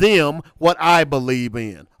in them what I believe in.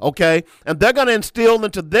 Okay, and they're going to instill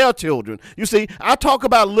into their children. You see, I talk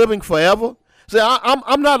about living forever. See,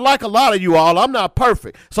 I'm not like a lot of you all. I'm not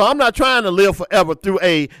perfect, so I'm not trying to live forever through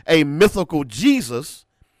a mythical Jesus.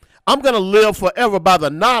 I'm going to live forever by the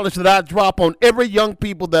knowledge that I drop on every young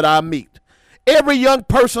people that I meet. Every young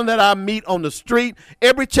person that I meet on the street,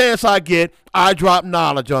 every chance I get, I drop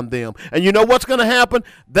knowledge on them. And you know what's going to happen?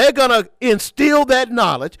 They're going to instill that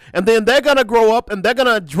knowledge, and then they're going to grow up, and they're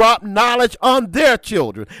going to drop knowledge on their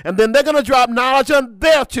children. And then they're going to drop knowledge on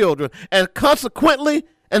their children. And consequently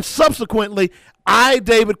and subsequently, I,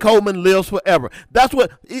 David Coleman, lives forever. That's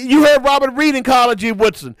what you heard Robert reading Carla G.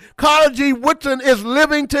 Woodson. Carla G. Woodson is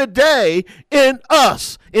living today in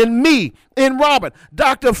us, in me, in Robert.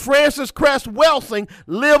 Dr. Francis Cress Welsing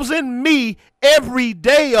lives in me every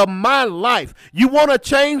day of my life. You want to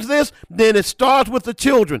change this? Then it starts with the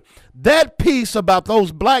children. That piece about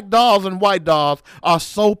those black dolls and white dolls are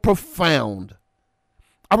so profound.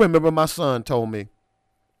 I remember my son told me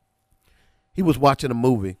he was watching a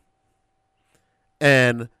movie,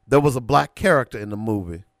 and there was a black character in the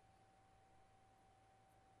movie.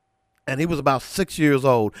 And he was about 6 years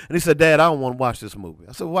old. And he said, Dad, I don't want to watch this movie.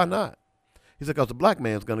 I said, why not? He said, because the black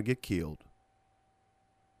man's going to get killed.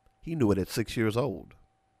 He knew it at 6 years old.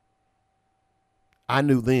 I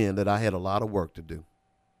knew then that I had a lot of work to do.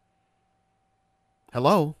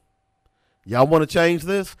 Hello? Y'all want to change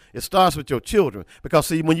this? It starts with your children. Because,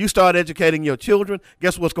 see, when you start educating your children,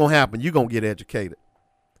 guess what's going to happen? You're going to get educated.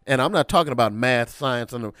 And I'm not talking about math,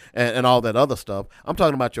 science, and all that other stuff. I'm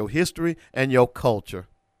talking about your history and your culture.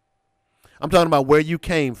 I'm talking about where you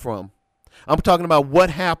came from. I'm talking about what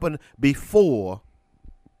happened before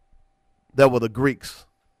there were the Greeks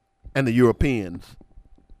and the Europeans.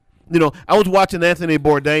 You know, I was watching Anthony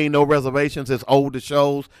Bourdain, No Reservations, his oldest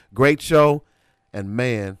shows, great show. And,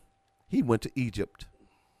 man, he went to Egypt.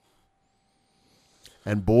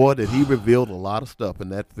 And boy, did he reveal a lot of stuff in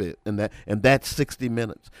that 60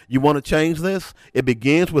 minutes. You want to change this? It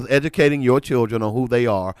begins with educating your children on who they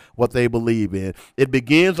are, what they believe in. It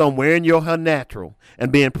begins on wearing your hair natural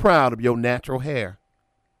and being proud of your natural hair.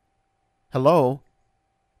 Hello?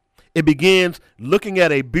 It begins looking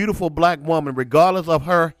at a beautiful black woman, regardless of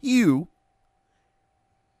her hue,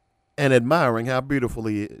 and admiring how beautiful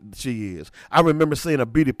she is. I remember seeing a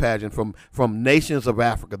beauty pageant from nations of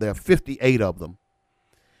Africa. There are 58 of them.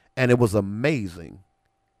 And it was amazing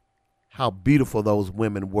how beautiful those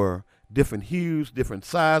women were. Different hues, different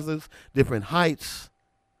sizes, different heights.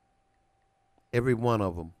 Every one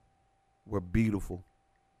of them were beautiful.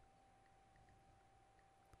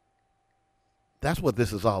 That's what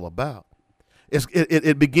this is all about.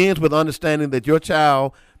 It begins with understanding that your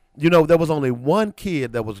child, you know, there was only one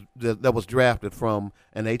kid that was drafted from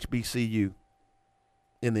an HBCU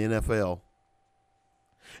in the NFL.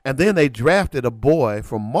 And then they drafted a boy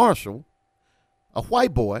from Marshall, a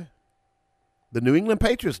white boy, the New England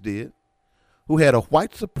Patriots did, who had a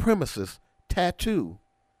white supremacist tattoo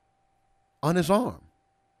on his arm.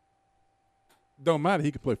 Don't matter.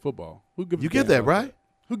 He could play football. Who gives you get that, right? That?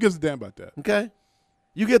 Who gives a damn about that? Okay.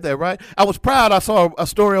 You get that, right? I was proud. I saw a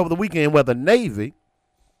story over the weekend where the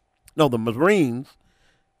Marines,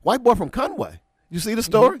 white boy from Conway. You see the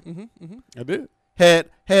story? I did.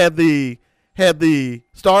 Had the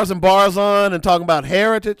stars and bars on and talking about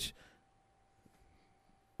heritage.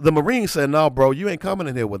 The Marines said, no, bro, you ain't coming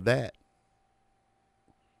in here with that.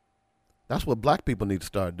 That's what black people need to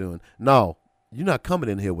start doing. No, you're not coming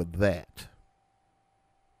in here with that.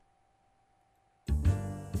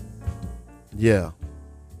 Yeah.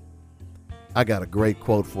 I got a great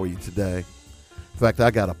quote for you today. In fact,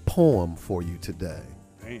 I got a poem for you today.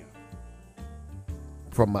 Damn.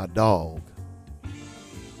 From my dog.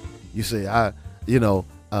 You see,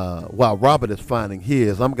 while Robert is finding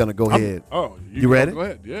his, I'm going to go ahead. You ready? Go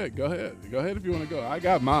ahead. Yeah, go ahead. Go ahead if you want to go. I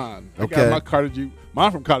got mine. Okay. I got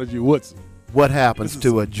mine from Carla G. Woodson. What happens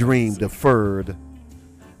to a dream deferred?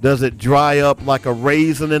 Does it dry up like a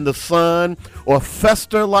raisin in the sun or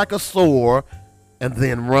fester like a sore and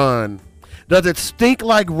then run? Does it stink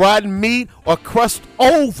like rotten meat or crust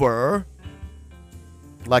over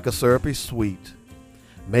like a syrupy sweet.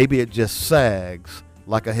 Maybe it just sags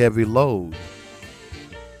like a heavy load.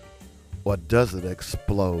 Or does it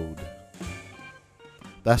explode?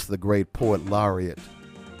 That's the great poet laureate,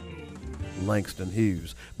 Langston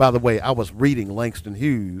Hughes. By the way, I was reading Langston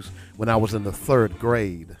Hughes when I was in the 3rd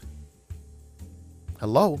grade.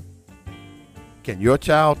 Hello? Can your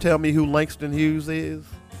child tell me who Langston Hughes is?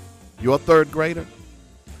 Your 3rd grader?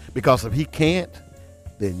 Because if he can't,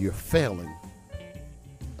 then you're failing.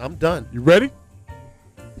 I'm done. You ready?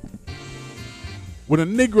 When a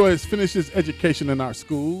Negro has finished his education in our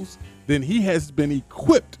schools, then he has been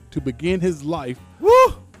equipped to begin his life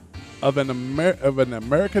of an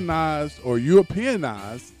Americanized or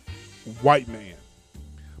Europeanized white man.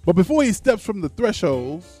 But before he steps from the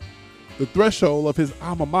threshold of his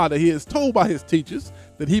alma mater, he is told by his teachers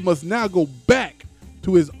that he must now go back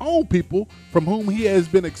to his own people from whom he has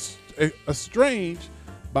been estranged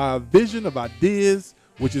by a vision of ideas,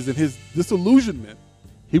 which is in his disillusionment,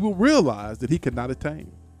 he will realize that he cannot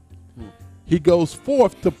attain. He goes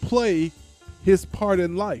forth to play his part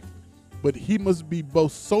in life, but he must be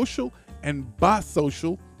both social and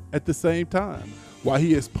bisocial at the same time. While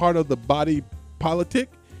he is part of the body politic,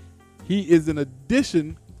 he is in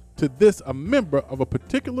addition to this a member of a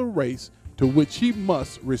particular race to which he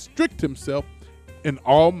must restrict himself in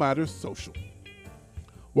all matters social.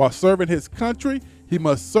 While serving his country, he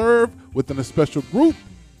must serve within a special group.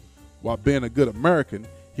 While being a good American,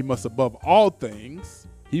 he must above all things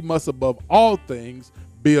be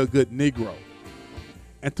a good Negro.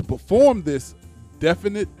 And to perform this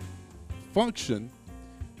definite function,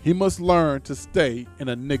 he must learn to stay in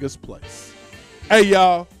a nigger's place. Hey,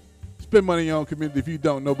 y'all, spend money in your own community. If you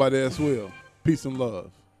don't, nobody else will. Peace and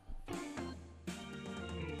love.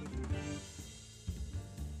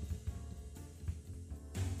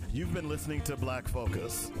 You've been listening to Black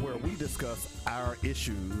Focus, where we discuss our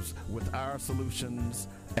issues with our solutions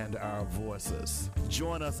and our voices.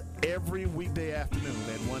 Join us every weekday afternoon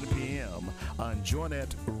at 1 p.m. on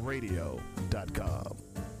JoinetRadio.com.